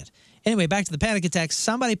Disneyland. Anyway, back to the panic attack.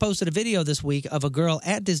 Somebody posted a video this week of a girl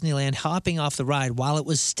at Disneyland hopping off the ride while it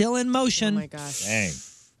was still in motion. Oh my gosh. Dang.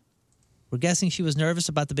 We're guessing she was nervous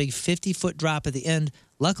about the big 50-foot drop at the end.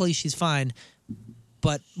 Luckily, she's fine.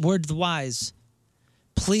 But word to the wise,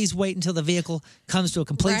 please wait until the vehicle comes to a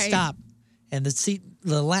complete stop and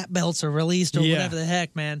the lap belts are released or whatever the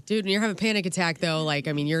heck, man. Dude, when you're having a panic attack, though, like,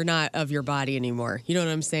 I mean, you're not of your body anymore. You know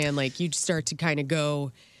what I'm saying? Like, you just start to kind of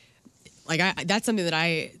go, like, that's something that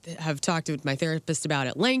I have talked with my therapist about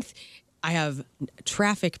at length. I have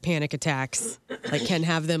traffic panic attacks, like, can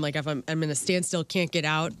have them, like, if I'm in a standstill, can't get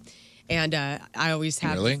out. And I always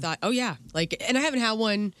have the thought, oh, yeah. Like, and I haven't had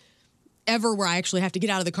one ever where I actually have to get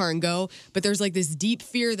out of the car and go. But there's like this deep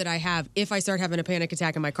fear that I have if I start having a panic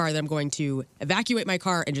attack in my car that I'm going to evacuate my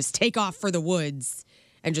car and just take off for the woods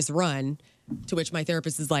and just run. To which my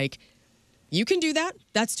therapist is like, you can do that.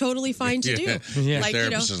 That's totally fine to do. Yeah. Like,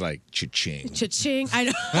 Therapist is like, cha-ching. Cha-ching. I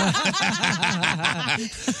know.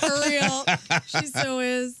 For real. She so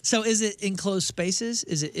is. So is it enclosed spaces?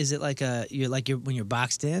 Is it like when you're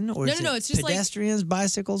boxed in, or No, is no, it it's just like- pedestrians,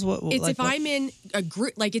 bicycles? What? It's like if what? I'm in a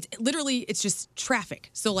group, like it's literally, it's just traffic.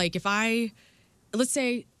 So like if let's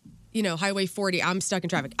say, you know, Highway 40, I'm stuck in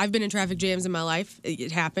traffic. I've been in traffic jams in my life.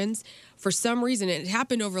 It happens. For some reason, it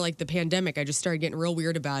happened over like the pandemic. I just started getting real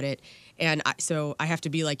weird about it. And so I have to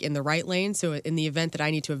be like in the right lane. So in the event that I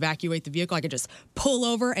need to evacuate the vehicle, I can just pull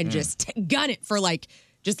over and just gun it for like,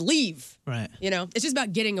 just leave. Right. You know, it's just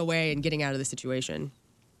about getting away and getting out of the situation.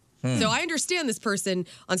 So I understand this person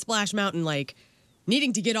on Splash Mountain, like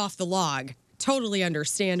needing to get off the log. Totally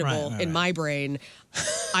understandable in my brain.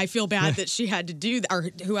 I feel bad that she had to do that,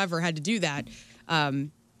 or whoever had to do that.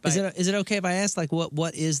 Is it okay if I ask, like,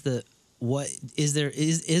 is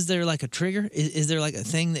there like a trigger? Is there like a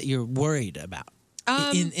thing that you're worried about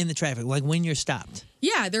in the traffic, like when you're stopped?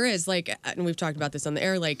 Yeah, there is. Like, and we've talked about this on the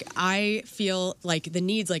air. Like, I feel like the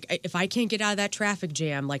needs, like, if I can't get out of that traffic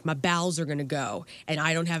jam, like, my bowels are going to go, and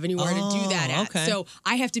I don't have anywhere to do that at. Okay. So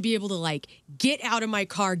I have to be able to, like, get out of my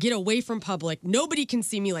car, get away from public. Nobody can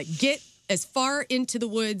see me, like, get as far into the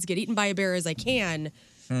woods, get eaten by a bear as I can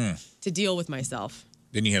to deal with myself.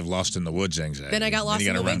 Then you have lost in the woods anxiety. Then I got lost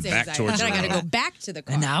in the woods anxiety. Then I got to go back to the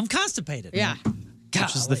car. And now I'm constipated. Yeah.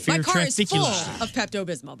 Which is the fear My car is full trafficulation. of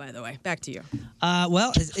Pepto-Bismol, by the way. Back to you.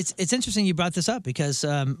 Well, it's interesting you brought this up because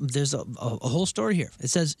there's a whole story here. It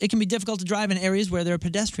says it can be difficult to drive in areas where there are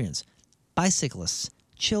pedestrians, bicyclists,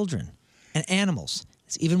 children, and animals.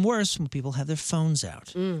 It's even worse when people have their phones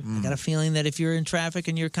out. I got a feeling that if you're in traffic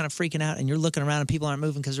and you're kind of freaking out and you're looking around and people aren't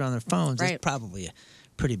moving because they're on their phones, it's probably a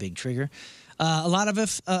pretty big trigger. A lot of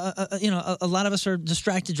us are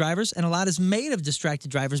distracted drivers, and a lot is made of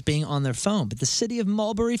distracted drivers being on their phone. But the city of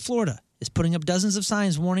Mulberry, Florida, is putting up dozens of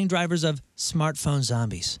signs warning drivers of smartphone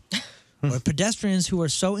zombies, or pedestrians who are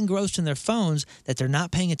so engrossed in their phones that they're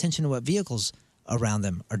not paying attention to what vehicles around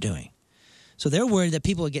them are doing. So they're worried that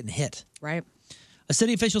people are getting hit. Right. A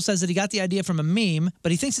city official says that he got the idea from a meme,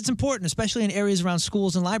 but he thinks it's important, especially in areas around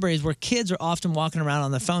schools and libraries where kids are often walking around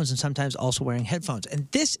on their phones and sometimes also wearing headphones. And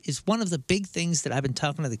this is one of the big things that I've been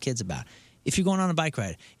talking to the kids about. If you're going on a bike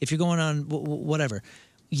ride, if you're going on whatever,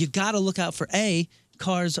 you got to look out for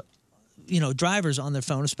cars, drivers on their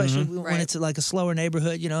phone, especially when it's like a slower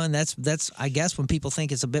neighborhood, and that's I guess when people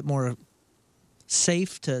think it's a bit more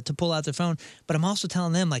safe to pull out their phone. But I'm also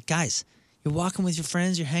telling them, like, guys, You're walking with your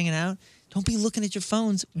friends. You're hanging out. Don't be looking at your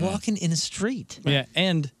phones walking in a street. Yeah,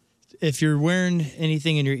 and if you're wearing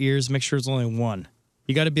anything in your ears, make sure it's only one.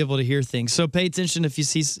 You got to be able to hear things. So pay attention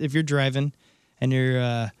if you're driving and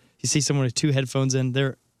you see someone with 2 headphones in,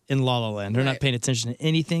 they're in La La Land. They're not paying attention to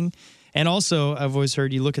anything. And also, I've always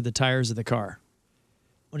heard you look at the tires of the car.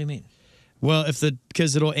 What do you mean? Well,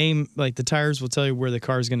 because it'll aim, like the tires will tell you where the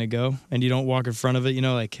car is going to go, and you don't walk in front of it. You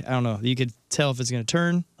know, like, I don't know, you could tell if it's going to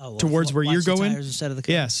turn towards where you're going. Tires instead of the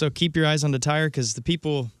car. Yeah, so keep your eyes on the tire because the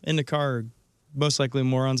people in the car are most likely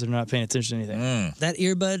morons and are not paying attention to anything. That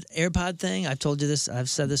AirPod thing, I've told you this, I've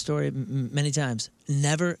said this story many times.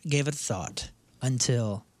 Never gave it a thought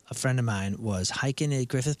until a friend of mine was hiking at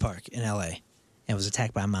Griffith Park in L.A. and was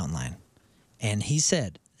attacked by a mountain lion. And he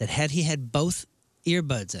said that had he had both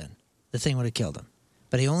earbuds in, the thing would have killed him.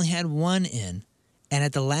 But he only had one in, and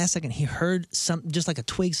at the last second, he heard just like a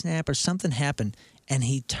twig snap or something happen, and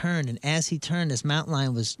he turned. And as he turned, this mountain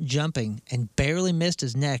lion was jumping and barely missed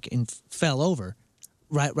his neck and fell over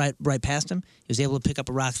right past him. He was able to pick up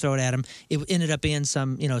a rock, throw it at him. It ended up being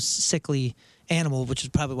some, sickly animal, which is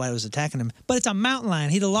probably why it was attacking him. But it's a mountain lion.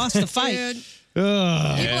 He'd have lost the fight. Dude.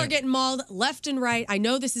 People are getting mauled left and right. I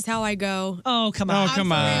know this is how I go. Oh, come on. Oh,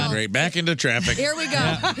 come on. Right back into traffic. Here we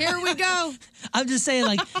go. Here we go. I'm just saying,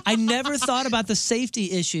 like, I never thought about the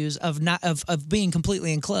safety issues of being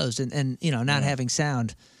completely enclosed and not having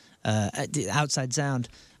sound, outside sound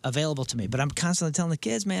available to me. But I'm constantly telling the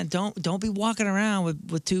kids, man, don't be walking around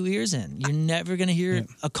with 2 ears in. You're never going to hear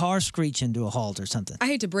a car screeching to a halt or something. I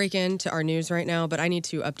hate to break into our news right now, but I need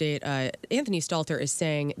to update. Anthony Stalter is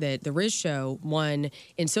saying that the Riz Show won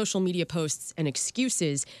in social media posts and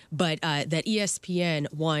excuses, but that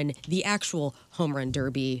ESPN won the actual home run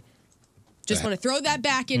derby. Just want to throw that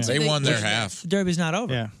back into They won their half. Derby's not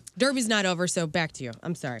over. Yeah. Derby's not over, so back to you.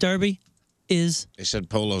 I'm sorry. Derby is... They said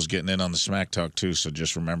Polo's getting in on the Smack Talk, too, so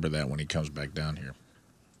just remember that when he comes back down here.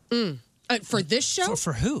 For this show?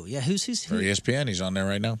 For who? Yeah, who's For ESPN, he's on there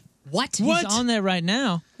right now. What? He's on there right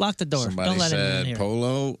now. Lock the door. Somebody Don't let him in said here.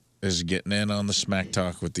 Polo is getting in on the Smack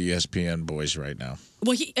Talk with the ESPN boys right now.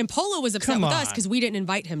 Well, and Polo was upset Come with us on. because we didn't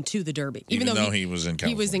invite him to the Derby. Even though he was in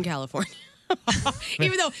He was in California.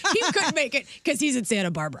 Even though he couldn't make it because he's in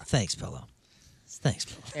Santa Barbara. Thanks, Polo. Thanks,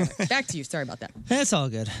 Polo. Anyway, back to you. Sorry about that. That's all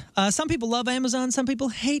good. Some people love Amazon. Some people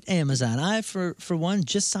hate Amazon. I, for one,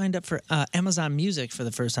 just signed up for Amazon Music for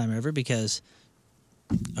the first time ever because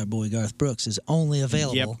our boy Garth Brooks is only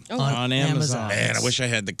available on Amazon. Man, I wish I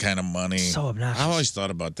had the kind of money. So obnoxious. I always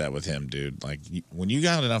thought about that with him, dude. Like, when you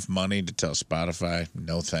got enough money to tell Spotify,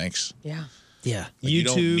 no thanks. Yeah. Yeah. Like, you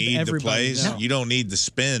don't YouTube, need the everybody plays. knows. You don't need the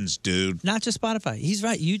spins, dude. Not just Spotify. He's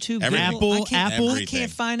right. YouTube, Everything. Google, Apple. I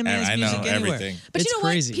can't find him as I music know, anywhere. everything. But It's you know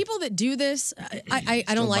crazy. what? People that do this, I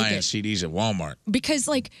don't Still like buying it. CDs at Walmart. Because,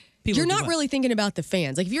 like, People you're do not what? really thinking about the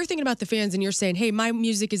fans. Like, if you're thinking about the fans and you're saying, hey, my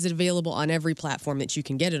music is available on every platform that you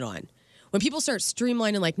can get it on. When people start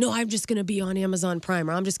streamlining, like, no, I'm just going to be on Amazon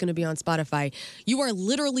Prime or I'm just going to be on Spotify, you are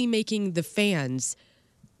literally making the fans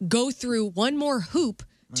go through one more hoop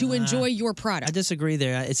to enjoy your product. I disagree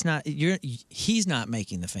there. It's not he's not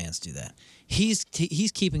making the fans do that. He's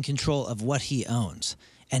keeping control of what he owns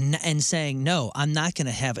and saying, no, I'm not going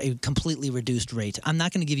to have a completely reduced rate. I'm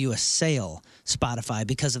not going to give you a sale, Spotify,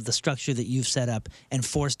 because of the structure that you've set up and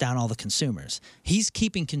forced down all the consumers. He's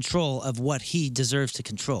keeping control of what he deserves to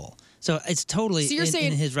control. So it's totally So you're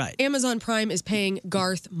saying in his right. Amazon Prime is paying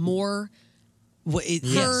Garth more per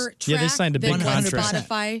track Yeah, they signed a big than contract.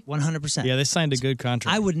 Spotify? 100%. Yeah, they signed a good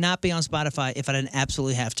contract. I would not be on Spotify if I didn't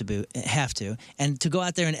absolutely have to. And to go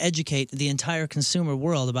out there and educate the entire consumer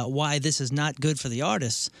world about why this is not good for the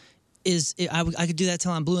artists I could do that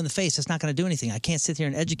till I'm blue in the face. It's not going to do anything. I can't sit here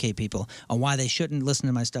and educate people on why they shouldn't listen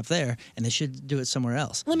to my stuff there and they should do it somewhere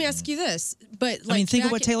else. Let me ask you this, but like, I mean, think of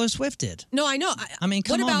back what Taylor Swift did. No, I know. I mean,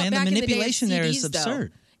 come what on, about man. The back in manipulation day of there is CDs, though?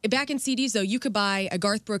 absurd. Back in CDs, though, you could buy a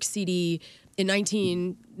Garth Brooks CD in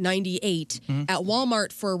 1998 at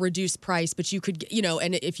Walmart for a reduced price, but you could,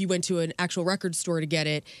 and if you went to an actual record store to get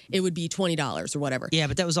it, it would be $20 or whatever. Yeah,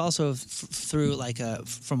 but that was also through,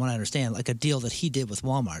 from what I understand, like a deal that he did with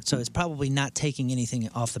Walmart. So it's probably not taking anything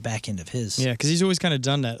off the back end of his. Yeah, because he's always kind of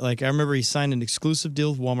done that. Like, I remember he signed an exclusive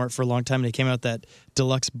deal with Walmart for a long time, and he came out that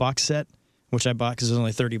deluxe box set, which I bought because it was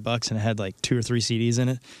only $30 and it had like 2 or 3 CDs in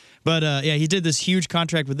it. But yeah, he did this huge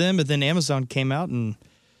contract with them, but then Amazon came out and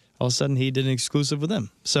all of a sudden he did an exclusive with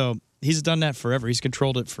them. So he's done that forever. He's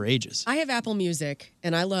controlled it for ages. I have Apple Music,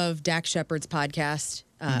 and I love Dak Shepard's podcast,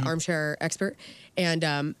 Armchair Expert.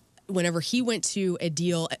 And whenever he went to a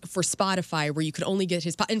deal for Spotify where you could only get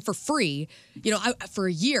his and for free, for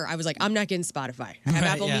a year I was like, I'm not getting Spotify. I have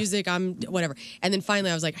Apple Music, I'm whatever. And then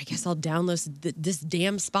finally I was like, I guess I'll download this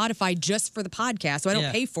damn Spotify just for the podcast, so I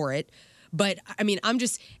don't pay for it. But I mean, I'm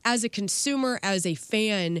just, as a consumer, as a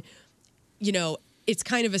fan, it's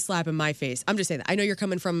kind of a slap in my face. I'm just saying that. I know you're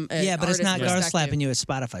coming from but it's not Garth slapping you, it's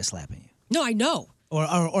Spotify slapping you. No, I know. Or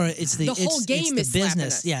it's the whole game it's the is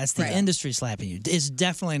business. us. Yeah, it's the industry slapping you. It's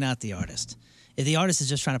definitely not the artist. The artist is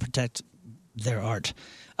just trying to protect their art.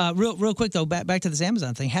 Real quick though, back to this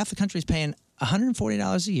Amazon thing. Half the country's paying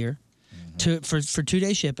 $140 a year for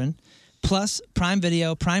 2-day shipping, plus Prime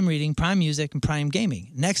Video, Prime Reading, Prime Music, and Prime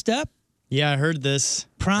Gaming. Next up. Yeah, I heard this.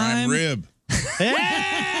 Prime Rib.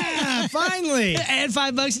 Yeah, finally. And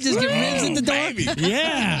 $5 to just get ribs at the door. Baby.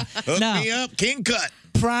 Yeah. Hook me up, King Cut.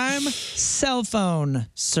 Prime cell phone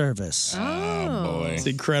service. Oh, boy. It's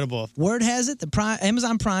incredible. Word has it that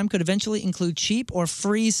Amazon Prime could eventually include cheap or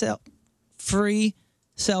free cell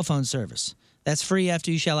phone service. That's free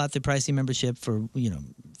after you shell out the pricey membership for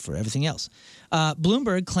everything else.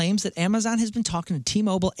 Bloomberg claims that Amazon has been talking to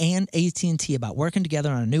T-Mobile and AT&T about working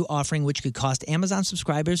together on a new offering which could cost Amazon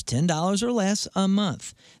subscribers $10 or less a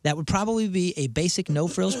month. That would probably be a basic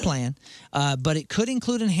no-frills plan, but it could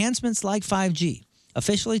include enhancements like 5G.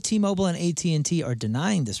 Officially, T-Mobile and AT&T are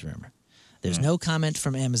denying this rumor. There's no comment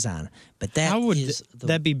from Amazon, but that How would is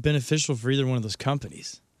that be beneficial for either one of those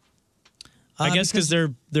companies? I guess because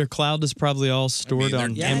their cloud is probably all stored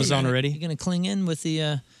on Amazon already. You're going to cling in with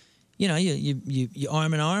the, you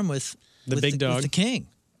arm in arm with the big dog, with the king.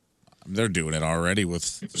 They're doing it already with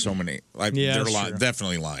so many. Like they're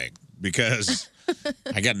definitely lying because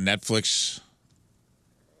I got Netflix.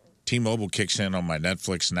 T-Mobile kicks in on my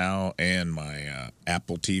Netflix now, and my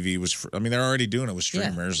Apple TV was. I mean, they're already doing it with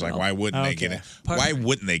streamers. Yeah. Like, why wouldn't they get it? Why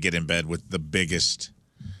wouldn't they get in bed with the biggest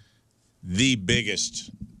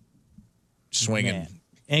swinging? Man.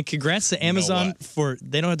 And congrats to Amazon for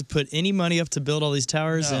they don't have to put any money up to build all these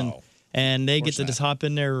towers, and they get to just hop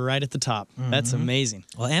in there right at the top. That's amazing.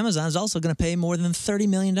 Well, Amazon is also going to pay more than $30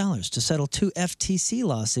 million to settle 2 FTC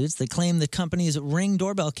lawsuits that claim the company's Ring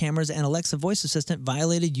doorbell cameras and Alexa voice assistant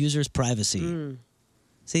violated users' privacy.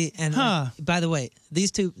 See, and by the way,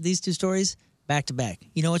 these two stories back to back.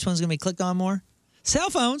 You know which one's going to be clicked on more?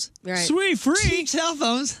 Cell phones. Right. Sweet, free. Cheap cell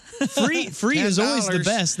phones. Free is always the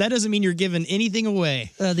best. That doesn't mean you're giving anything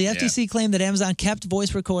away. The FTC claimed that Amazon kept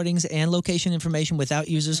voice recordings and location information without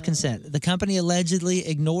users' consent. The company allegedly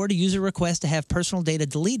ignored a user request to have personal data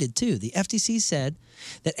deleted, too. The FTC said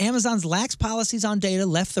that Amazon's lax policies on data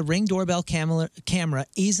left the Ring doorbell camera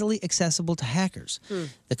easily accessible to hackers.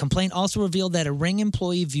 The complaint also revealed that a Ring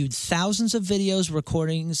employee viewed thousands of video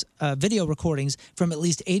recordings from at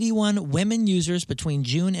least 81 women users between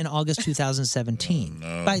June and August 2017.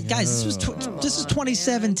 Guys, this is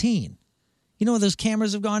 2017. You know where those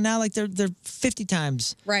cameras have gone now? Like they're 50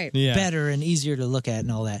 times better and easier to look at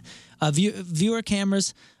and all that. Viewer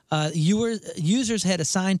cameras. Users had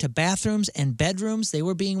assigned to bathrooms and bedrooms. They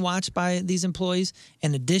were being watched by these employees.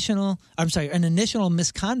 An initial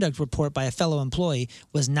misconduct report by a fellow employee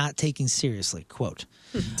was not taken seriously. Quote.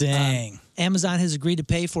 Dang. Amazon has agreed to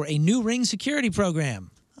pay for a new Ring security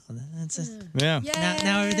program.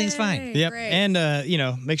 Now everything's fine. Yep. Great.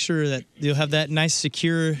 And, make sure that you'll have that nice,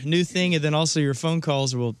 secure new thing. And then also your phone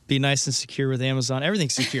calls will be nice and secure with Amazon.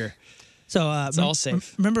 Everything's secure. So it's all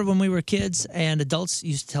safe. Remember when we were kids and adults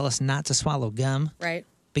used to tell us not to swallow gum? Right.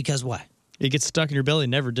 Because why? It gets stuck in your belly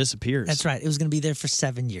and never disappears. That's right. It was going to be there for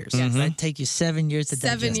 7 years. Yes. It'd take you 7 years to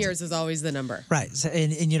digest 7 years is always the number. Right. So,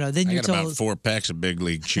 and then I you're got told about 4 packs of Big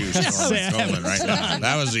League Chews going right now.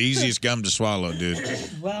 That was the easiest gum to swallow, dude.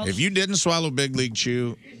 Well, if you didn't swallow Big League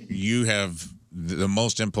Chew, you have the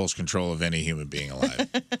most impulse control of any human being alive.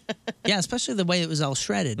 Yeah, especially the way it was all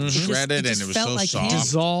shredded. Shredded, and it was so soft.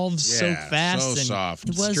 Dissolved so fast so and soft.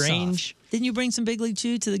 It was strange. Soft. Didn't you bring some Big League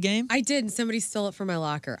Chew to the game? I did, and somebody stole it from my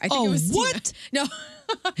locker. I think it was what? No.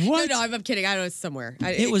 What? No, I'm kidding. I know it's somewhere.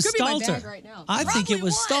 It was could be my Stalter. bag right now. I think it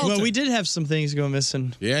was Stalter. Well, we did have some things go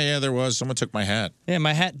missing. Yeah, there was. Someone took my hat. Yeah,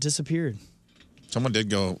 my hat disappeared. Someone did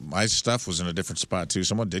go. My stuff was in a different spot too.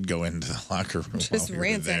 Someone did go into the locker room. Just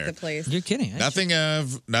ransack the place. You're kidding. Nothing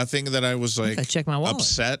that I was like I checked my wallet.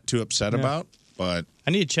 too upset about. But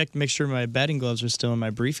I need to check to make sure my batting gloves are still in my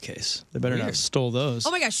briefcase. They better not have stole those.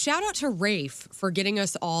 Oh my gosh! Shout out to Rafe for getting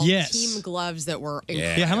us all team gloves that were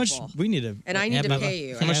incredible. Yeah, how much we need to? And I need to pay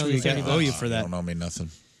you. How much we owe you for that? Don't owe me nothing.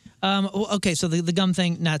 Okay, so the gum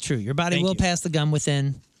thing, not true. Your body will pass the gum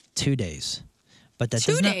within 2 days, but that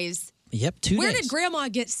 2 does not. days. Yep, 2 days. Where did Grandma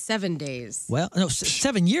get 7 days? Well, no,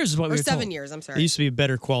 7 years is what we were told. 7 years. I'm sorry. It used to be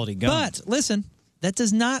better quality gum. But listen, that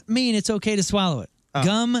does not mean it's okay to swallow it.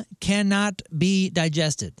 Gum cannot be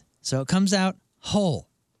digested, so it comes out whole.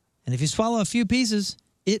 And if you swallow a few pieces,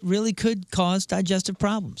 it really could cause digestive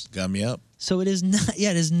problems. Gum you up. So it is not.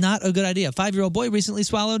 Yeah, it is not a good idea. A 5-year-old boy recently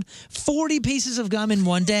swallowed 40 pieces of gum in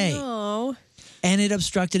one day. Oh. And it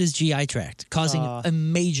obstructed his GI tract, causing a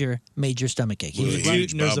major stomach ache.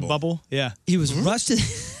 There's a bubble. Yeah. He was rushed to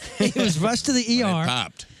the ER.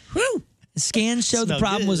 Popped. Woo! Scans showed the Smelled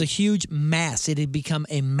problem good. was a huge mass. It had become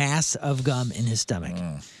a mass of gum in his stomach.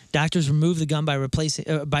 Doctors removed the gum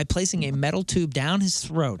by placing a metal tube down his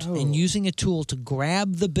throat and using a tool to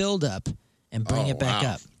grab the buildup and bring it back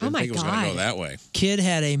up. Didn't think it was going to go that way. Kid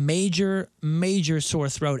had a major sore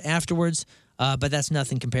throat afterwards, but that's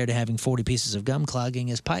nothing compared to having 40 pieces of gum clogging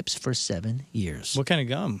his pipes for 7 years. What kind of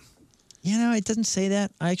gum? You know, it doesn't say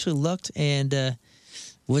that. I actually looked and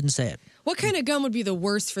wouldn't say it. What kind of gum would be the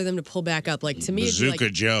worst for them to pull back up? Like, to me, it'd be Bazooka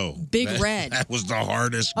like Joe. Big Red. That was the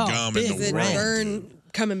hardest gum in Does the it world. burn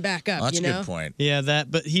coming back up, That's you a know? good point. Yeah,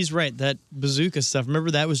 but he's right. That bazooka stuff.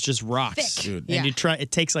 Remember, that was just rocks. Thick. Dude. And Yeah.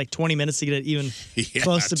 it takes like 20 minutes to get it even Yeah,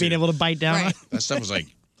 close to being dude. able to bite down on. Right. That stuff was like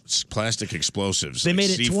plastic explosives. They like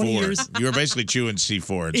made it 20 C4. years. You were basically chewing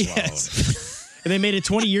C4 and swallowing. Yes. And they made it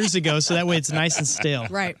 20 years ago, so that way it's nice and stale.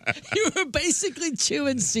 Right. You were basically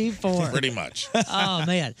chewing C4. Pretty much. Oh,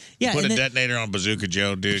 man. Yeah. Put a and then- detonator on Bazooka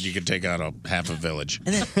Joe, dude, you could take out half a village.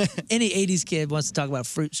 And then any 80s kid wants to talk about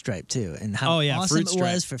Fruit Stripe, too, and how awesome Fruit it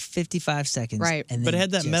Stripe. was for 55 seconds. Right. And But then it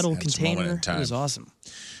had that just- metal Had its moment container. in time. It was awesome.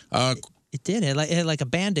 It did. It had like a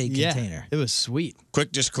Band-Aid Yeah, container. it was sweet.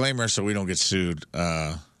 Quick disclaimer so we don't get sued.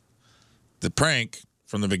 The prank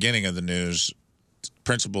from the beginning of the news,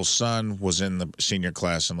 principal's son was in the senior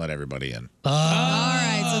class and let everybody in. All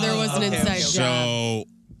right, so there was an inside job. So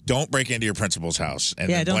don't break into your principal's house and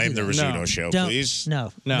Yeah, then don't blame do the that. Rizzuto No. show, Don't- please.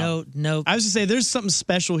 No. No. No. I was to say, there's something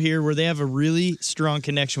special here where they have a really strong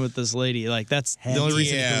connection with this lady. Like, that's the only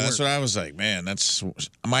reason it Yeah, could that's work. what I was like, man, that's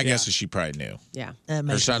my guess is she probably knew. Yeah. That Her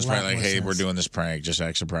makes son's a lot probably like, more hey, sense. we're doing this prank, just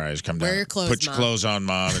act surprised. Come Wear down. your clothes, Put your Mom. clothes on,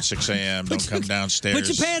 Mom, at 6 a.m. Don't come downstairs. Put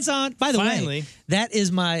your pants on. By the Finally. way, that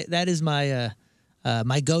is my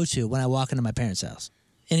my go-to when I walk into my parents' house.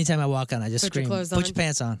 Anytime I walk on, I just Put your scream, clothes "Put on." your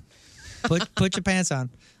pants on." Put your pants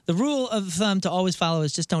on. The rule of thumb to always follow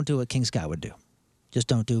is just don't do what King Scott would do. Just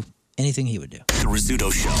don't do anything he would do. The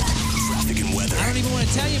Rizzuto Show. Traffic and weather. I don't even want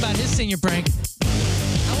to tell you about his senior prank.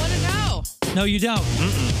 I want to know. No, you don't.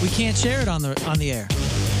 We can't share it on the air.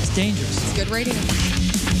 It's dangerous. It's good radio.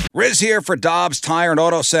 Riz here for Dobbs Tire and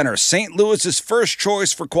Auto Center, St. Louis's first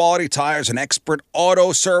choice for quality tires and expert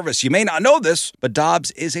auto service. You may not know this, but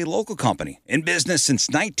Dobbs is a local company in business since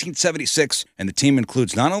 1976, and the team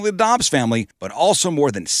includes not only the Dobbs family, but also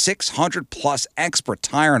more than 600 plus expert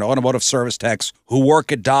tire and automotive service techs who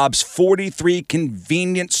work at Dobbs' 43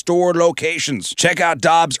 convenient store locations. Check out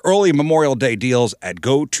Dobbs' early Memorial Day deals at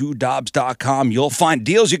gotodobbs.com. You'll find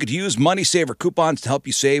deals you could use, money saver coupons to help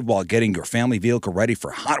you save while getting your family vehicle ready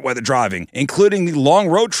for hot weather driving, including the long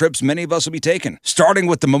road trips many of us will be taking, starting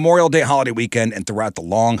with the Memorial Day holiday weekend and throughout the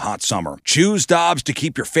long, hot summer. Choose Dobbs to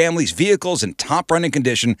keep your family's vehicles in top running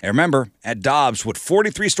condition. And remember, at Dobbs, with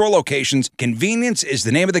 43 store locations, convenience is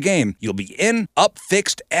the name of the game. You'll be in, up,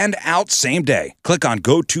 fixed, and out same day. Click on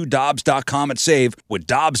gotodobbs.com and save with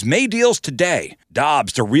Dobbs May deals today.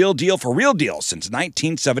 Dobbs, the real deal for real deals since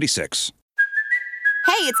 1976.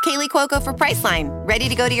 Hey, it's Kaylee Cuoco for Priceline. Ready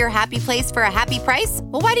to go to your happy place for a happy price?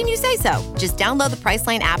 Well, why didn't you say so? Just download the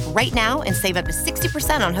Priceline app right now and save up to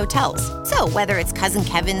 60% on hotels. So whether it's Cousin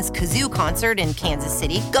Kevin's Kazoo Concert in Kansas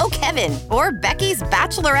City, go Kevin, or Becky's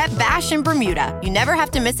Bachelorette Bash in Bermuda, you never have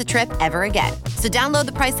to miss a trip ever again. So download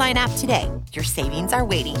the Priceline app today. Your savings are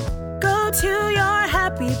waiting. Go to your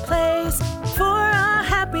happy place for a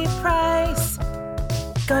happy price.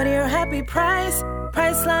 Go to your happy price,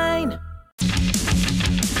 Priceline.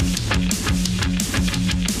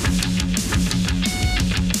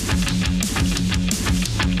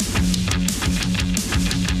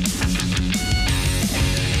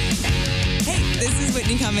 Hey, this is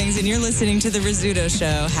Whitney Cummings, and you're listening to The Rizzuto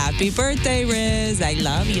Show. Happy birthday, Riz. I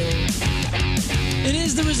love you. It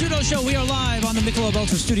is the Rizzuto Show. We are live on the Michelob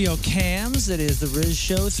Ultra Studio cams. It is the Riz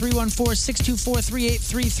Show.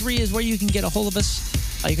 314-624-3833 is where you can get a hold of us.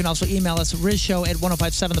 You can also email us,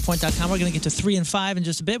 rizshow@1057thepoint.com. We're going to get to 3 and 5 in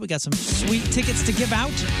just a bit. We got some sweet tickets to give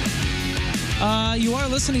out. You are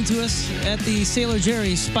listening to us at the Sailor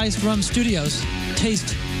Jerry Spiced Rum Studios.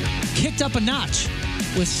 Taste kicked up a notch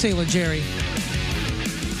with Sailor Jerry.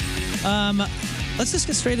 Let's just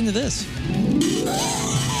get straight into this.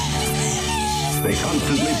 They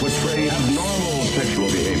constantly portray abnormal sexual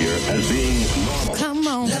behavior as being normal. Come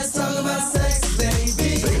on. Let's talk about sex,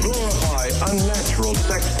 baby. They glorify unnatural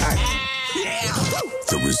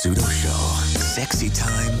Rizzuto Show. Sexy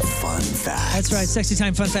Time Fun Facts. That's right. Sexy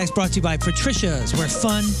Time Fun Facts brought to you by Patricia's, where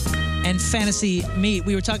fun and fantasy meet.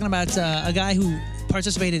 We were talking about a guy who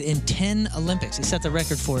participated in 10 Olympics. He set the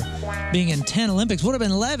record for being in 10 Olympics. Would have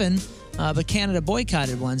been 11, but Canada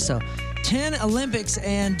boycotted one. So 10 Olympics.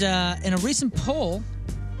 And in a recent poll,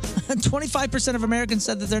 25% of Americans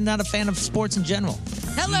said that they're not a fan of sports in general.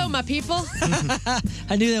 Hello, my people.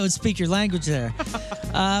 I knew that would speak your language there.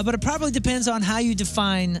 But it probably depends on how you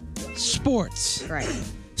define sports. Right.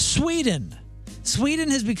 Sweden. Sweden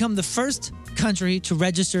has become the first country to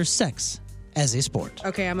register sex as a sport.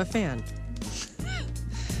 Okay, I'm a fan.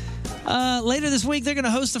 Later this week, they're going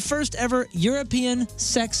to host the first ever European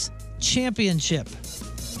Sex Championship.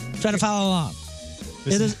 Try to follow along.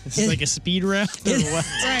 Is this like a speed round or what?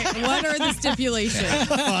 Right. What are the stipulations?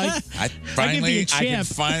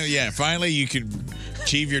 Finally you could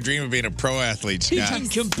achieve your dream of being a pro athlete, You Scott. can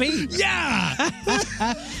compete. Yeah.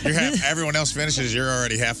 Everyone else finishes, you're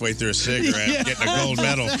already halfway through a cigarette, getting a gold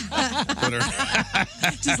medal.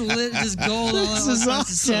 just gold all This over is the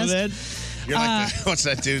awesome, chest. You're man. like what's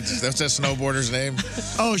that dude? What's that snowboarder's name?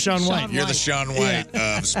 Oh, Shaun White. You're the Shaun White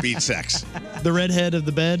of speed sex. The redhead of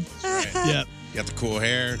the bed. Yep. You got the cool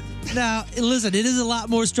hair. Now, listen, it is a lot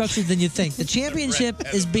more structured than you think. The championship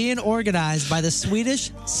is being organized by the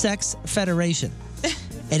Swedish Sex Federation,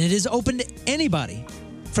 and it is open to anybody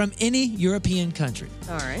from any European country.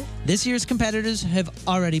 All right. This year's competitors have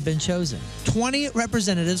already been chosen. 20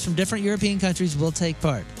 representatives from different European countries will take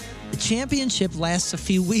part. The championship lasts a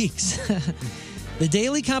few weeks. The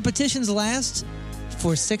daily competitions last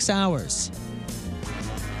for 6 hours.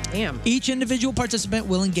 Damn. Each individual participant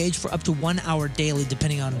will engage for up to 1 hour daily,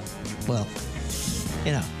 depending on, well,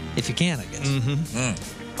 if you can, I guess.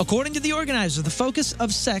 According to the organizer, the focus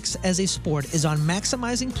of sex as a sport is on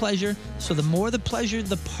maximizing pleasure, so the more the pleasure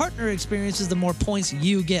the partner experiences, the more points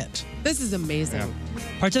you get. This is amazing.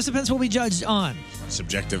 Participants will be judged on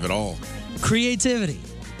Subjective at all. creativity,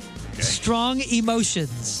 strong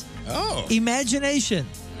emotions, imagination,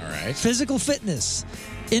 all right, physical fitness,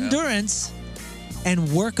 endurance, and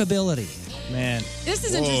workability. Man. This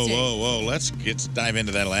is whoa, interesting. Whoa. Let's dive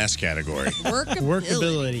into that last category.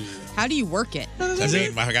 Workability. How do you work it?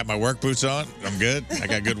 I got my work boots on. I'm good. I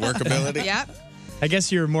got good workability. Yep. I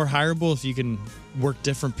guess you're more hireable if you can work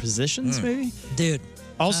different positions, maybe? Dude.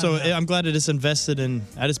 Also, I'm glad I just invested in,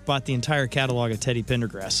 I just bought the entire catalog of Teddy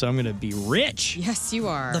Pendergrass, so I'm going to be rich. Yes, you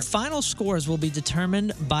are. The final scores will be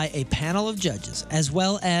determined by a panel of judges, as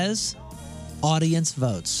well as audience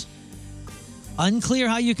votes. Unclear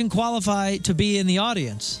how you can qualify to be in the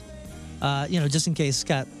audience. Just in case,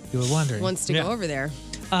 Scott, you were wondering. Wants to go over there.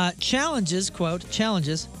 Challenges, quote,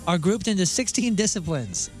 challenges are grouped into 16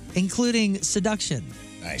 disciplines, including seduction.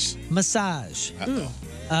 Nice. Massage.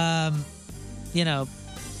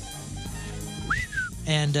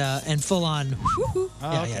 And full on.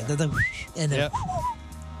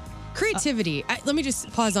 Creativity. Let me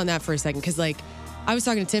just pause on that for a second, because I was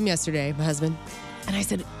talking to Tim yesterday, my husband, and I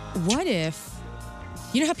said, what if,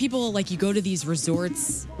 you know how people, you go to these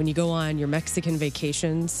resorts when you go on your Mexican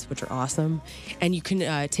vacations, which are awesome, and you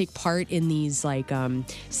can take part in these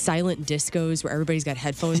silent discos where everybody's got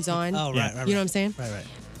headphones on. Oh, right. You know what I'm saying? Right.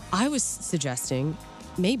 I was suggesting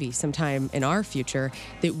maybe sometime in our future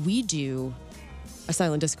that we do a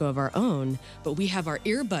silent disco of our own, but we have our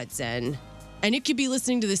earbuds in, and it could be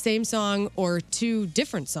listening to the same song or two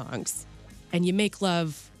different songs, and you make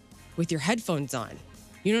love with your headphones on.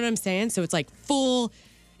 You know what I'm saying? So it's full,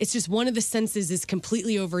 it's just one of the senses is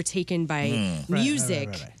completely overtaken by music.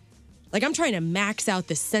 Right. I'm trying to max out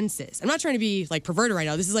the senses. I'm not trying to be perverted right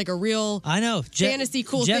now. This is a real fantasy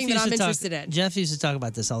cool thing that I'm interested in. Jeff used to talk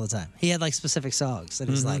about this all the time. He had specific songs that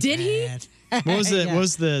he's Did he? What was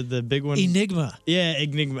the big one? Enigma. Yeah,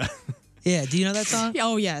 Enigma. Yeah, do you know that song?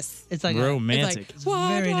 Oh, yes. It's romantic. It's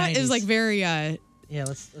very 90s. It was very yeah,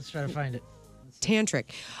 let's try to find it. Tantric.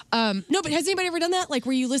 No, but has anybody ever done that?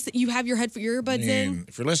 Where you have your earbuds in?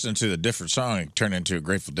 If you're listening to the different song, it turn into a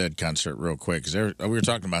Grateful Dead concert real quick. Because we were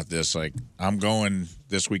talking about this. I'm going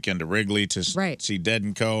this weekend to Wrigley to see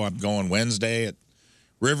Dead & Co. I'm going Wednesday at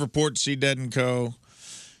Riverport to see Dead & Co.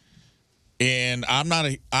 And I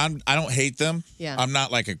don't hate them. Yeah. I'm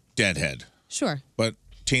not like a Deadhead. Sure. But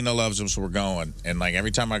Tina loves them, so we're going. And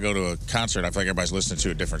every time I go to a concert, I feel like everybody's listening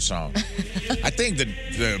to a different song. I think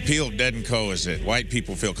the appeal of Dead & Co. is that white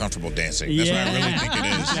people feel comfortable dancing. That's what I really think it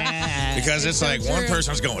is. Because it's one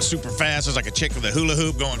person's going super fast. There's a chick with a hula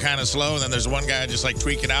hoop going kind of slow, and then there's one guy just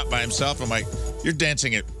tweaking out by himself. I'm like, you're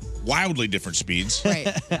dancing at wildly different speeds. Right.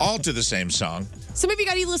 All to the same song. So maybe you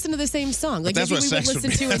got to listen to the same song. But that's maybe what we would sex would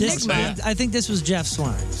listen be. to Enigma. I think this was Jeff's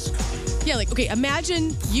one. Yeah, like, okay,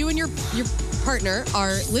 imagine you and your partner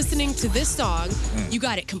are listening to this song. You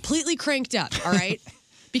got it completely cranked up, all right?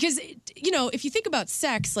 Because, if you think about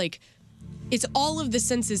sex, like, it's all of the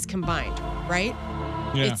senses combined, right?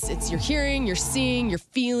 Yeah. It's your hearing, you're seeing, you're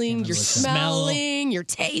feeling, you're smelling, you're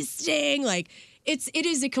tasting. Like, it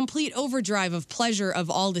is a complete overdrive of pleasure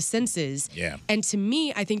of all the senses. Yeah. And to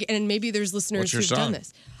me, I think, and maybe there's listeners What's your who've done song?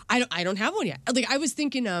 this. I don't have one yet. Like, I was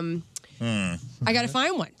thinking, I got to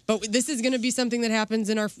find one. But this is going to be something that happens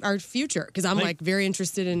in our future because I'm like very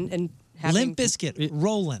interested in having. Limp Bizkit,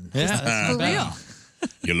 rolling. For real.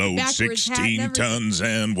 You load Backwards hat and 16 everything. tons,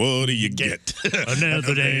 and what do you get?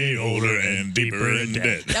 Another day older and deeper in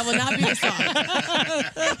debt. That will not be the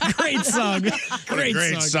song. Great song. What a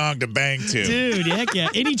great song to bang to. Dude, heck yeah.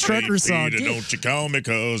 Any trucker Hey, song. Peter, don't you call me,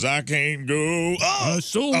 cause I can't go.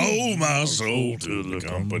 Oh, my soul to the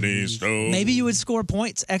company store. Maybe you would score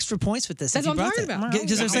points, extra points with this. That's if you what I'm brought talking that. about.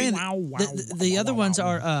 Because they're saying the other ones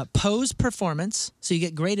are pose performance, so you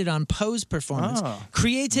get graded on pose performance,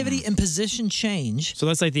 creativity and position change. So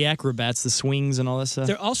that's like the acrobats, the swings, and all that stuff.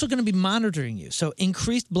 They're also going to be monitoring you. So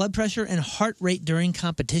increased blood pressure and heart rate during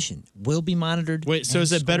competition will be monitored. Wait, so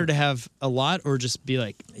is it better to have a lot or just be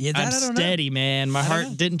like, that I'm I don't know. steady, man. My I don't heart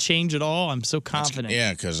know. didn't change at all. I'm so confident.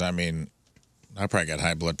 Yeah, because, I mean, I probably got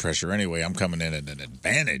high blood pressure anyway. I'm coming in at an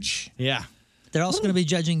advantage. Yeah. They're also going to be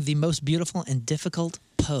judging the most beautiful and difficult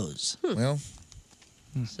pose. Well,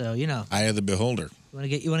 so eye of the beholder.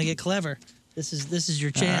 you want to get clever. This is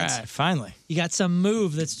your chance. All right, finally. You got some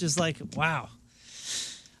move that's just like, wow.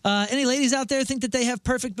 Any ladies out there think that they have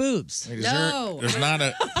perfect boobs? Wait, there's not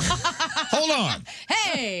a... Hold on.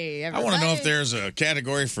 Hey, I want to know if there's a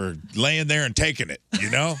category for laying there and taking it, you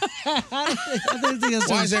know? Why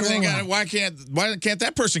can't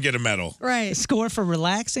that person get a medal? Right. Score for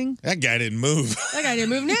relaxing? That guy didn't move. That guy didn't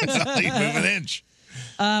move an inch. He didn't move an inch.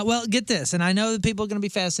 Well, get this, and I know that people are going to be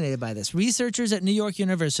fascinated by this. Researchers at New York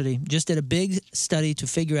University just did a big study to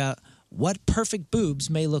figure out what perfect boobs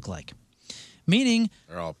may look like. Meaning,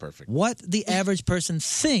 they're all perfect. What the average person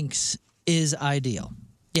thinks is ideal.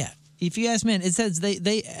 Yeah. If you ask men, it says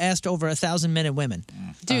they asked over 1,000 men and women.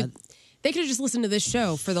 Dude, they could have just listened to this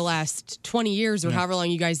show for the last 20 years or however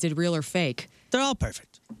long you guys did Real or Fake. They're all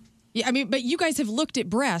perfect. Yeah, I mean, but you guys have looked at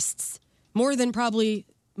breasts more than probably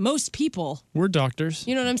most people. We're doctors.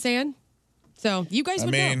 You know what I'm saying? So you guys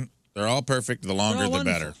would know. They're all perfect. The longer, all the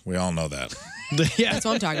wonderful. better. We all know that. Yeah. That's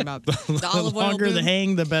what I'm talking about. The olive The oil longer the boob.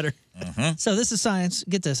 hang, the better. So this is science.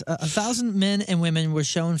 Get this. 1,000 men and women were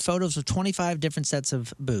shown photos of 25 different sets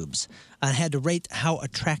of boobs and had to rate how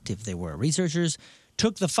attractive they were. Researchers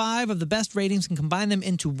took the 5 of the best ratings and combined them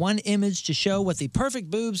into one image to show what the perfect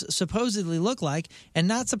boobs supposedly look like. And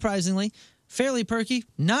not surprisingly, fairly perky,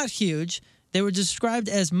 not huge. They were described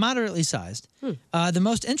as moderately sized. The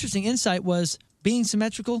most interesting insight was being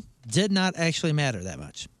symmetrical did not actually matter that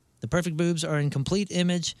much. The perfect boobs are in complete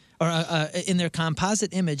image, or in their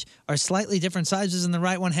composite image, are slightly different sizes, and the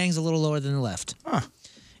right one hangs a little lower than the left.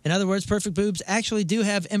 In other words, perfect boobs actually do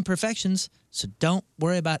have imperfections, so don't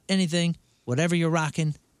worry about anything. Whatever you're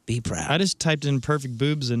rocking, be proud. I just typed in perfect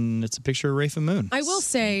boobs, and it's a picture of Rafe and Moon. I will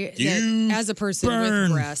say that as a person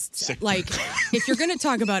with breasts, like if you're going to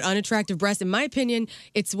talk about unattractive breasts, in my opinion,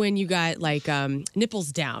 it's when you got like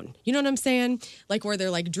nipples down. You know what I'm saying? Like where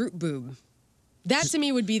they're like droop boob. That to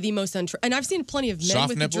me would be the most and I've seen plenty of men Soft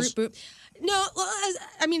with nipples? the droop boob. No,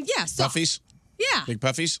 I mean, yeah, soft. Puffies? Yeah. Big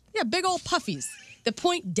puffies? Yeah, big old puffies. The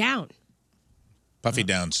point down. Puffy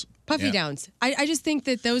downs. Puffy Yeah. downs. I just think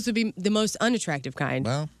that those would be the most unattractive kind.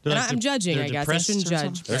 Well, and I'm judging, I guess. I shouldn't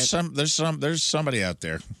judge. There's somebody out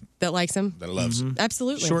there That likes them? that loves them.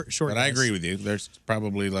 Absolutely. But I agree with you. There's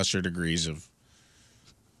probably lesser degrees of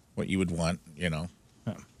what you would want, you know.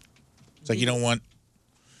 It's like you don't want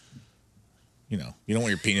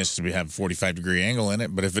your penis to have a 45-degree angle in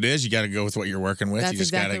it, but if it is, you got to go with what you're working with. That's you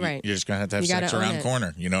just exactly gotta, right. You're just going to have You sex gotta own around it.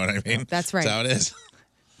 corner. You know what I mean? That's right. That's how it is.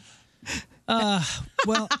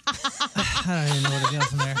 Well, I don't even know where to go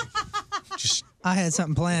from there. I had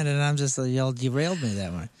something planned, and I'm just y'all derailed me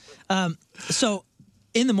that way. So,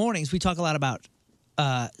 in the mornings, we talk a lot about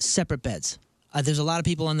separate beds. There's a lot of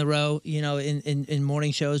people on the row, in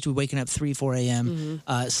morning shows, we're waking up 3, 4 a.m.,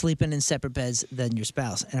 sleeping in separate beds than your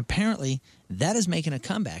spouse. And apparently, that is making a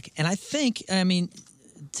comeback. And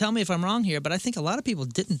tell me if I'm wrong here, but I think a lot of people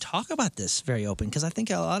didn't talk about this very open because I think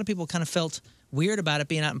a lot of people kind of felt weird about it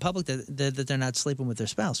being out in public that they're not sleeping with their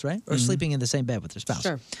spouse, right? Or sleeping in the same bed with their spouse.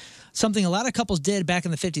 Sure. Something a lot of couples did back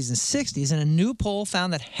in the 50s and 60s, and a new poll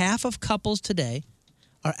found that half of couples today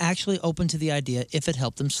are actually open to the idea if it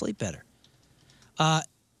helped them sleep better.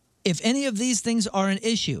 If any of these things are an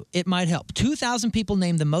issue, it might help. 2,000 people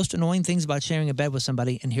named the most annoying things about sharing a bed with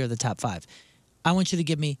somebody, and here are the top 5. I want you to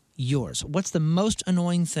give me yours. What's the most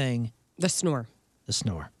annoying thing? The snore. The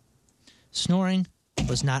snore. Snoring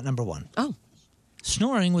was not number 1. Oh.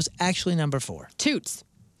 Snoring was actually number 4. Toots.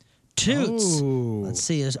 Toots. Ooh. Let's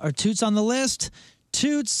see. Are toots on the list?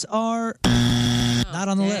 Toots are not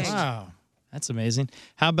on the list. Wow. That's amazing.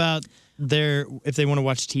 How about if they want to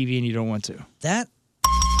watch TV and you don't want to? That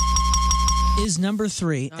is number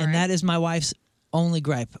 3, and that is my wife's only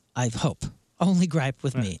gripe, I hope. Only gripe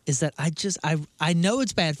with me is that I know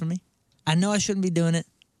it's bad for me. I know I shouldn't be doing it,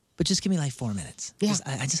 but just give me like 4 minutes. Yeah.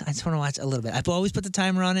 I just want to watch a little bit. I always put the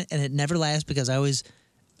timer on it, and it never lasts because I always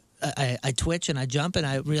I twitch and I jump and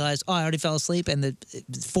I realize, I already fell asleep and the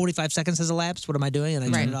 45 seconds has elapsed. What am I doing? And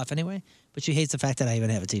I turn it off anyway. But she hates the fact that I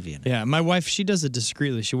even have a TV in. Yeah, my wife, she does it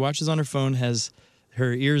discreetly. She watches on her phone, has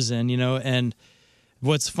her ears in, and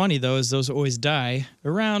what's funny, though, is those always die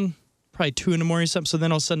around probably 2 in the morning or something. So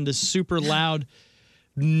then all of a sudden this super loud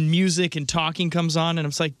music and talking comes on, and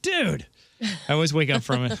I'm just like, dude, I always wake up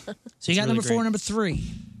from it. So you got number 4 and number 3.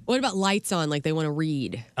 What about lights on, like they want to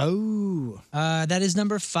read? Oh. That is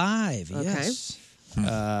number 5, Okay. yes. Thank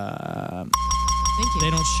you.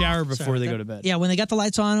 They don't shower before they go to bed. Yeah, when they got the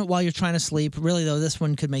lights on while you're trying to sleep, really, though, this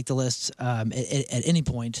one could make the list at any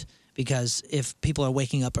point because if people are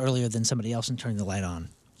waking up earlier than somebody else and turning the light on.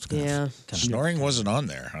 Snoring wasn't on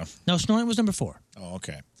there, huh? No, snoring was number 4. Oh,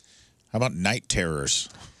 okay. How about night terrors?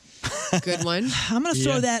 Good one. I'm going to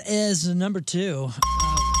throw that as number 2,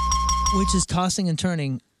 which is tossing and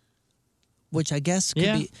turning, which I guess could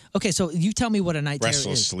be. Okay, so you tell me what a night terror is.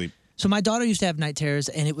 Restless sleep. So my daughter used to have night terrors,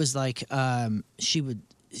 and it was like she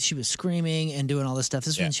was screaming and doing all this stuff.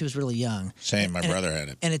 This was when she was really young. Same, my brother had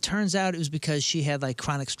it. And it turns out it was because she had like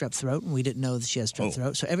chronic strep throat, and we didn't know that she had strep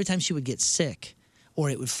throat. So every time she would get sick or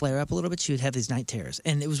it would flare up a little bit, she would have these night terrors.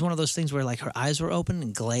 And it was one of those things where like her eyes were open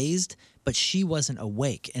and glazed, but she wasn't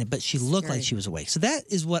awake, but she looked like she was awake. So that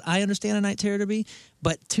is what I understand a night terror to be.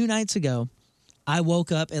 But 2 nights ago, I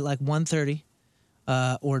woke up at like 1:30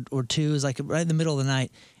 or 2, it was like right in the middle of the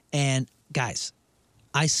night. And guys,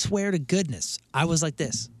 I swear to goodness, I was like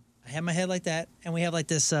this. I had my head like that, and we have like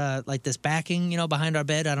this backing, behind our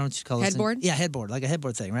bed. I don't know what you call it. Headboard? Yeah, headboard, like a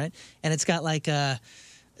headboard thing, right? And it's got like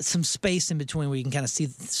some space in between where you can kind of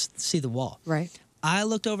see the wall. Right. I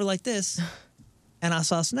looked over like this, and I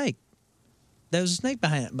saw a snake. There was a snake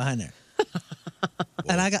behind there,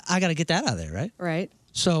 and I got to get that out of there, right? Right.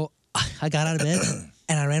 So I got out of bed,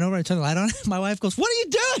 and I ran over and turned the light on. My wife goes, "What are you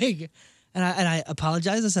doing?" And I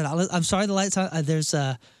apologized. I said, "I'm sorry, the light's on."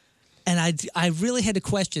 And I really had to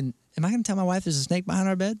question, am I going to tell my wife there's a snake behind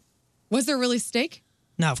our bed? Was there really a snake?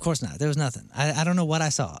 No, of course not. There was nothing. I don't know what I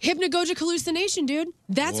saw. Hypnagogic hallucination, dude.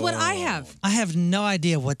 That's what I have. I have no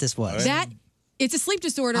idea what this was. It's a sleep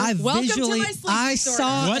disorder. I Welcome to visually, my sleep I disorder.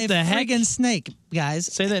 saw a friggin' snake, guys.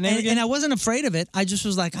 Say that name again. And I wasn't afraid of it. I just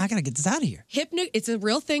was like, I got to get this out of here. It's a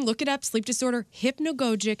real thing. Look it up. Sleep disorder.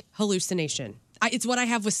 Hypnagogic hallucination. It's what I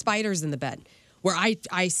have with spiders in the bed. Where I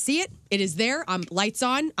see it, it is there, I'm lights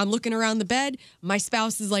on, I'm looking around the bed, my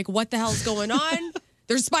spouse is like, what the hell's going on?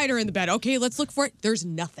 There's a spider in the bed. Okay, let's look for it. There's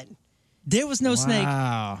nothing. There was no snake,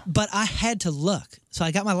 but I had to look. So I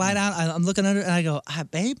got my light out, I'm looking under, and I go,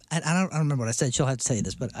 babe, and I don't remember what I said, she'll have to tell you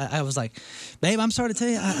this, but I was like, babe, I'm sorry to tell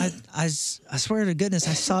you, I swear to goodness,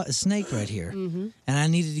 I saw a snake right here, and I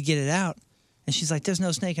needed to get it out. And she's like, there's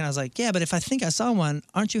no snake. And I was like, yeah, but if I think I saw one,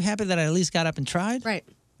 aren't you happy that I at least got up and tried? Right.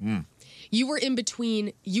 You were in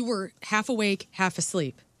between, you were half awake, half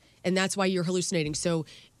asleep. And that's why you're hallucinating. So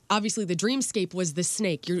obviously the dreamscape was the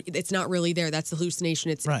snake. It's not really there. That's the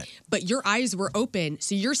hallucination. Right. But your eyes were open.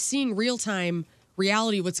 So you're seeing real-time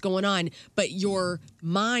reality, what's going on. But your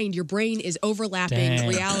mind, your brain is overlapping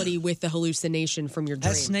reality with the hallucination from your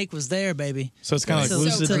dream. That snake was there, baby. So it's kind of like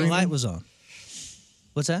lucid dreaming? The light was on.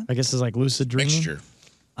 What's that? I guess it's like lucid dreaming. Mixture.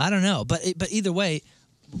 I don't know. But either way,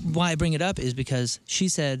 why I bring it up is because she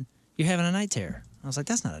said, you're having a night terror. I was like,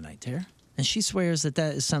 that's not a night terror. And she swears that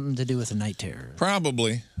is something to do with a night terror.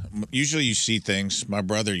 Probably. Usually you see things. My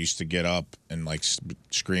brother used to get up and like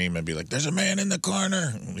scream and be like, there's a man in the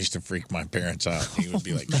corner. It used to freak my parents out. He would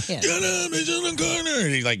be like, get him, he's in the corner.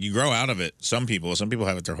 And like, you grow out of it. Some people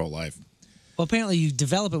have it their whole life. Well, apparently you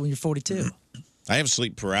develop it when you're 42. I have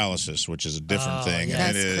sleep paralysis, which is a different thing. Yeah.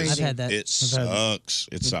 And That's crazy. I've had that. It sucks.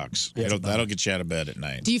 It sucks. That'll get you out of bed at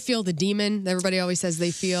night. Do you feel the demon? Everybody always says they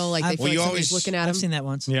feel like somebody's looking at them. I've seen that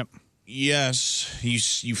once. Yep. Yes.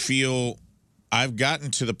 You feel... I've gotten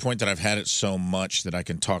to the point that I've had it so much that I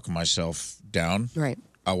can talk myself down. Right.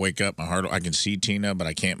 I'll wake up, I can see Tina, but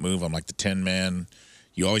I can't move. I'm like the Tin Man.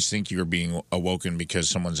 you always think you're being awoken because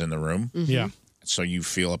someone's in the room. Yeah. So you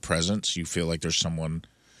feel a presence. You feel like there's someone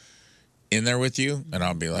in there with you. And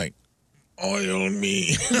I'll be like, oil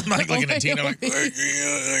me. I'm like looking at Tina, like,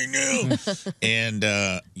 I know.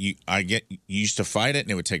 And you used to fight it,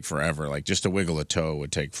 and it would take forever. Like, just to wiggle a toe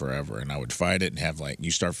would take forever. And I would fight it and have, like,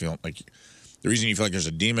 you start feeling like, the reason you feel like there's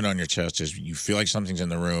a demon on your chest is you feel like something's in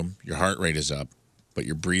the room, your heart rate is up, but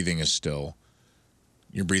your breathing is still,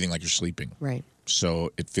 you're breathing like you're sleeping. Right.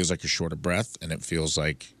 So it feels like you're short of breath, and it feels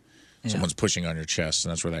like someone's pushing on your chest,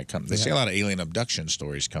 and that's where that comes. They say a lot of alien abduction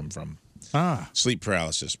stories come from sleep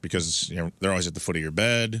paralysis, because they're always at the foot of your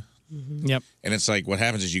bed. Yep. And it's like what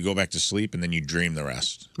happens is you go back to sleep, and then you dream the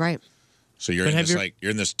rest. Right. So you're in this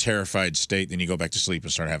you're in this terrified state, then you go back to sleep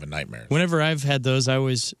and start having nightmares. Whenever I've had those,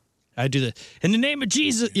 I do the in the name of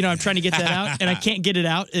Jesus. I'm trying to get that out, and I can't get it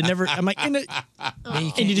out. It never. I'm like, and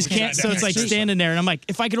you just can't. So it's like standing there, and I'm like,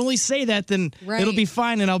 if I could only say that, then it'll be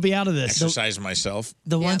fine, and I'll be out of this. Exercise myself.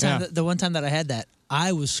 The one time that I had that,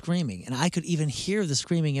 I was screaming, and I could even hear the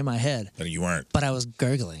screaming in my head. But you weren't. But I was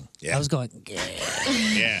gurgling. Yeah. I was going,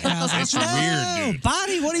 yeah. And I was like, It's weird, dude.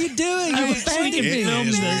 Body, what are you doing? You're banging me. It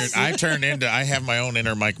is weird. I have my own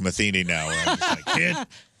inner Mike Matheny now, where I'm just like, kid,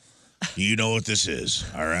 you know what this is,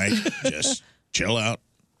 all right? Just chill out.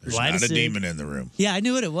 There's not a demon in the room. Yeah, I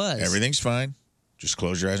knew what it was. Everything's fine. Just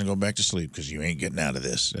close your eyes and go back to sleep, because you ain't getting out of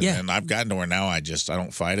this. And I've gotten to where now I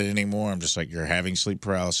don't fight it anymore. I'm just like, you're having sleep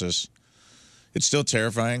paralysis. It's still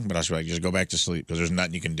terrifying, but I was like, just go back to sleep, because there's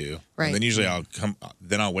nothing you can do. Right. And then usually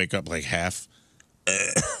I'll wake up like half,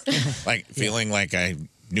 like feeling like a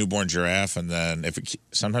newborn giraffe, and then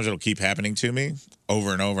sometimes it'll keep happening to me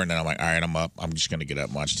over and over, and then I'm like, all right, I'm up. I'm just going to get up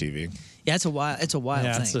and watch TV. Yeah, it's a wild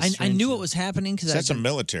thing. I knew it was happening because that's a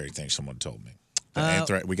military thing. Someone told me.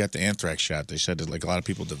 We got the anthrax shot. They said that like a lot of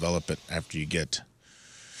people develop it after you get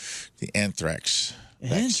the anthrax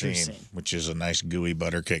vaccine, which is a nice gooey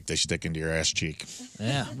butter cake they stick into your ass cheek.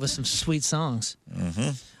 Yeah, with some sweet songs.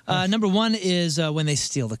 Mm-hmm. Number one is when they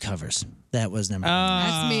steal the covers. That was number one.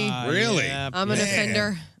 That's me. Really? Yeah, I'm an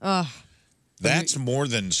offender. That's more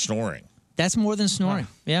than snoring. That's more than snoring.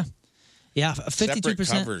 Yeah. Yeah, 52%. Separate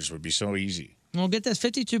covers would be so easy. Well, get this.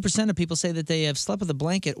 52% of people say that they have slept with a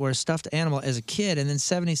blanket or a stuffed animal as a kid, and then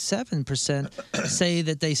 77% say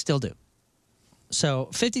that they still do. So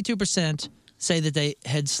 52% say that they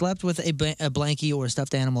had slept with a blankie or a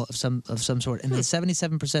stuffed animal of some sort, and then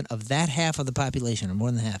 77% of that half of the population, or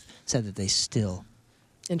more than half, said that they still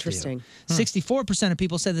Interesting. do. 64% of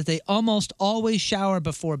people said that they almost always shower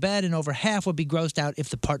before bed, and over half would be grossed out if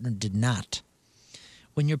the partner did not.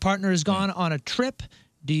 When your partner is gone on a trip,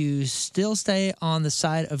 do you still stay on the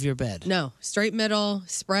side of your bed? No, straight middle,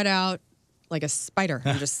 spread out like a spider.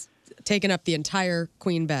 I'm just taking up the entire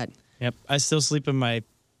queen bed. Yep. I still sleep in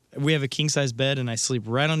we have a king-size bed, and I sleep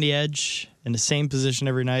right on the edge in the same position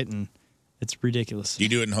every night, and it's ridiculous. Do you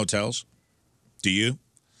do it in hotels? Do you?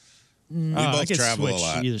 We I both could travel a switch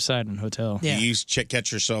lot. either side in a hotel. Yeah. Do you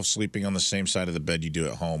catch yourself sleeping on the same side of the bed you do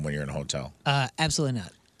at home when you're in a hotel? Absolutely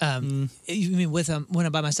not. You mean when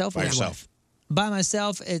I'm by myself? By or with my yourself. wife? By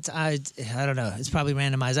myself, I don't know. It's probably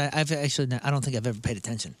randomized. I don't think I've ever paid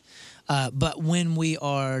attention. But when we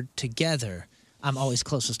are together, I'm always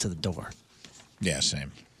closest to the door. Yeah,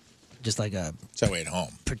 same. Just like a It's that way at home.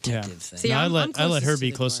 protective thing. See, No, I I'm let her closest be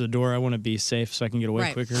to the close to the door. I want to be safe so I can get away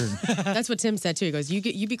Right. quicker. That's what Tim said too. He goes, "You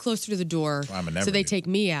be closer to the door, Well, I'm a never so they do. take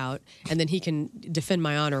me out, and then he can defend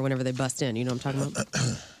my honor whenever they bust in." You know what I'm talking about?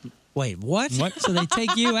 Wait, what? So they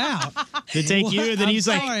take you out? They take you, and then he's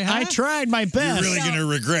like, sorry, huh? I tried my best. You're really going to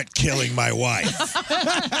regret killing my wife.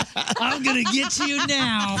 I'm gonna get you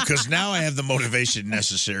now. Because now I have the motivation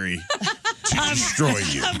necessary to destroy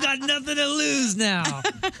you. I've got nothing to lose now.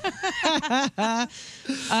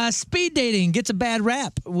 Speed dating gets a bad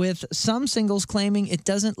rap, with some singles claiming it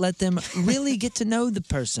doesn't let them really get to know the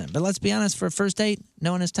person. But let's be honest, for a first date,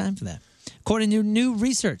 no one has time for that. According to new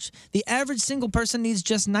research, the average single person needs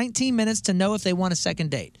just 19 minutes to know if they want a second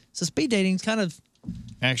date. So speed dating is kind of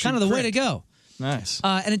the way to go. Nice.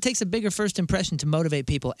 And it takes a bigger first impression to motivate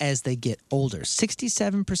people as they get older.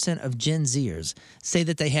 67% of Gen Zers say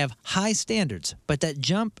that they have high standards, but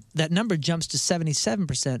that number jumps to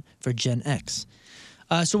 77% for Gen X.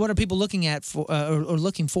 So what are people looking at or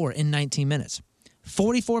looking for in 19 minutes?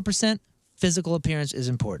 44% physical appearance is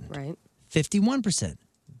important. Right. 51%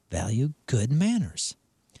 value good manners.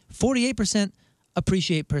 48%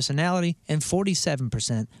 appreciate personality, and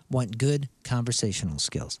 47% want good conversational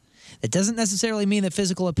skills. It doesn't necessarily mean that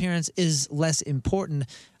physical appearance is less important,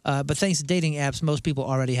 but thanks to dating apps, most people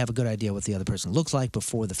already have a good idea what the other person looks like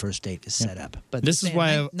before the first date is set up. But This is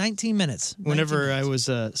why 19 minutes. Whenever I was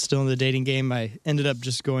still in the dating game, I ended up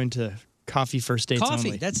just going to coffee first dates Coffee,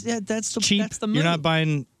 only. that's the cheap. That's the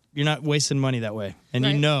move. You're not wasting money that way, and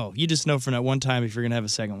Right. you just know from that one time if you're gonna have a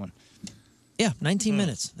second one. Yeah, 19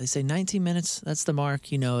 minutes. They say 19 minutes. That's the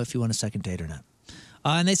mark. You know if you want a second date or not.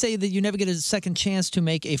 And they say that you never get a second chance to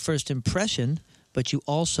make a first impression, but you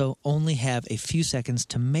also only have a few seconds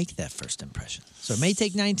to make that first impression. So it may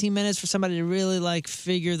take 19 minutes for somebody to really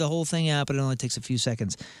figure the whole thing out, but it only takes a few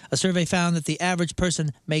seconds. A survey found that the average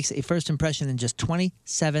person makes a first impression in just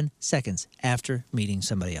 27 seconds after meeting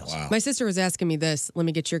somebody else. My sister was asking me this. Let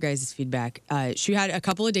me get your guys' feedback. She had a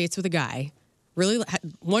couple of dates with a guy. Really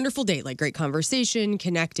wonderful date, like great conversation,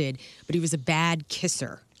 connected, but he was a bad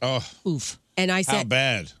kisser. Oh. Oof. And I said, how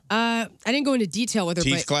bad? I didn't go into detail with her,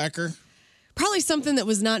 Teeth but clacker? probably something that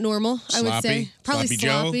was not normal, I would say. Sloppy? Probably Sloppy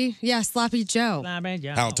Joe? sloppy. Yeah, sloppy Joe.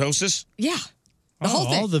 Halitosis? Yeah. The whole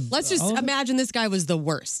thing. all the- Let's just all the- imagine this guy was the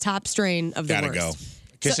worst, top strain of the Gotta worst. go.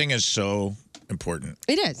 Kissing is so important.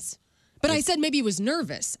 It is. But I said maybe he was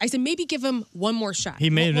nervous. I said maybe give him one more shot. He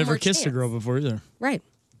may have one never more kissed a chance. girl before either. Right.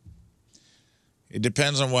 It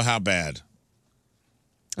depends on how bad.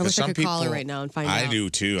 I wish I Some could call her people- right now and find out. I do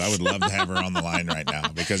too. I would love to have her on the line right now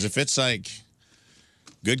because if it's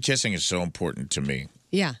good kissing is so important to me.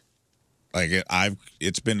 Yeah.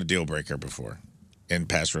 It's been a deal breaker before in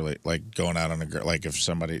past going out on a girl. Like if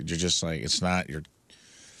somebody you're just it's not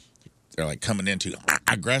they're coming in too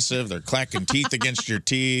aggressive. They're clacking teeth against your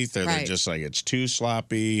teeth, or they're Right. just it's too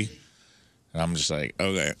sloppy. And I'm just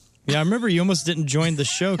okay. Yeah, I remember you almost didn't join the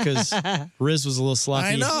show because Riz was a little sloppy.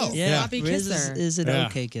 I know. Yeah, Sloppy Riz kisser. is an Yeah.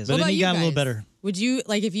 okay kisser. But What then about he you got a little guys? better. Would you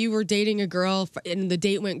if you were dating a girl and the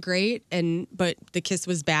date went great but the kiss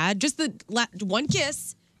was bad, just the one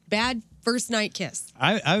kiss, bad first night kiss.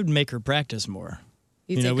 I would make her practice more.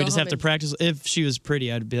 You'd You say know, we go just home have to and- practice. If she was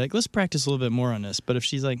pretty, I'd be like, let's practice a little bit more on this. But if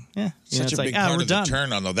she's like, Such it's a big like, part we're of done. the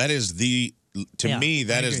turn on though. That is to Yeah, me,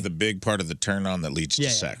 that I is agree. the big part of the turn on that leads to Yeah,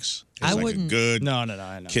 yeah. sex. It's I a wouldn't- good No, I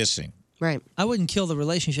know. kissing. Right. I wouldn't kill the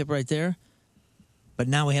relationship right there, but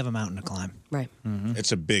now we have a mountain to climb. Right.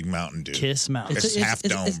 It's a big mountain, dude. Kiss mountain. It's, half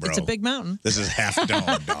dome, bro. It's a big mountain. This is half dome,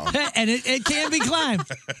 dog. And it can be climbed.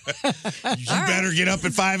 You better get up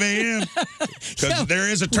at 5 a.m. because there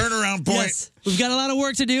is a turnaround point. Yes. We've got a lot of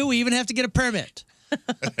work to do. We even have to get a permit.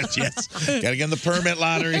 Yes. Got to get in the permit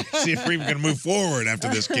lottery, see if we're even going to move forward after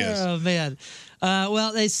this kiss. Oh, man.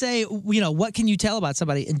 Well, they say, what can you tell about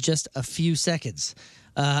somebody in just a few seconds?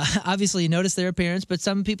 Obviously, you notice their appearance, but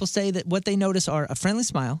some people say that what they notice are a friendly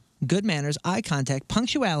smile, good manners, eye contact,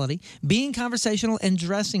 punctuality, being conversational, and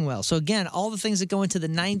dressing well. So again, all the things that go into the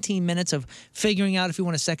 19 minutes of figuring out if you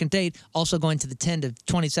want a second date also go into the 10 to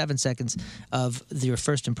 27 seconds of your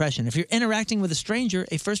first impression. If you're interacting with a stranger,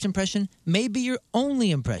 a first impression may be your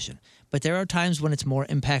only impression, but there are times when it's more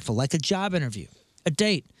impactful, like a job interview, a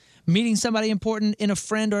date, meeting somebody important in a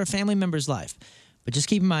friend or a family member's life. But just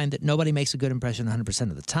keep in mind that nobody makes a good impression 100%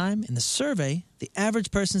 of the time. In the survey, the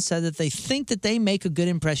average person said that they think that they make a good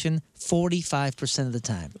impression 45% of the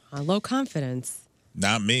time. Low confidence.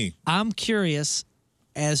 Not me. I'm curious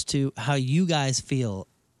as to how you guys feel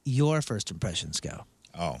your first impressions go.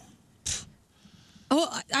 Oh.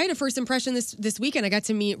 Oh, I had a first impression this weekend. I got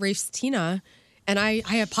to meet Rafe's Tina, and I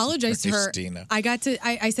apologized to her. Rafe's Tina.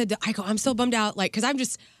 I said, I'm so bummed out,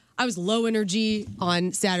 I was low energy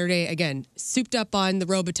on Saturday. Again, souped up on the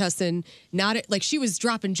Robitussin. She was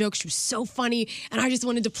dropping jokes. She was so funny, and I just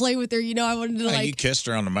wanted to play with her. I wanted to You kissed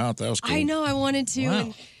her on the mouth. That was cool. I know I wanted to. Wow.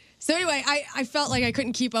 And so anyway, I felt like I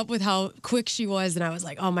couldn't keep up with how quick she was, and I was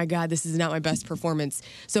like, oh my God, this is not my best performance.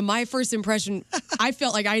 So my first impression, I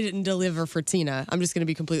felt like I didn't deliver for Tina. I'm just going to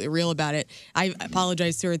be completely real about it. I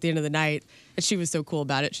apologized to her at the end of the night, and she was so cool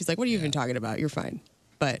about it. She's like, what are you even talking about? You're fine.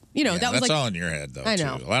 But, Yeah, that was that's like... all in your head, though, I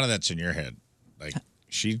know. too. A lot of that's in your head.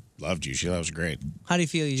 She loved you. She thought it was great. How do you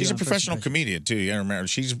feel? She's a professional comedian, too. You gotta remember,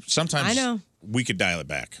 sometimes I know. we could dial it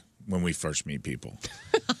back when we first meet people.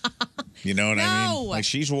 You know what I mean? No.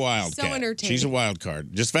 She's a wild So cat. entertaining. She's a wild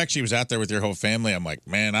card. Just the fact she was out there with your whole family, I'm like,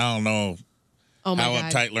 man, I don't know. Oh, my how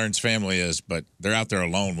God. uptight Learn's family is, but they're out there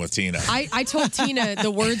alone with Tina. I told Tina the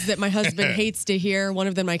words that my husband hates to hear. One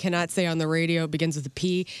of them I cannot say on the radio. It begins with a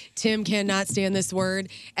P. Tim cannot stand this word.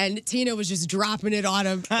 And Tina was just dropping it on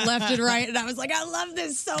him left and right. And I was like, I love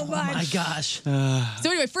this so much. Oh, my gosh. So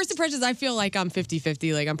anyway, first impressions, I feel like I'm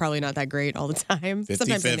 50-50. Like I'm probably not that great all the time.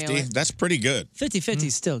 Sometimes I nail 50-50? it. That's pretty good. 50-50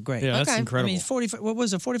 is still great. Yeah, that's Okay. incredible. I mean, 40. What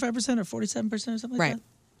was it? 45% or 47% or something like Right.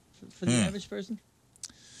 that for the average person.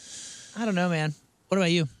 I don't know, man. What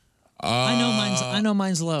about you? I know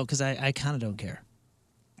mine's low because I kind of don't care.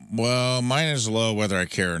 Well, mine is low whether I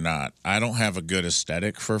care or not. I don't have a good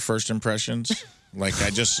aesthetic for first impressions. Like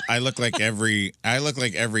I look like every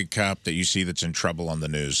cop that you see that's in trouble on the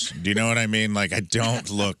news. Do you know what I mean? Like I don't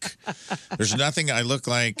look. There's nothing. I look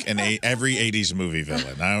like every '80s movie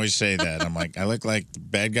villain. I always say that. I'm like I look like the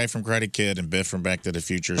bad guy from Karate Kid and Biff from Back to the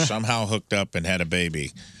Future somehow hooked up and had a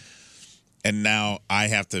baby, and now I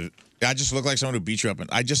have to. I just look like someone who beat you up, and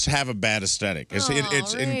I just have a bad aesthetic.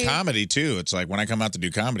 It's in comedy too. It's like when I come out to do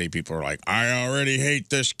comedy, people are like, "I already hate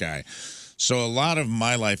this guy." So a lot of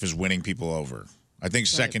my life is winning people over. I think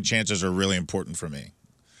second chances are really important for me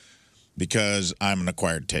because I'm an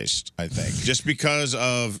acquired taste. I think just because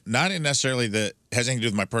of not necessarily that has anything to do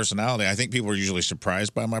with my personality. I think people are usually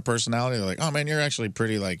surprised by my personality. They're like, "Oh man, you're actually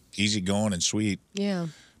pretty like easygoing and sweet." Yeah.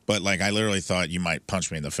 But, like, I literally thought you might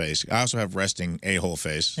punch me in the face. I also have resting a-hole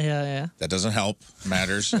face. Yeah. That doesn't help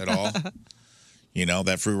matters at all. You know,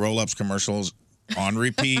 that Fruit Roll-Ups commercial's on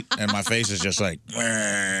repeat, and my face is just like,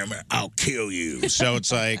 I'll kill you. So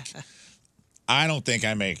it's like,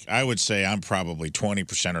 I would say I'm probably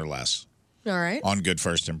 20% or less. All right. On good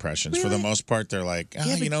first impressions. For the most part, they're like,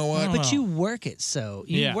 you know what? But you work it so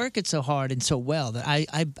hard and so well that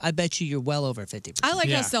I bet you're well over 50%. I like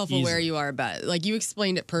how self-aware you are about it. Like you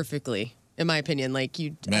explained it perfectly, in my opinion. Like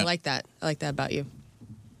I like that. I like that about you.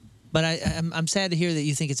 But I'm sad to hear that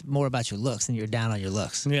you think it's more about your looks and you're down on your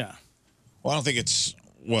looks. Yeah. Well, I don't think it's.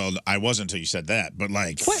 Well, I wasn't until you said that. But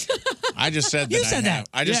like, what? I just said that. You said that.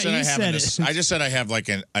 I just said I have. I just said I have like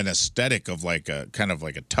an aesthetic of like a kind of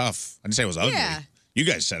like a tough. I didn't say I was ugly. Yeah. You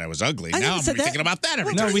guys said I was ugly. I Now I'm said that. thinking about that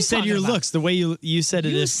every No, time. we said your looks. The way you said it.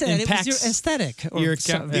 You said impacts it was your aesthetic. Or your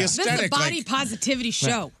something. The This is a aesthetic, body like, positivity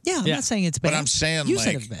show. Yeah, I'm not saying it's bad. But I'm saying you like,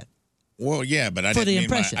 said it's bad. Well, yeah, but I For the didn't mean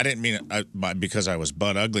impression. I didn't mean because I was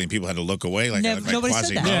butt ugly and people had to look away. Like I looked like Nobody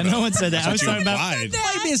said that. Yeah, no one said that. I was talking about. Why are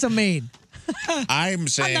you being so mean? I'm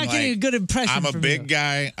saying I'm not getting a good impression. I'm a from big you.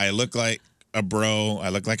 guy. I look like a bro. I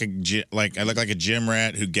look like I look like a gym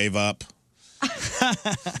rat who gave up.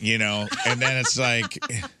 You know, and then it's like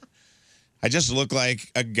I just look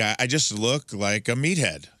like a guy. I just look like a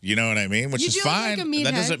meathead. You know what I mean? Which You is do look fine. like a meathead.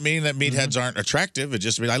 That doesn't mean that meatheads aren't attractive. It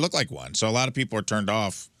just means I look like one. So a lot of people are turned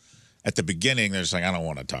off at the beginning. They're just like, I don't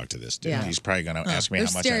want to talk to this dude. Yeah. He's probably going to ask me They're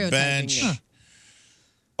how much I stereotyping bench you.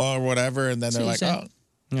 or whatever. And then they're like, So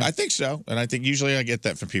oh, I think so. And I think usually I get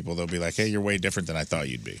that from people. They'll be like, hey, you're way different than I thought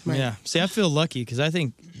you'd be. Yeah. See, I feel lucky because I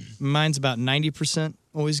think mine's about 90%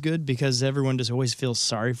 always good because everyone just always feels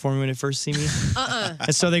sorry for me when they first see me.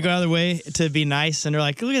 And so they go out of their way to be nice, and they're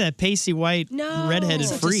like, "Look at that pasty white redheaded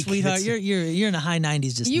Such a freak, sweetheart. It's- You're in the high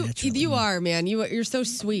 90s just naturally. You are, man. You're so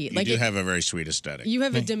sweet. You Like do have a very sweet aesthetic. you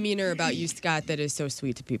have a demeanor about you, Scott, that is so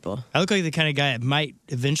sweet to people. I look like the kind of guy that might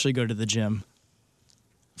eventually go to the gym.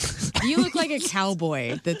 You look like a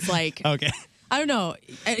cowboy that's like, Okay. I don't know.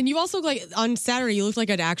 And you also look like, on Saturday, you looked like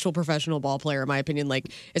an actual professional ball player, in my opinion. Like,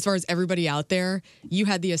 as far as everybody out there, you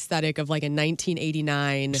had the aesthetic of like a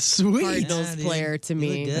 1989 Cardinals player to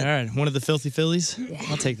me. All right, one of the filthy Phillies.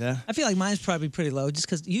 I'll take that. I feel like mine's probably pretty low just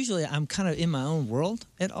because usually I'm kind of in my own world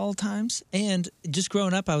at all times. And just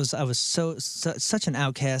growing up, I was such an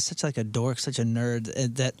outcast, such like a dork, such a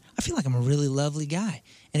nerd that I feel like I'm a really lovely guy.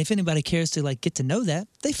 And if anybody cares to like get to know that,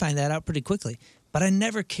 they find that out pretty quickly. But I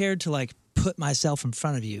never cared to like put myself in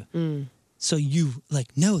front of you so you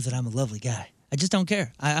like know that I'm a lovely guy. I just don't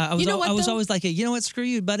care. I was, You know what, I was though? always like, you know what, screw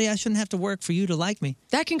you, buddy. I shouldn't have to work for you to like me.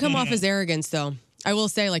 That can come off as arrogance, though. I will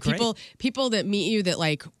say, like, Great. people that meet you that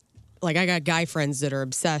like I got guy friends that are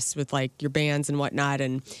obsessed with like your bands and whatnot,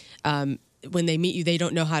 and when they meet you, they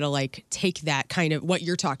don't know how to like take that kind of what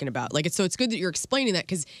you're talking about. Like, it's good that you're explaining that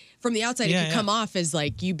because from the outside, it could come off as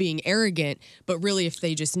like you being arrogant, but really, if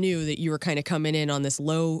they just knew that you were kind of coming in on this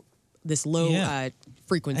low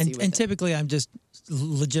frequency. And, with and it. typically, I'm just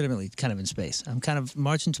legitimately kind of in space. I'm kind of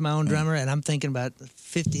marching to my own drummer, and I'm thinking about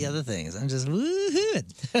 50 other things. I'm just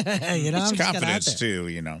woohooing. You know, It's I'm just kinda out confidence there. too,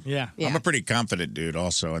 you know. Yeah. I'm a pretty confident dude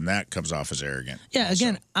also, and that comes off as arrogant. Yeah,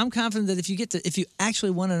 again, I'm confident that if you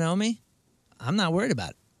actually want to know me, I'm not worried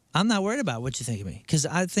about it. I'm not worried about what you think of me because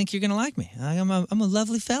I think you're going to like me. I'm a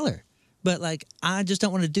lovely feller. But like, I just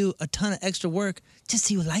don't want to do a ton of extra work just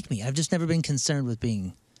so you like me. I've just never been concerned with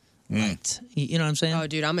being liked. You know what I'm saying? Oh,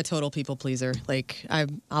 dude, I'm a total people pleaser. Like,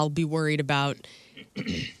 I'll be worried about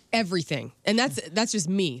everything, and that's just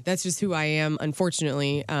me. That's just who I am,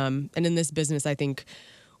 unfortunately. And in this business, I think,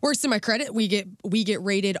 worse to my credit, we get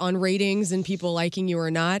rated on ratings and people liking you or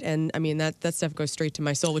not. And I mean, that stuff goes straight to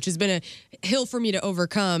my soul, which has been a hill for me to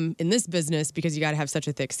overcome in this business because you got to have such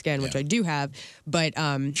a thick skin, which I do have. But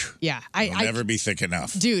yeah, You'll never be thick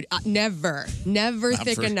enough. Dude, never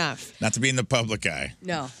thick enough. Not to be in the public eye.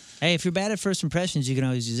 No. Hey, if you're bad at first impressions, you can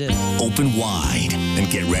always use it. Open wide and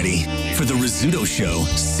get ready for the Rizzuto Show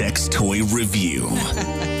Sex Toy Review.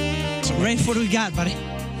 Rafe, what do we got, buddy? All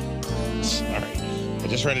right. I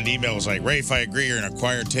just read an email. It was like, Rafe, I agree you're an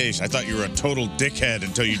acquired taste. I thought you were a total dickhead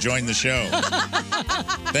until you joined the show.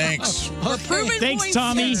 Thanks. Thanks,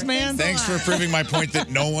 Tommy. Man. Thanks for proving my point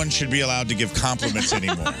that no one should be allowed to give compliments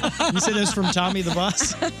anymore. You said this from Tommy the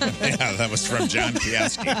boss? Yeah, that was from John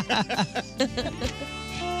Kioski.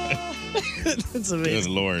 That's amazing. Good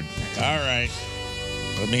Lord. All right.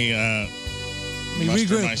 Let me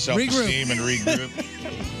muster my self-esteem and regroup.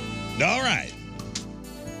 All right.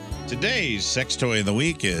 Today's sex toy of the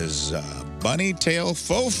week is Bunny Tail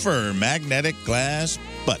Faux Fur Magnetic Glass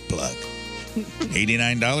Butt Plug.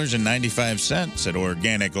 $89.95 at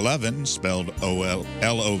Organic Lovin', spelled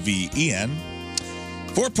O-L-L-O-V-E-N.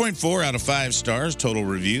 4.4 out of 5 stars, total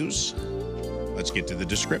reviews. Let's get to the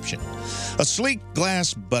description. A sleek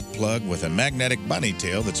glass butt plug with a magnetic bunny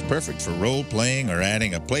tail that's perfect for role-playing or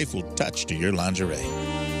adding a playful touch to your lingerie.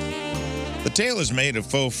 The tail is made of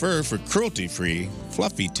faux fur for cruelty-free,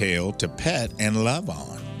 fluffy tail to pet and love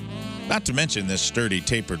on. Not to mention this sturdy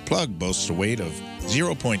tapered plug boasts a weight of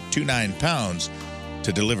 0.29 pounds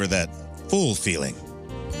to deliver that full feeling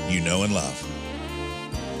you know and love.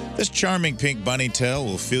 This charming pink bunny tail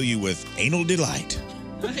will fill you with anal delight.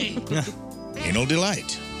 Anal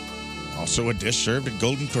delight. Also a dish served at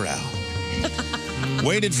Golden Corral.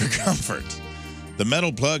 Weighted for comfort. The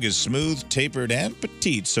metal plug is smooth, tapered, and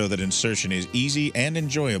petite so that insertion is easy and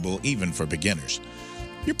enjoyable even for beginners.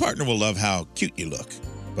 Your partner will love how cute you look.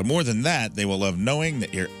 But more than that, they will love knowing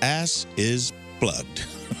that your ass is plugged.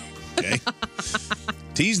 Okay?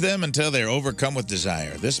 Tease them until they're overcome with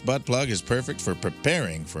desire. This butt plug is perfect for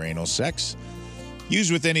preparing for anal sex.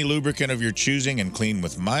 Use with any lubricant of your choosing and clean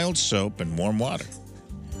with mild soap and warm water.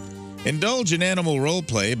 Indulge in animal role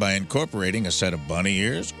play by incorporating a set of bunny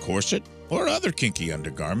ears, corset, or other kinky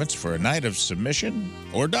undergarments for a night of submission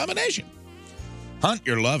or domination. Hunt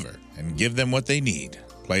your lover and give them what they need.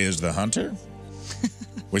 Play as the hunter,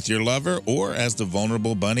 with your lover, or as the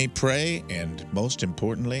vulnerable bunny prey, and most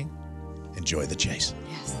importantly, enjoy the chase.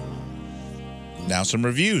 Yes. Now some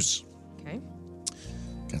reviews. Okay.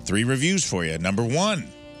 Got 3 reviews for you. Number 1,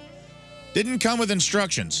 didn't come with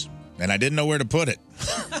instructions, and I didn't know where to put it.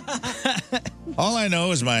 All I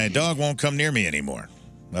know is my dog won't come near me anymore.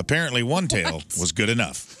 Apparently one tail was good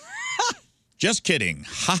enough. Just kidding.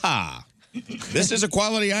 Ha ha. This is a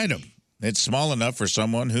quality item. It's small enough for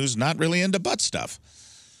someone who's not really into butt stuff.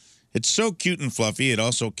 It's so cute and fluffy, it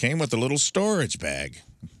also came with a little storage bag.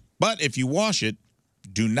 But if you wash it,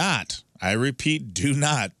 do not, I repeat, do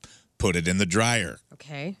not put it in the dryer.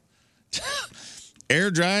 Okay. Air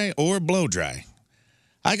dry or blow dry.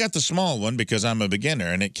 I got the small one because I'm a beginner,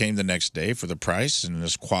 and it came the next day for the price and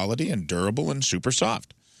is quality and durable and super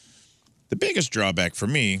soft. The biggest drawback for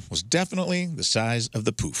me was definitely the size of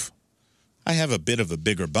the poof. I have a bit of a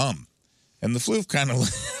bigger bum, and the floof kind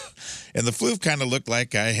of looked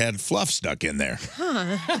like I had fluff stuck in there.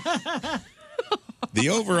 Huh. The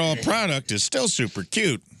overall product is still super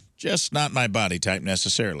cute, just not my body type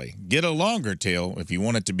necessarily. Get a longer tail if you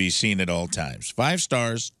want it to be seen at all times. 5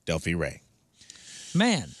 stars, Delphi Ray.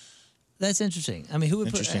 Man, that's interesting. I mean, who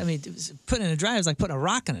would put? I mean, putting it in a dryer is like putting a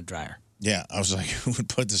rock in a dryer. Yeah, I was like, who would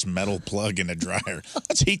put this metal plug in a dryer?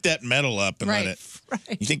 Let's heat that metal up and let it.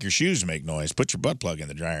 Right. You think your shoes make noise? Put your butt plug in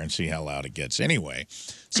the dryer and see how loud it gets. Anyway,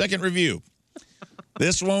 second review.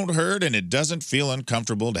 This won't hurt and it doesn't feel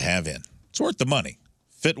uncomfortable to have in. It's worth the money.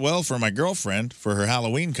 Fit well for my girlfriend for her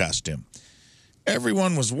Halloween costume.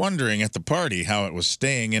 Everyone was wondering at the party how it was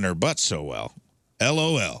staying in her butt so well.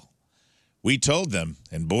 LOL. We told them,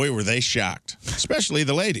 and boy, were they shocked, especially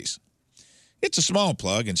the ladies. It's a small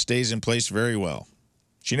plug and stays in place very well.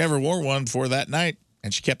 She never wore one before that night,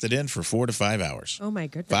 and she kept it in for 4 to 5 hours. Oh, my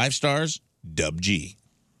goodness. 5 stars, Dub G.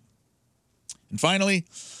 And finally,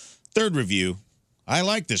 third review. I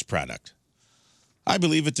like this product. I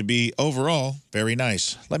believe it to be, overall, very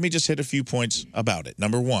nice. Let me just hit a few points about it.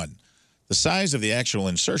 Number 1, the size of the actual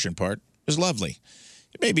insertion part is lovely.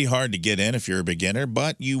 It may be hard to get in if you're a beginner,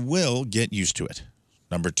 but you will get used to it.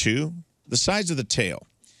 Number 2, the size of the tail.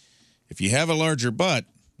 If you have a larger butt,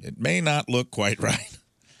 it may not look quite right.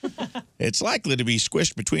 It's likely to be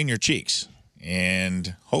squished between your cheeks,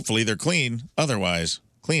 and hopefully they're clean. Otherwise,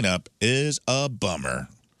 cleanup is a bummer.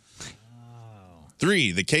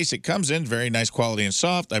 3, the case it comes in, very nice quality and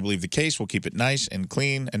soft. I believe the case will keep it nice and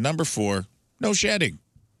clean. And number 4, no shedding.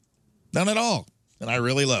 None at all. And I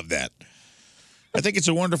really love that. I think it's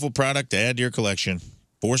a wonderful product to add to your collection.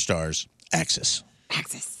 4 stars. Axis.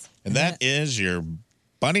 And that is your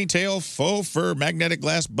bunny tail faux fur magnetic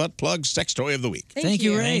glass butt plug sex toy of the week. Thank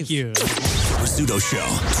you, Ray. Thank you. Rizzuto Show,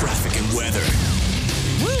 traffic and weather.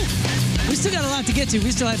 We still got a lot to get to.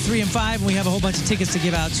 We still have 3 and 5, and we have a whole bunch of tickets to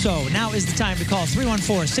give out. So now is the time to call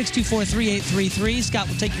 314-624-3833. Scott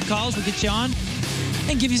will take your calls. We'll get you on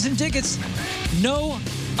and give you some tickets. No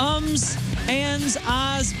ums, ands,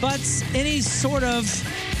 ahs, buts, any sort of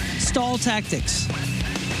stall tactics.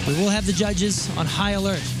 We will have the judges on high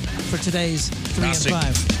alert for today's 3 and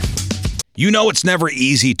 5. You know it's never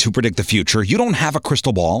easy to predict the future. You don't have a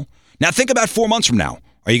crystal ball. Now think about 4 months from now.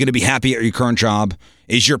 Are you going to be happy at your current job?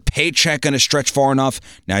 Is your paycheck going to stretch far enough?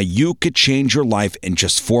 Now you could change your life in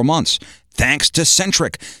just 4 months. Thanks to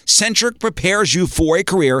Centric. Centric prepares you for a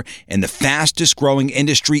career in the fastest growing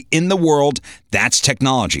industry in the world. That's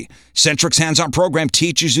technology. Centric's hands-on program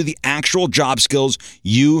teaches you the actual job skills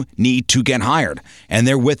you need to get hired. And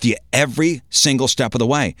they're with you every single step of the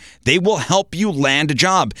way. They will help you land a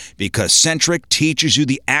job because Centric teaches you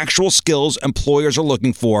the actual skills employers are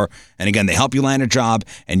looking for. And again, they help you land a job,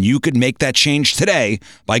 and you could make that change today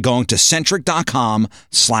by going to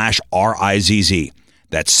centric.com/RIZZ.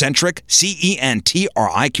 That's Centric,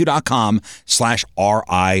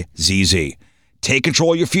 CENTRIQ.com/RIZZ. Take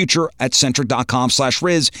control of your future at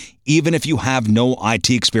Centric.com/Riz, even if you have no IT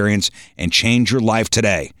experience, and change your life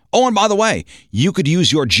today. Oh, and by the way, you could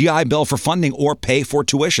use your GI Bill for funding or pay for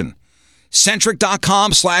tuition.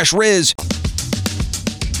 Centric.com/Riz.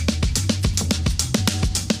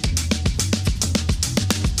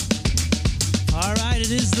 All right,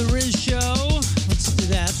 it is the Riz Show. Let's do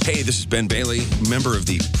that. Hey, this is Ben Bailey, member of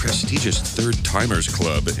the prestigious Third Timers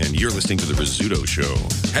Club, and you're listening to The Rizzuto Show.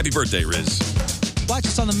 Happy birthday, Riz. Watch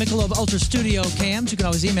us on the Michelob Ultra Studio cams. You can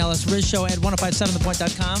always email us,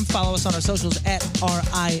 rizshow@1057thepoint.com. Follow us on our socials at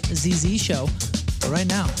RIZZ Show. But right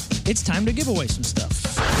now, it's time to give away some stuff.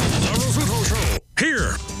 The Rizzuto Show.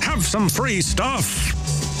 Here, have some free stuff.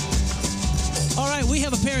 All right, we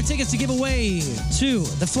have a pair of tickets to give away to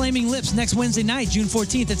the Flaming Lips next Wednesday night, June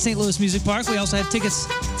 14th at St. Louis Music Park. We also have tickets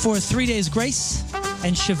for 3 Days Grace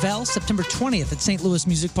and Chevelle, September 20th at St. Louis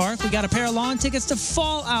Music Park. We got a pair of lawn tickets to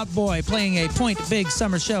Fall Out Boy playing a Point Big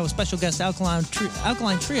Summer Show, special guest Alkaline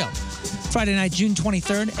Trio, Friday night, June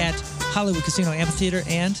 23rd at Hollywood Casino Amphitheater.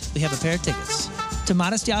 And we have a pair of tickets to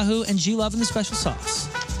Modest Yahoo and G-Love and the Special Sauce,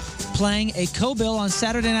 playing a co-bill on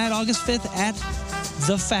Saturday night, August 5th at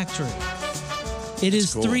The Factory. It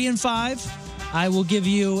is cool. 3 and 5. I will give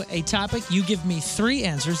you a topic. You give me 3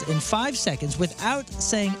 answers in 5 seconds without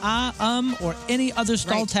saying or any other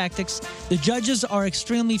stall tactics. The judges are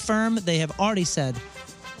extremely firm. They have already said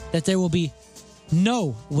that there will be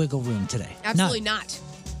no wiggle room today. Absolutely not.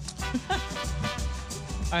 All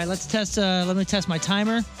right, let's test. Let me test my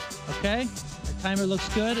timer. Okay, my timer looks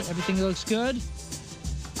good. Everything looks good.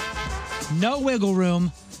 No wiggle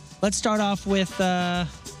room. Let's start off with.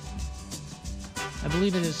 I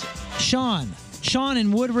believe it is Sean. Sean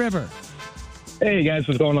in Wood River. Hey, guys.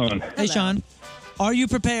 What's going on? Hey, Sean. Are you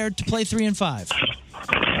prepared to play 3 and 5?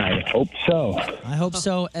 I hope so. I hope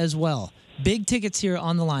so as well. Big tickets here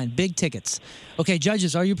on the line. Big tickets. Okay,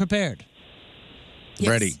 judges, are you prepared? Yes.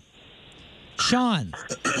 Ready. Sean,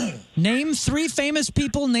 name 3 famous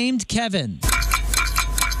people named Kevin.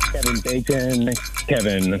 Kevin Bacon,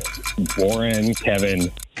 Kevin Warren,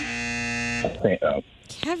 Kevin...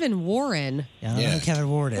 Kevin Warren. Yeah, I don't know who Kevin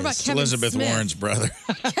Warren is. What about Kevin Elizabeth Smith? Warren's brother.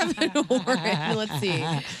 Kevin Warren. Let's see.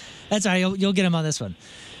 That's all right. You'll get him on this one.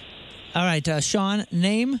 All right, Sean,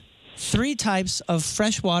 name 3 types of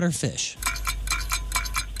freshwater fish.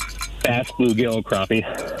 Bass, bluegill, crappie.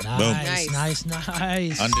 Nice.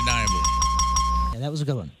 Undeniable. Yeah, that was a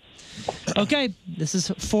good one. Okay, this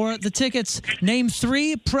is for the tickets. Name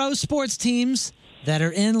 3 pro sports teams that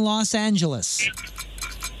are in Los Angeles.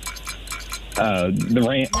 The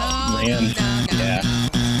Rams. Yeah.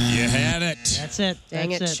 You had it. That's it.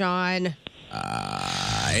 Dang it, Sean.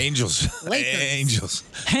 Angels. Lakers. Angels.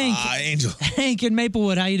 Hank. Angels. Hank in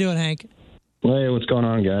Maplewood. How you doing, Hank? Hey, what's going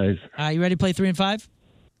on, guys? You ready to play 3 and 5?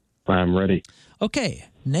 I'm ready. Okay.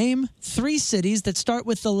 Name 3 cities that start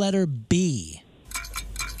with the letter B.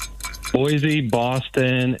 Boise,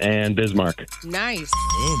 Boston, and Bismarck. Nice.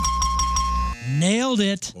 Boom. Nailed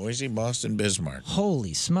it. Boise, Boston, Bismarck.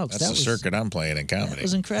 Holy smokes. That's the circuit I'm playing in comedy. That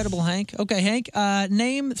was incredible, Hank. Okay, Hank,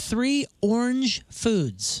 name 3 orange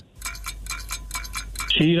foods.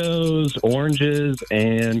 Cheetos, oranges,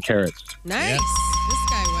 and carrots. Nice. This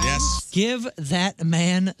guy wins. Yes. Give that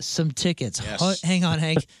man some tickets. Yes. Oh, hang on,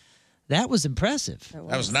 Hank. That was impressive.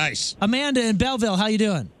 That was nice. Amanda in Belleville, how you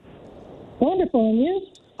doing? Wonderful, and you?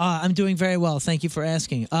 I'm doing very well. Thank you for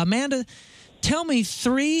asking. Amanda, tell me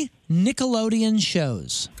 3 Nickelodeon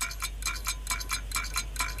shows.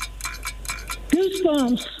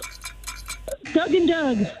 Goosebumps. Doug and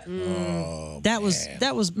Doug. That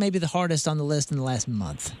was maybe the hardest on the list in the last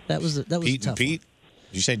month. That was Pete a tough and Pete?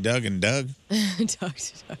 Did you say Doug and Doug? Doug.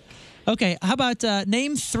 one. Okay, how about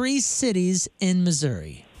name 3 cities in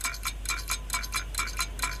Missouri?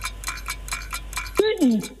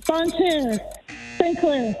 Britain. Bonterre. St.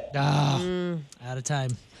 Clair. Out of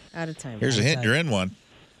time. Out of time. Here's a hint. You're in one.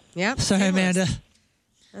 Yep. Sorry, Amanda.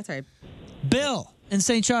 That's right. Bill in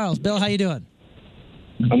St. Charles. Bill, how you doing?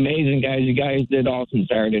 Amazing, guys. You guys did awesome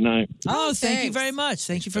Saturday night. Oh, thank you very much.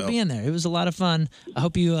 Thank you for being there. It was a lot of fun. I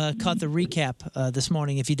hope you caught the recap this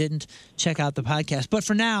morning. If you didn't, check out the podcast. But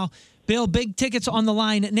for now, Bill, big tickets on the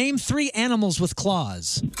line. Name 3 animals with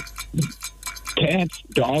claws. Cats,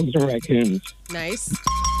 dogs, and raccoons. Nice.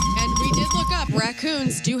 And we did look up.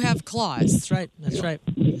 Raccoons do have claws. That's right. That's right.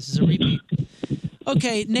 This is a repeat.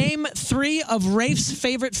 Okay, name 3 of Rafe's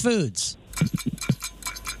favorite foods.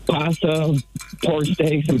 Pasta, pork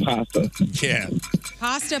steaks, and pasta. Yeah.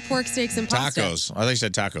 Pasta, pork steaks, and pasta. Tacos. I think you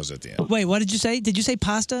said tacos at the end. Wait, what did you say? Did you say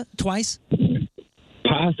pasta twice?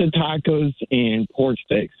 Pasta, tacos, and pork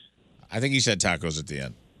steaks. I think you said tacos at the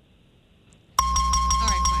end.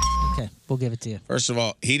 Okay, we'll give it to you. First of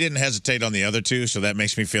all, he didn't hesitate on the other 2, so that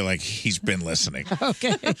makes me feel like he's been listening.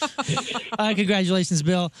 Okay. Congratulations,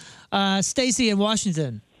 Bill. Stacy in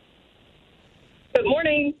Washington. Good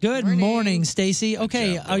morning. Good morning, Stacy.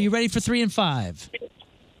 Okay, are you ready for 3 and 5?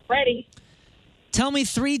 Ready. Tell me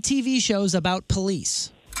 3 TV shows about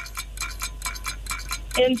police.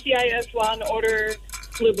 NCIS, Law and Order,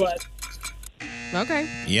 Blue Blood. Okay.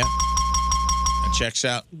 Yeah. That checks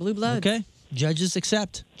out. Blue Blood. Okay. Judges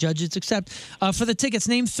accept. Judges accept. For the tickets,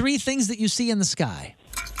 name 3 things that you see in the sky.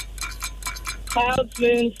 Clouds,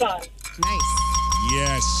 moon, sun. Nice.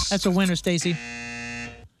 Yes. That's a winner, Stacy.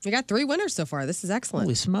 We got 3 winners so far. This is excellent.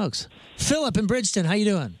 Holy smokes. Philip in Bridgeton, how you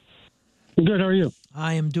doing? Good, how are you?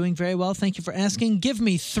 I am doing very well. Thank you for asking. Give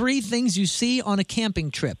me 3 things you see on a camping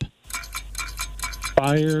trip.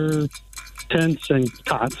 Fire, tents, and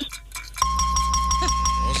cots.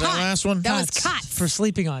 What was that last one? That was cots. For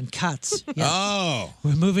sleeping on. Cots. Yeah. Oh.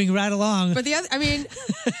 We're moving right along. But the other, I mean,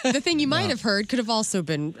 the thing you might have heard could have also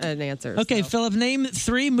been an answer. Okay, so. Philip, name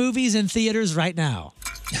 3 movies in theaters right now.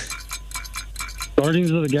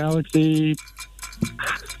 Guardians of the Galaxy.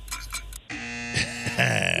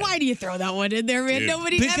 Why do you throw that one in there, man? Dude.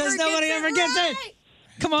 Nobody Because nobody ever gets it.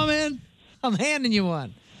 Come on, man. I'm handing you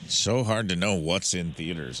one. So hard to know what's in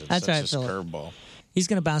theaters. It's That's such right, a Philip. curveball. He's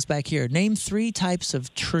going to bounce back here. Name 3 types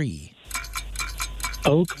of tree.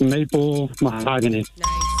 Oak, maple, mahogany.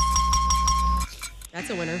 Nice. That's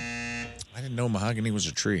a winner. I didn't know mahogany was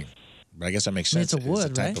a tree, but I guess that makes I mean, sense. it's a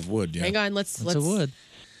wood, a type right? of wood, yeah. Hang on, let's It's a wood.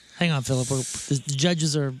 Hang on, Philip. The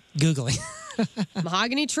judges are Googling.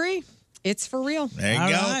 Mahogany tree. It's for real. There you All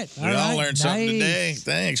go. right, We all all right. learned something today. Nice.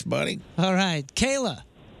 Thanks, buddy. All right. Kayla.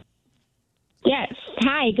 Yes.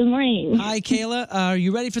 Hi, good morning. Hi, Kayla. Are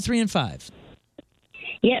you ready for 3 and 5?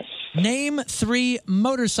 Yes. Name 3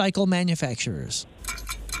 motorcycle manufacturers.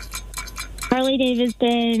 Harley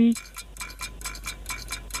Davidson.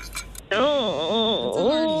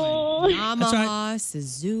 Oh. Yamaha,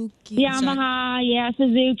 Suzuki. Yamaha, yeah,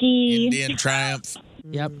 Suzuki. Indian Triumph.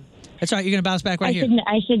 Yep. That's right. You're going to bounce back right here.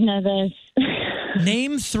 I should know this.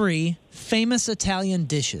 Name 3 famous Italian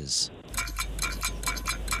dishes.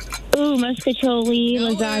 Ooh, muscatoli,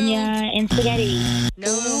 lasagna, and spaghetti. No,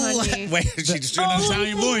 honey. Wait, she's doing an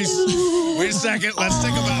Italian voice. Wait a second. Let's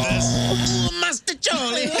think about this.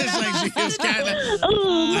 Mastacholi. It's like she was kind of.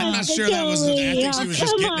 I'm not sure that was. I think she was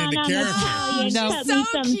just getting into character. No.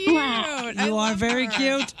 So cute. You are very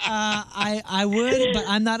cute. I would, but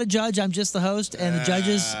I'm not a judge. I'm just the host, and the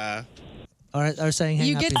judges are saying hang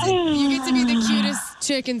You up. get to be the cutest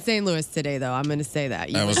chick in St. Louis today, though. I'm going to say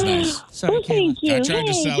that. That was nice. Sorry, Well, thank you. I tried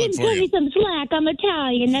to sell it for give you. me some slack. I'm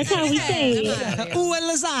Italian. That's how we say it. Ooh, a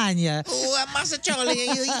lasagna. Oh,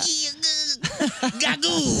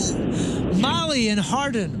 Gagoo. Molly in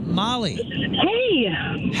Hardin. Molly. Hey.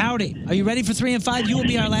 Howdy. Are you ready for 3 and 5? You will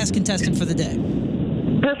be our last contestant for the day.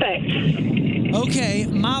 Perfect. Okay,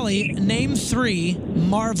 Molly, name 3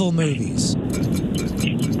 Marvel movies.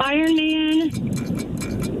 Iron Man.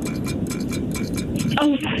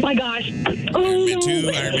 Oh my gosh. Oh, Iron Man no.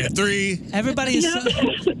 2, Iron Man 3. Everybody is.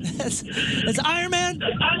 It's Iron Man.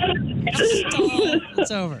 Stall.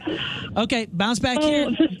 It's over. Okay, bounce back here.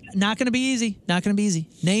 Not going to be easy. Not going to be easy.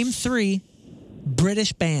 Name 3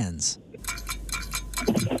 British bands.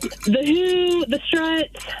 The Who, the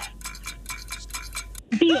Struts,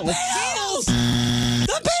 Beatles.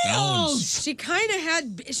 The Beatles. She kind of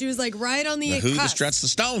had. She was like right on the. The Who, the cusp. Struts, the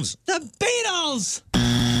Stones. The Beatles.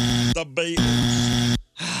 The Beatles.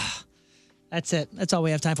 That's it. That's all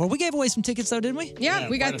we have time for. We gave away some tickets, though, didn't we? Yeah,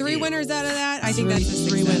 we got 3 winners out of that. I think that's a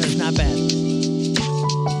 3 winners. Not bad.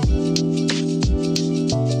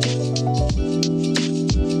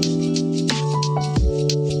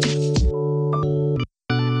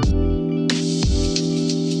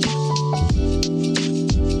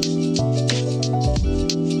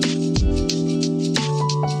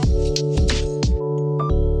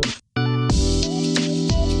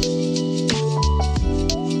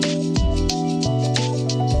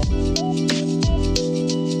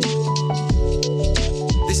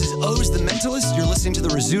 To the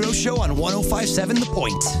Rizzuto Show on 105.7 The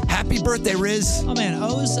Point. Happy birthday, Riz. Oh, man.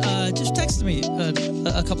 Oz just texted me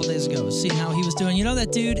a couple days ago, seeing how he was doing. You know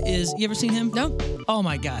that dude is... You ever seen him? No. Oh,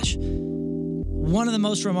 my gosh. One of the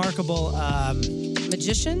most remarkable...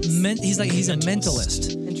 magicians? He's a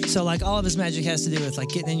mentalist. So, like, all of his magic has to do with, like,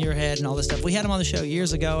 getting in your head and all this stuff. We had him on the show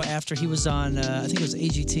years ago after he was on, I think it was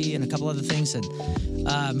AGT and a couple other things. And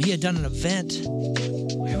he had done an event...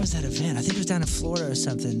 Where was that event? I think it was down in Florida or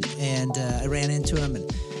something. And I ran into him and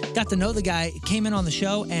got to know the guy. Came in on the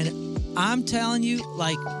show, and I'm telling you,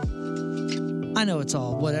 like, I know it's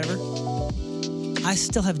all whatever. I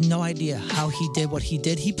still have no idea how he did what he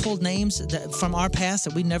did. He pulled names from our past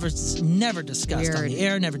that we never discussed on the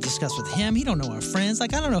air, never discussed with him. He don't know our friends.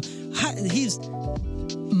 Like, I don't know. He's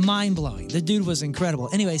mind-blowing. The dude was incredible.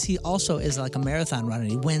 Anyways, he also is like a marathon runner.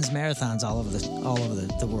 He wins marathons all over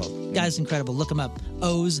the world. Guy's incredible. Look him up.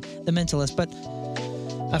 Oz, the mentalist. But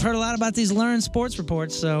I've heard a lot about these Learn Sports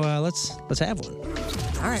reports, so let's have one.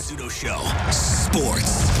 All right. Rizzuto Show.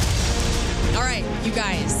 Sports. All right, you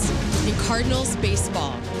guys. In Cardinals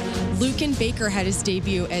baseball, Lucan Baker had his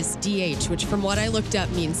debut as DH, which from what I looked up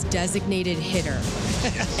means designated hitter.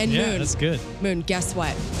 And Yeah, Moon, that's good. Moon, guess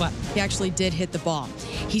what? What? He actually did hit the ball.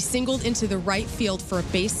 He singled into the right field for a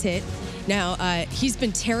base hit. Now, he's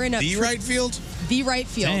been tearing up... The right field? The right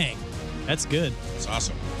field. Dang. That's good. That's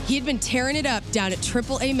awesome. He had been tearing it up down at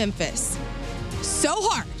AAA Memphis so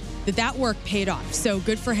hard that work paid off. So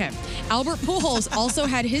good for him. Albert Pujols also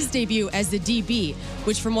had his debut as the DB,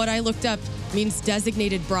 which from what I looked up means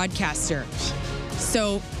designated broadcaster.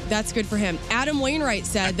 So that's good for him. Adam Wainwright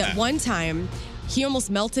said that one time he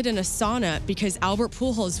almost melted in a sauna because Albert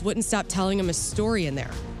Pujols wouldn't stop telling him a story in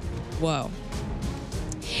there. Whoa.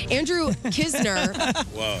 Andrew Kisner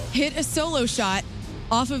hit a solo shot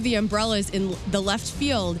off of the umbrellas in the left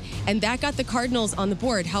field, and that got the Cardinals on the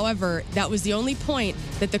board. However, that was the only point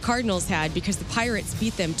that the Cardinals had because the Pirates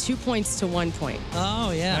beat them 2 points to 1 point.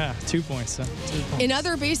 Oh, yeah. 2 points. So. 2 points. In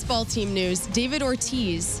other baseball team news, David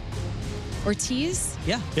Ortiz?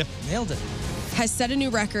 Yeah. Yep. Nailed it. Has set a new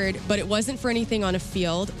record, but it wasn't for anything on a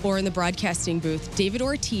field or in the broadcasting booth. David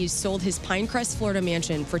Ortiz sold his Pinecrest, Florida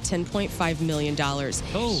mansion for $10.5 million.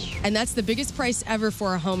 Oh. And that's the biggest price ever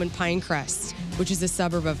for a home in Pinecrest, which is a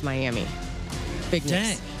suburb of Miami. Big news.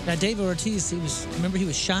 Dang. Now, David Ortiz, he was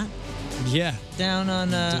shot? Yeah. Down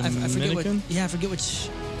on, I forget Dominican? I forget which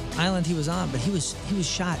island he was on, but he was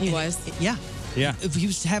shot. He was? Yeah. Yeah. He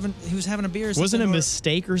was having a beer or something. Wasn't it a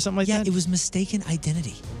mistake or something like that? Yeah, it was mistaken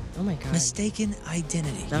identity. Oh, my God. Mistaken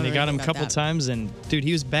identity. And they got him a couple times, and dude,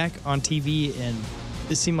 he was back on TV, and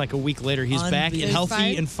it seemed like a week later he was back and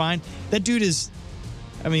healthy and fine. That dude is,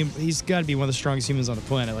 I mean, he's got to be one of the strongest humans on the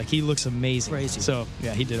planet. Like, he looks amazing. Crazy. So,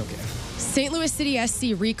 yeah, he did okay. St. Louis City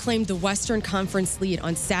SC reclaimed the Western Conference lead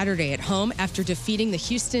on Saturday at home after defeating the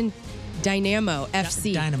Houston Dynamo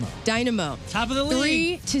FC. Dynamo. Top of the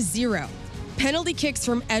league. 3-0. Penalty kicks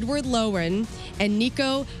from Edward Lowen and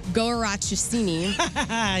Nico Goarachissini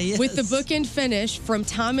Yes. with the bookend finish from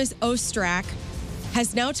Thomas Ostrak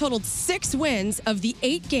has now totaled 6 wins of the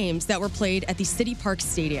 8 games that were played at the City Park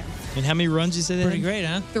Stadium. And how many runs you say that? Pretty great,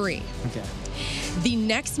 huh? 3. Okay. The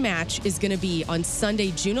next match is going to be on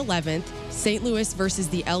Sunday, June 11th, St. Louis versus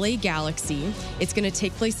the LA Galaxy. It's going to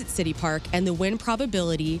take place at City Park, and the win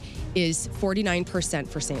probability is 49%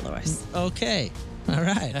 for St. Louis. Okay. All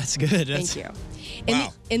right. That's good. Thank you.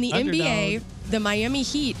 In the Underdog. NBA, the Miami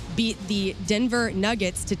Heat beat the Denver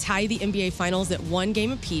Nuggets to tie the NBA Finals at 1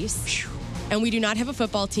 game apiece. and we do not have a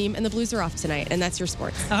football team, and the Blues are off tonight, and that's your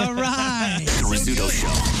sports. All right. The Rizzuto Show.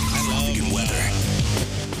 Traffic and weather.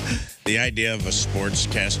 The idea of a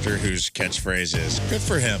sportscaster whose catchphrase is "good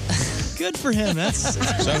for him." Good for him. That's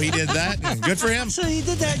so he did that. And good for him. So he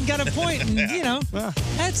did that and got a point, and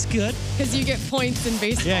that's good. Because you get points in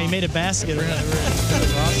baseball. Yeah, he made a basket. That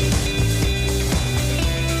was awesome.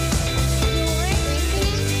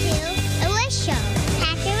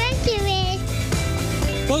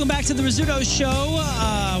 Welcome back to the Rizzuto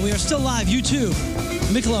Show. We are still live. YouTube,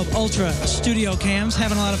 Michelob Ultra Studio Cams,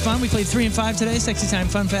 having a lot of fun. We played 3 and 5 today. Sexy Time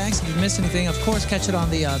Fun Facts. If you missed anything, of course, catch it on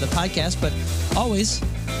the podcast. But always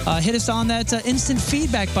hit us on that instant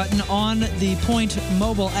feedback button on the Point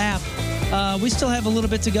mobile app. We still have a little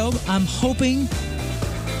bit to go. I'm hoping.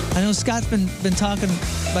 I know Scott's been talking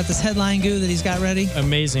about this headline goo that he's got ready.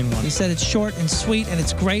 Amazing one. He said it's short and sweet and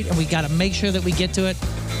it's great, and we got to make sure that we get to it.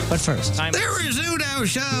 But first, The Rizzuto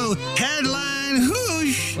Show headline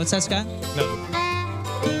whoosh. What's that, Scott? No.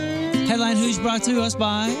 Headline whoosh brought to us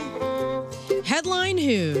by Headline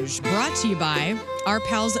Whoosh, brought to you by our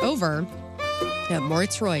pals over at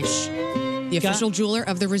Moritz Reusch, the official jeweler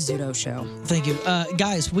of the Rizzuto Show. Thank you.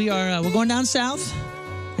 Guys, we're going down south,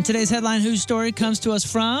 and today's Headline Whoosh story comes to us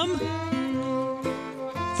from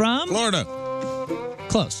Florida.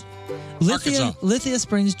 Close. Arkansas. Lithia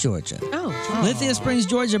Springs, Georgia. Oh. Lithia Springs,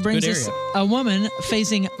 Georgia brings Good us area. a woman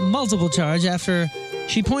facing multiple charge after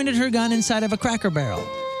she pointed her gun inside of a Cracker Barrel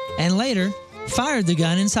and later fired the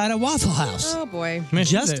gun inside a Waffle House. Oh, boy. Man,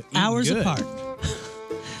 she's Just eating hours good. apart.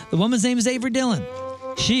 The woman's name is Avery Dillon.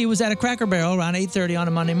 She was at a Cracker Barrel around 8:30 on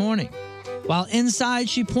a Monday morning. While inside,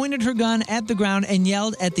 she pointed her gun at the ground and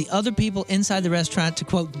yelled at the other people inside the restaurant to,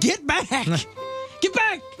 quote, "Get back! Get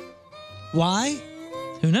back!" Why?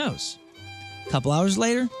 Who knows? A couple hours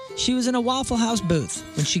later, she was in a Waffle House booth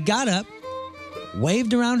when she got up,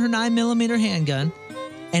 waved around her 9mm handgun,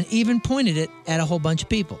 and even pointed it at a whole bunch of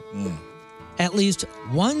people. At least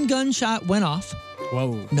one gunshot went off.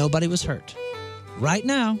 Whoa. Nobody was hurt. Right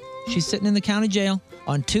now, she's sitting in the county jail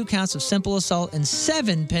on 2 counts of simple assault and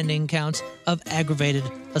 7 pending counts of aggravated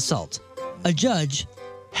assault. A judge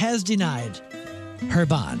has denied her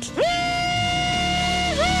bond.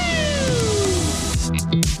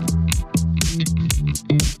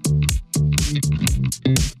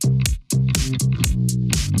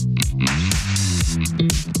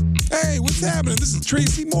 Hey, what's happening? This is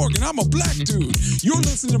Tracy Morgan. I'm a black dude. You're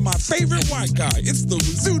listening to my favorite white guy. It's the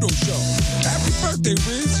Rizzuto Show. Happy birthday,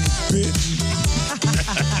 Riz, you bitch.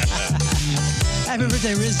 Happy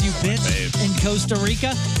birthday, Riz, you bitch, in Costa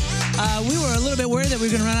Rica. We were a little bit worried that we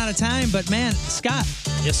were going to run out of time, but man, Scott.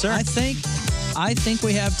 Yes, sir. I think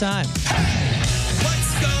we have time.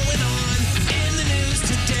 What's going on in the news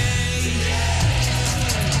today?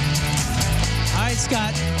 All right,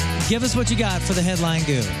 Scott, give us what you got for the headline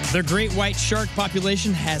goo. The great white shark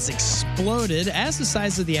population has exploded as the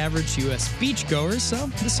size of the average U.S. beachgoers, so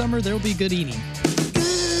this summer there will be good eating.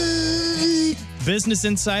 Business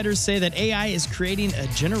insiders say that AI is creating a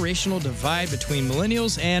generational divide between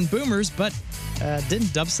millennials and boomers, but didn't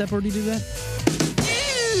dubstep already do that?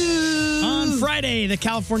 On Friday, the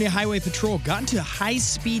California Highway Patrol got into a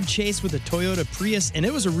high-speed chase with a Toyota Prius, and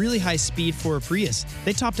it was a really high speed for a Prius.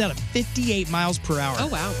 They topped out at 58 miles per hour. Oh,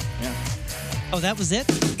 wow. Yeah. Oh, that was it?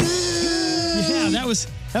 Yeah, that was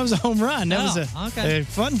a home run. That was a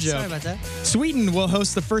fun joke. Sorry about that. Sweden will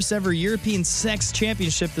host the first ever European Sex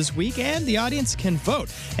Championship this week, and the audience can vote.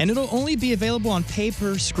 And it'll only be available on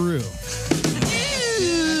pay-per-screw.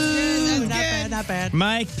 Not bad.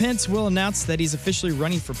 Mike Pence will announce that he's officially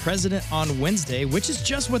running for president on Wednesday, which is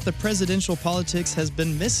just what the presidential politics has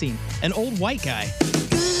been missing. An old white guy.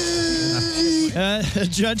 A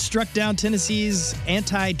judge struck down Tennessee's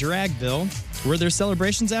anti-drag bill. Were there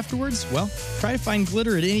celebrations afterwards? Well, try to find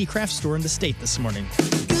glitter at any craft store in the state this morning.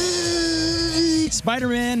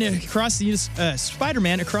 Spider-Man Across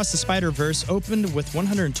the Spider-Verse opened with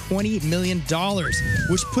 $120 million,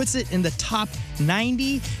 which puts it in the top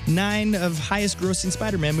 99 of highest-grossing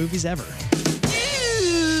Spider-Man movies ever.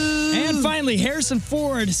 And finally, Harrison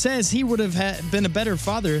Ford says he would have been a better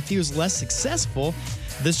father if he was less successul.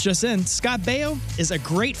 This just in, Scott Baio is a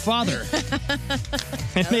great father.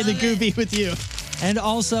 And may the goo be with you. And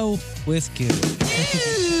also with goo.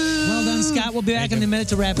 Well done, Scott. We'll be back in a minute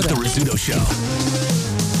to wrap it up. The Rizzuto Show.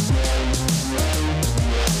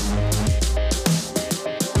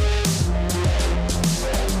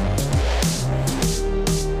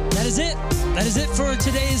 That is it. That is it for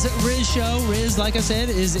today's Riz Show. Riz, like I said,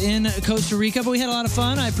 is in Costa Rica, but we had a lot of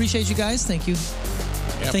fun. I appreciate you guys. Thank you.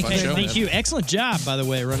 Thank you. Excellent job, by the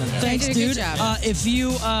way, running that. Thanks, You did a good dude. job. If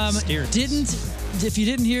you if you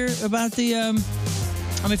didn't hear about the,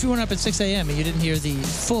 if you weren't up at 6 a.m. and you didn't hear the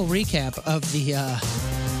full recap of the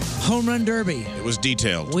Home Run Derby. It was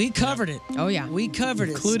detailed. We covered it. Oh, yeah. We covered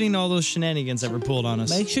it. Including all those shenanigans that were pulled on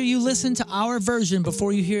us. Make sure you listen to our version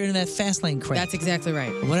before you hear any of that fast lane crap. That's exactly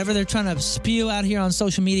right. Whatever they're trying to spew out here on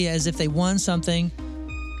social media as if they won something.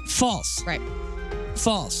 False. Right.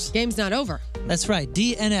 False. Game's not over. That's right.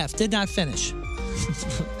 DNF. Did not finish.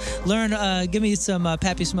 Give me some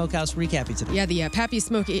Pappy Smokehouse recappy today. Yeah, the Pappy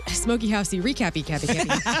Smoky Housey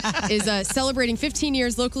Recappy is celebrating 15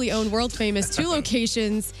 years, locally owned, world famous, 2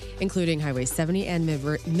 locations, including Highway 70 and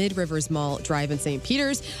Mid Rivers Mall Drive in St.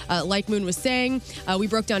 Peters. Like Moon was saying, we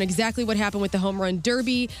broke down exactly what happened with the Home Run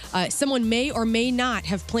Derby. Someone may or may not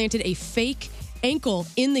have planted a fake ankle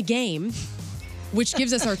in the game, which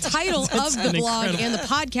gives us our title of the blog incredible. And the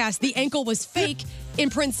podcast. The ankle was fake, in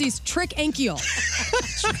parentheses, trick Ankiel.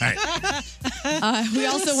 We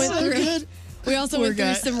also went through. We also went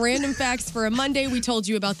through some random facts for a Monday. We told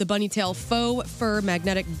you about the bunny tail faux fur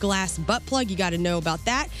magnetic glass butt plug. You got to know about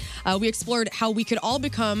that. We explored how we could all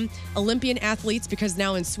become Olympian athletes because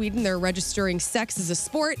now in Sweden they're registering sex as a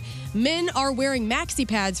sport. Men are wearing maxi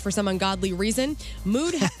pads for some ungodly reason.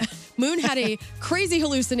 Moon had a crazy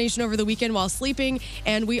hallucination over the weekend while sleeping,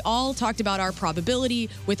 and we all talked about our probability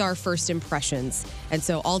with our first impressions. And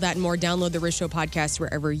so all that and more, download the Riz Show podcast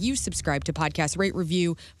wherever you subscribe to podcasts, rate,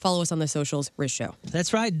 review, follow us on the socials, Riz Show.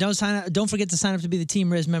 That's right. Don't forget to sign up to be the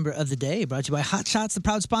Team Riz member of the day. Brought to you by Hot Shots, the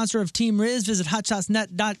proud sponsor of Team Riz. Visit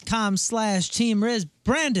hotshotsnet.com/Team Riz.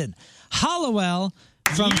 Brandon Hollowell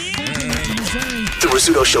from Missouri. The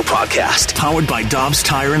Rizzuto Show podcast, powered by Dobbs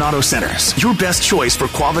Tire and Auto Centers. Your best choice for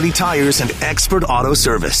quality tires and expert auto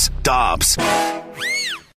service. Dobbs.